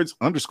at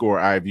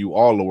Blurred's_Eye View,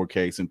 all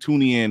lowercase, and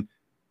tune in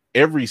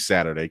every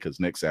Saturday, because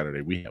next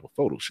Saturday we have a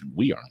photo shoot.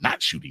 We are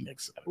not shooting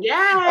next Saturday.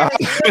 Yeah.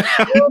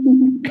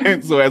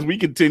 And so as we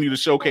continue to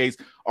showcase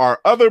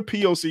our other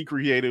POC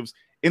creatives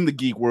in the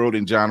geek world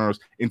and genres,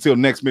 until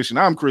next mission,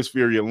 I'm Chris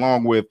Fury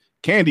along with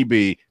Candy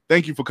B.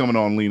 Thank you for coming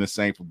on, Lina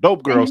Saint from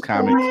Dope Girls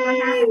Comics.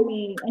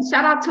 And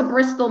shout out to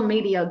Bristol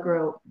Media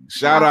Group.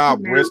 Shout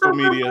out Bristol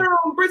Media.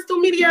 Bristol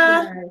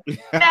Media.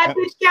 Bad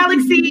Bitch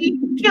Galaxy.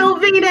 Kill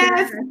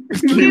Venus.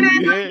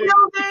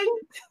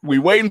 We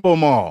waiting for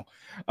them all.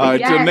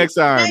 Until next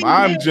time,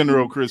 I'm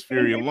General Chris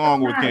Fury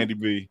along with Candy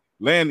B.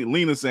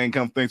 Lina saying,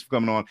 thanks for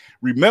coming on.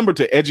 Remember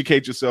to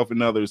educate yourself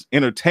and others,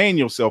 entertain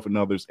yourself and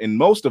others, and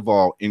most of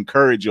all,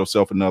 encourage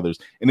yourself and others.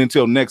 And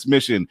until next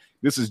mission,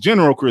 this is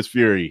General Chris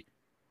Fury.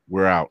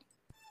 We're out.